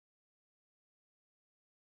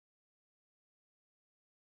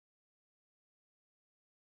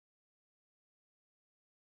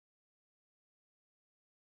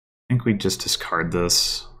 I think we just discard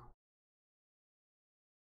this.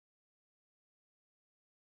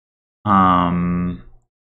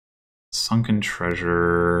 Sunken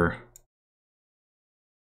treasure.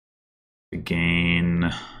 To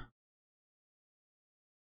gain.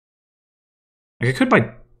 I could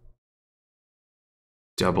buy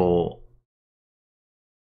double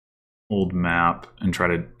old map and try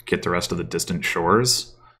to get the rest of the distant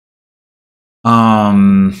shores.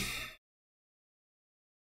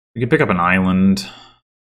 We could pick up an island.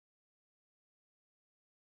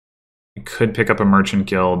 We could pick up a merchant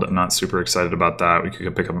guild. I'm not super excited about that. We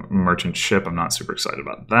could pick up a merchant ship. I'm not super excited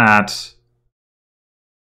about that.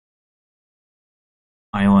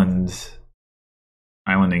 Islanding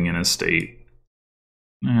in a state.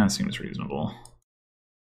 That seems reasonable.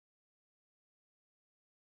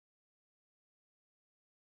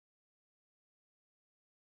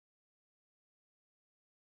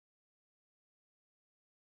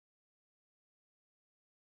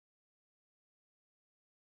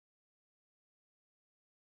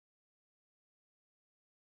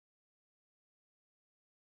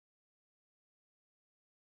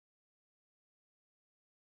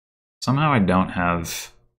 Somehow I don't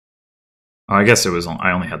have... Oh, I guess it was...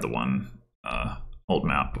 I only had the one old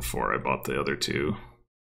map before I bought the other two.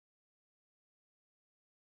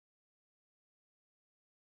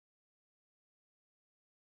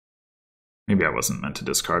 Maybe I wasn't meant to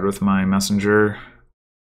discard with my messenger.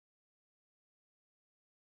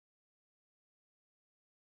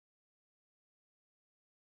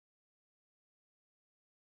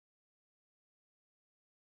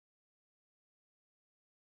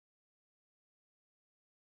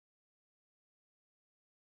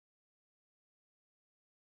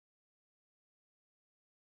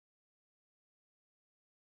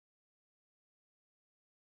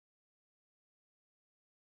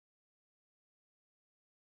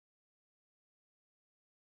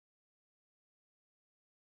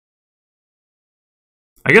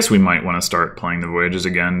 I guess we might want to start playing the Voyages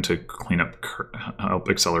again to clean up, help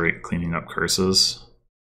accelerate cleaning up curses.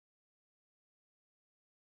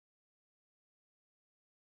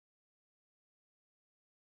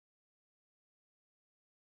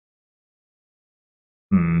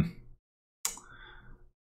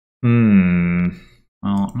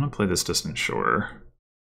 Well, I'm gonna play this Distant Shore.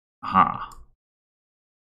 Aha.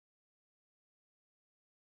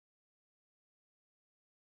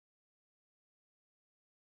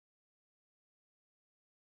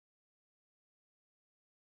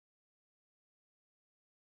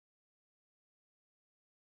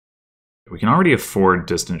 We can already afford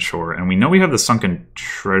Distant Shore, and we know we have the Sunken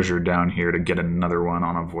Treasure down here to get another one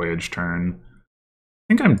on a voyage turn.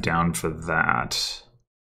 I think I'm down for that. So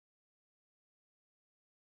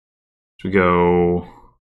we go...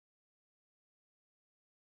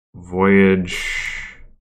 Voyage...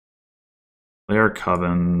 Play our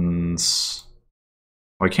Covens...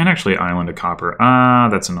 Oh, I can't actually island a copper. Ah,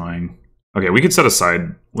 that's annoying. Okay, we could set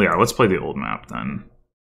aside... Yeah, let's play the old map then.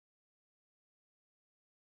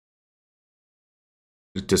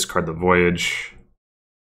 Just discard the Voyage.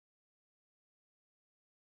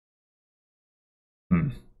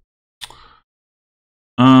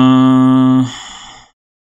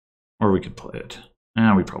 Or we could play it.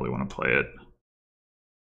 We probably want to play it.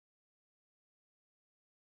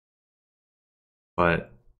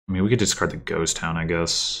 But, I mean, we could discard the Ghost Town, I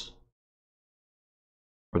guess.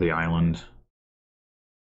 Or the island.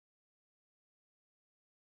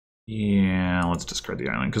 Yeah, let's discard the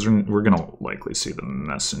island, because we're going to likely see the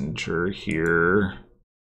messenger here.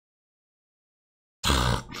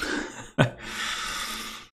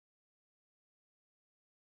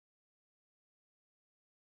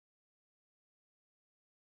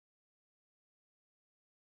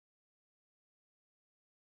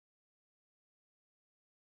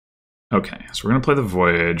 Okay, so we're going to play the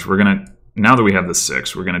Voyage. We're going to, now that we have the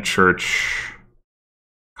 6, we're going to Church,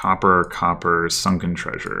 Copper, Sunken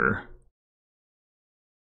Treasure.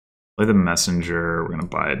 Play the Messenger. We're going to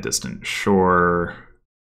buy a Distant Shore.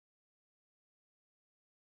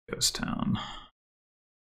 Ghost Town.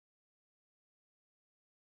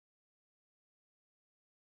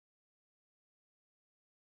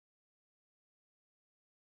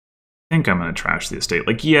 I think I'm going to trash the estate.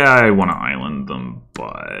 Like, yeah, I want to island them,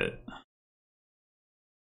 but...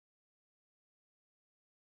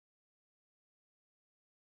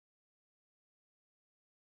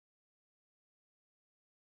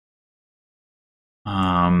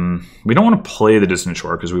 we don't want to play the Distant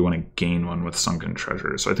Shore because we want to gain one with Sunken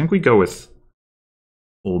Treasure. So I think we go with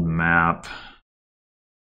Old Map.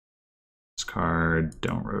 Discard,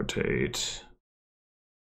 don't rotate.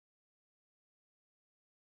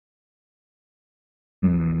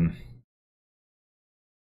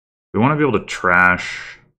 We want to be able to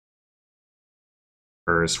trash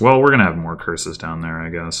curse. Well, we're going to have more curses down there, I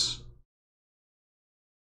guess.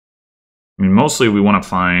 I mean, mostly we want to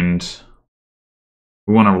find...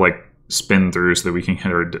 We want to, like, spin through so that we can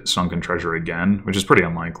hit our Sunken Treasure again, which is pretty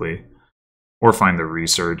unlikely. Or find the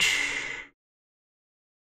research.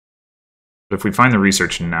 But if we find the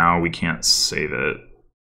research now, we can't save it.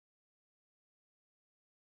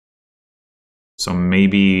 So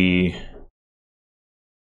maybe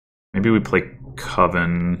we play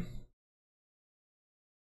Coven,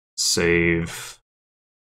 save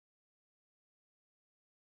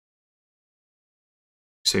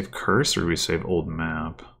Curse, or do we save Old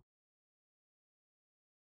Map?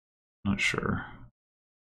 Not sure.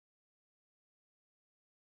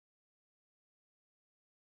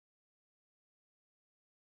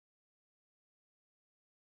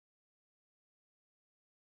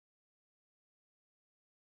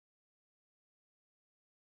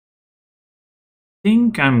 I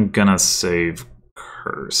think I'm gonna save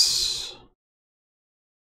Curse.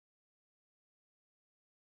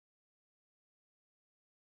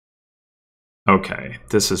 Okay,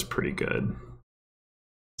 this is pretty good.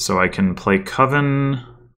 So I can play Coven.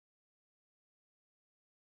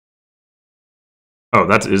 Oh,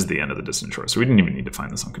 that is the end of the Distant Shore, so we didn't even need to find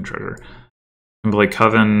the Sunken Treasure. I can play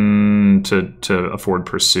Coven to afford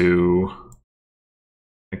Pursue.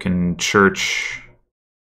 I can Church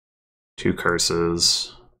 2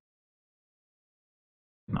 curses.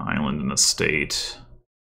 An island and a state.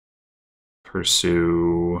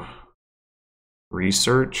 Pursue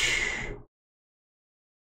Research.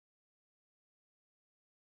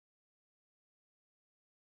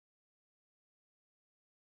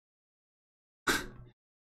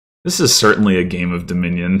 This is certainly a game of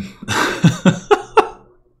Dominion.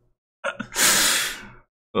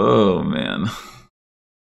 Oh, man.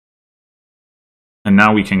 And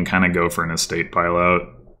now we can kind of go for an estate pile out,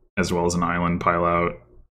 as well as an island pile out.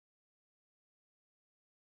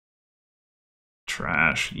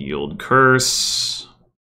 Trash, yield, curse.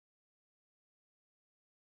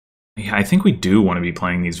 Yeah, I think we do want to be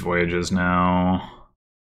playing these voyages now.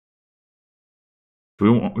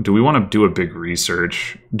 Do we want to do a big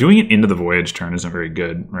research? Doing it into the voyage turn isn't very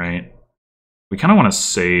good, right? We kind of want to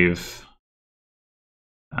save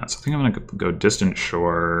that. So I think I'm going to go Distant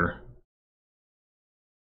Shore.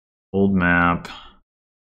 Old map.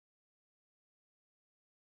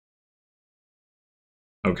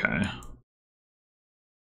 Okay.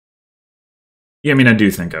 Yeah, I mean, I do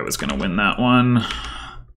think I was going to win that one.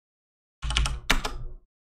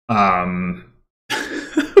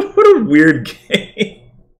 What a weird game.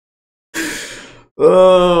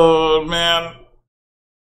 Oh, man.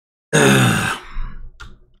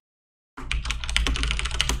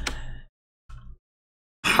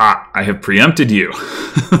 Ha! I have preempted you.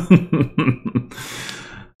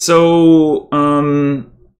 So,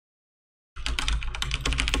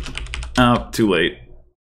 oh, too late.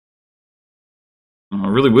 It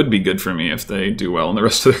really would be good for me if they do well in the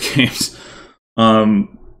rest of their games.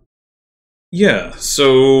 Yeah,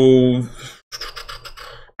 so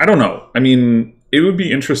I don't know. I mean, it would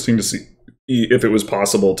be interesting to see if it was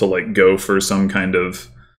possible to like go for some kind of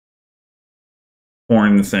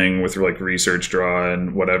horn thing with like research draw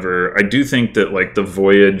and whatever. I do think that like the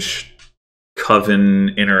Voyage Coven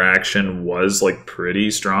interaction was like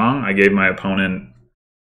pretty strong. I gave my opponent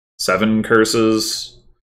 7 curses.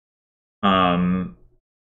 On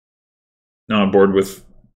a board with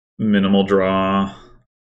minimal draw.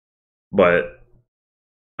 But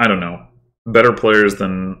I don't know. Better players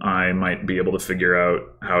than I might be able to figure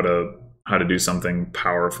out how to do something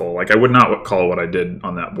powerful. Like I would not call what I did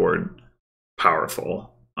on that board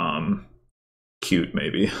powerful. Cute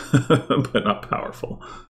maybe, but not powerful.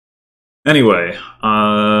 Anyway,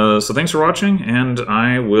 so thanks for watching, and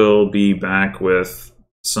I will be back with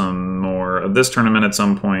some more of this tournament at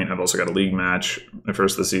some point. I've also got a league match, my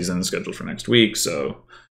first of the season, scheduled for next week. So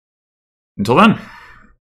until then.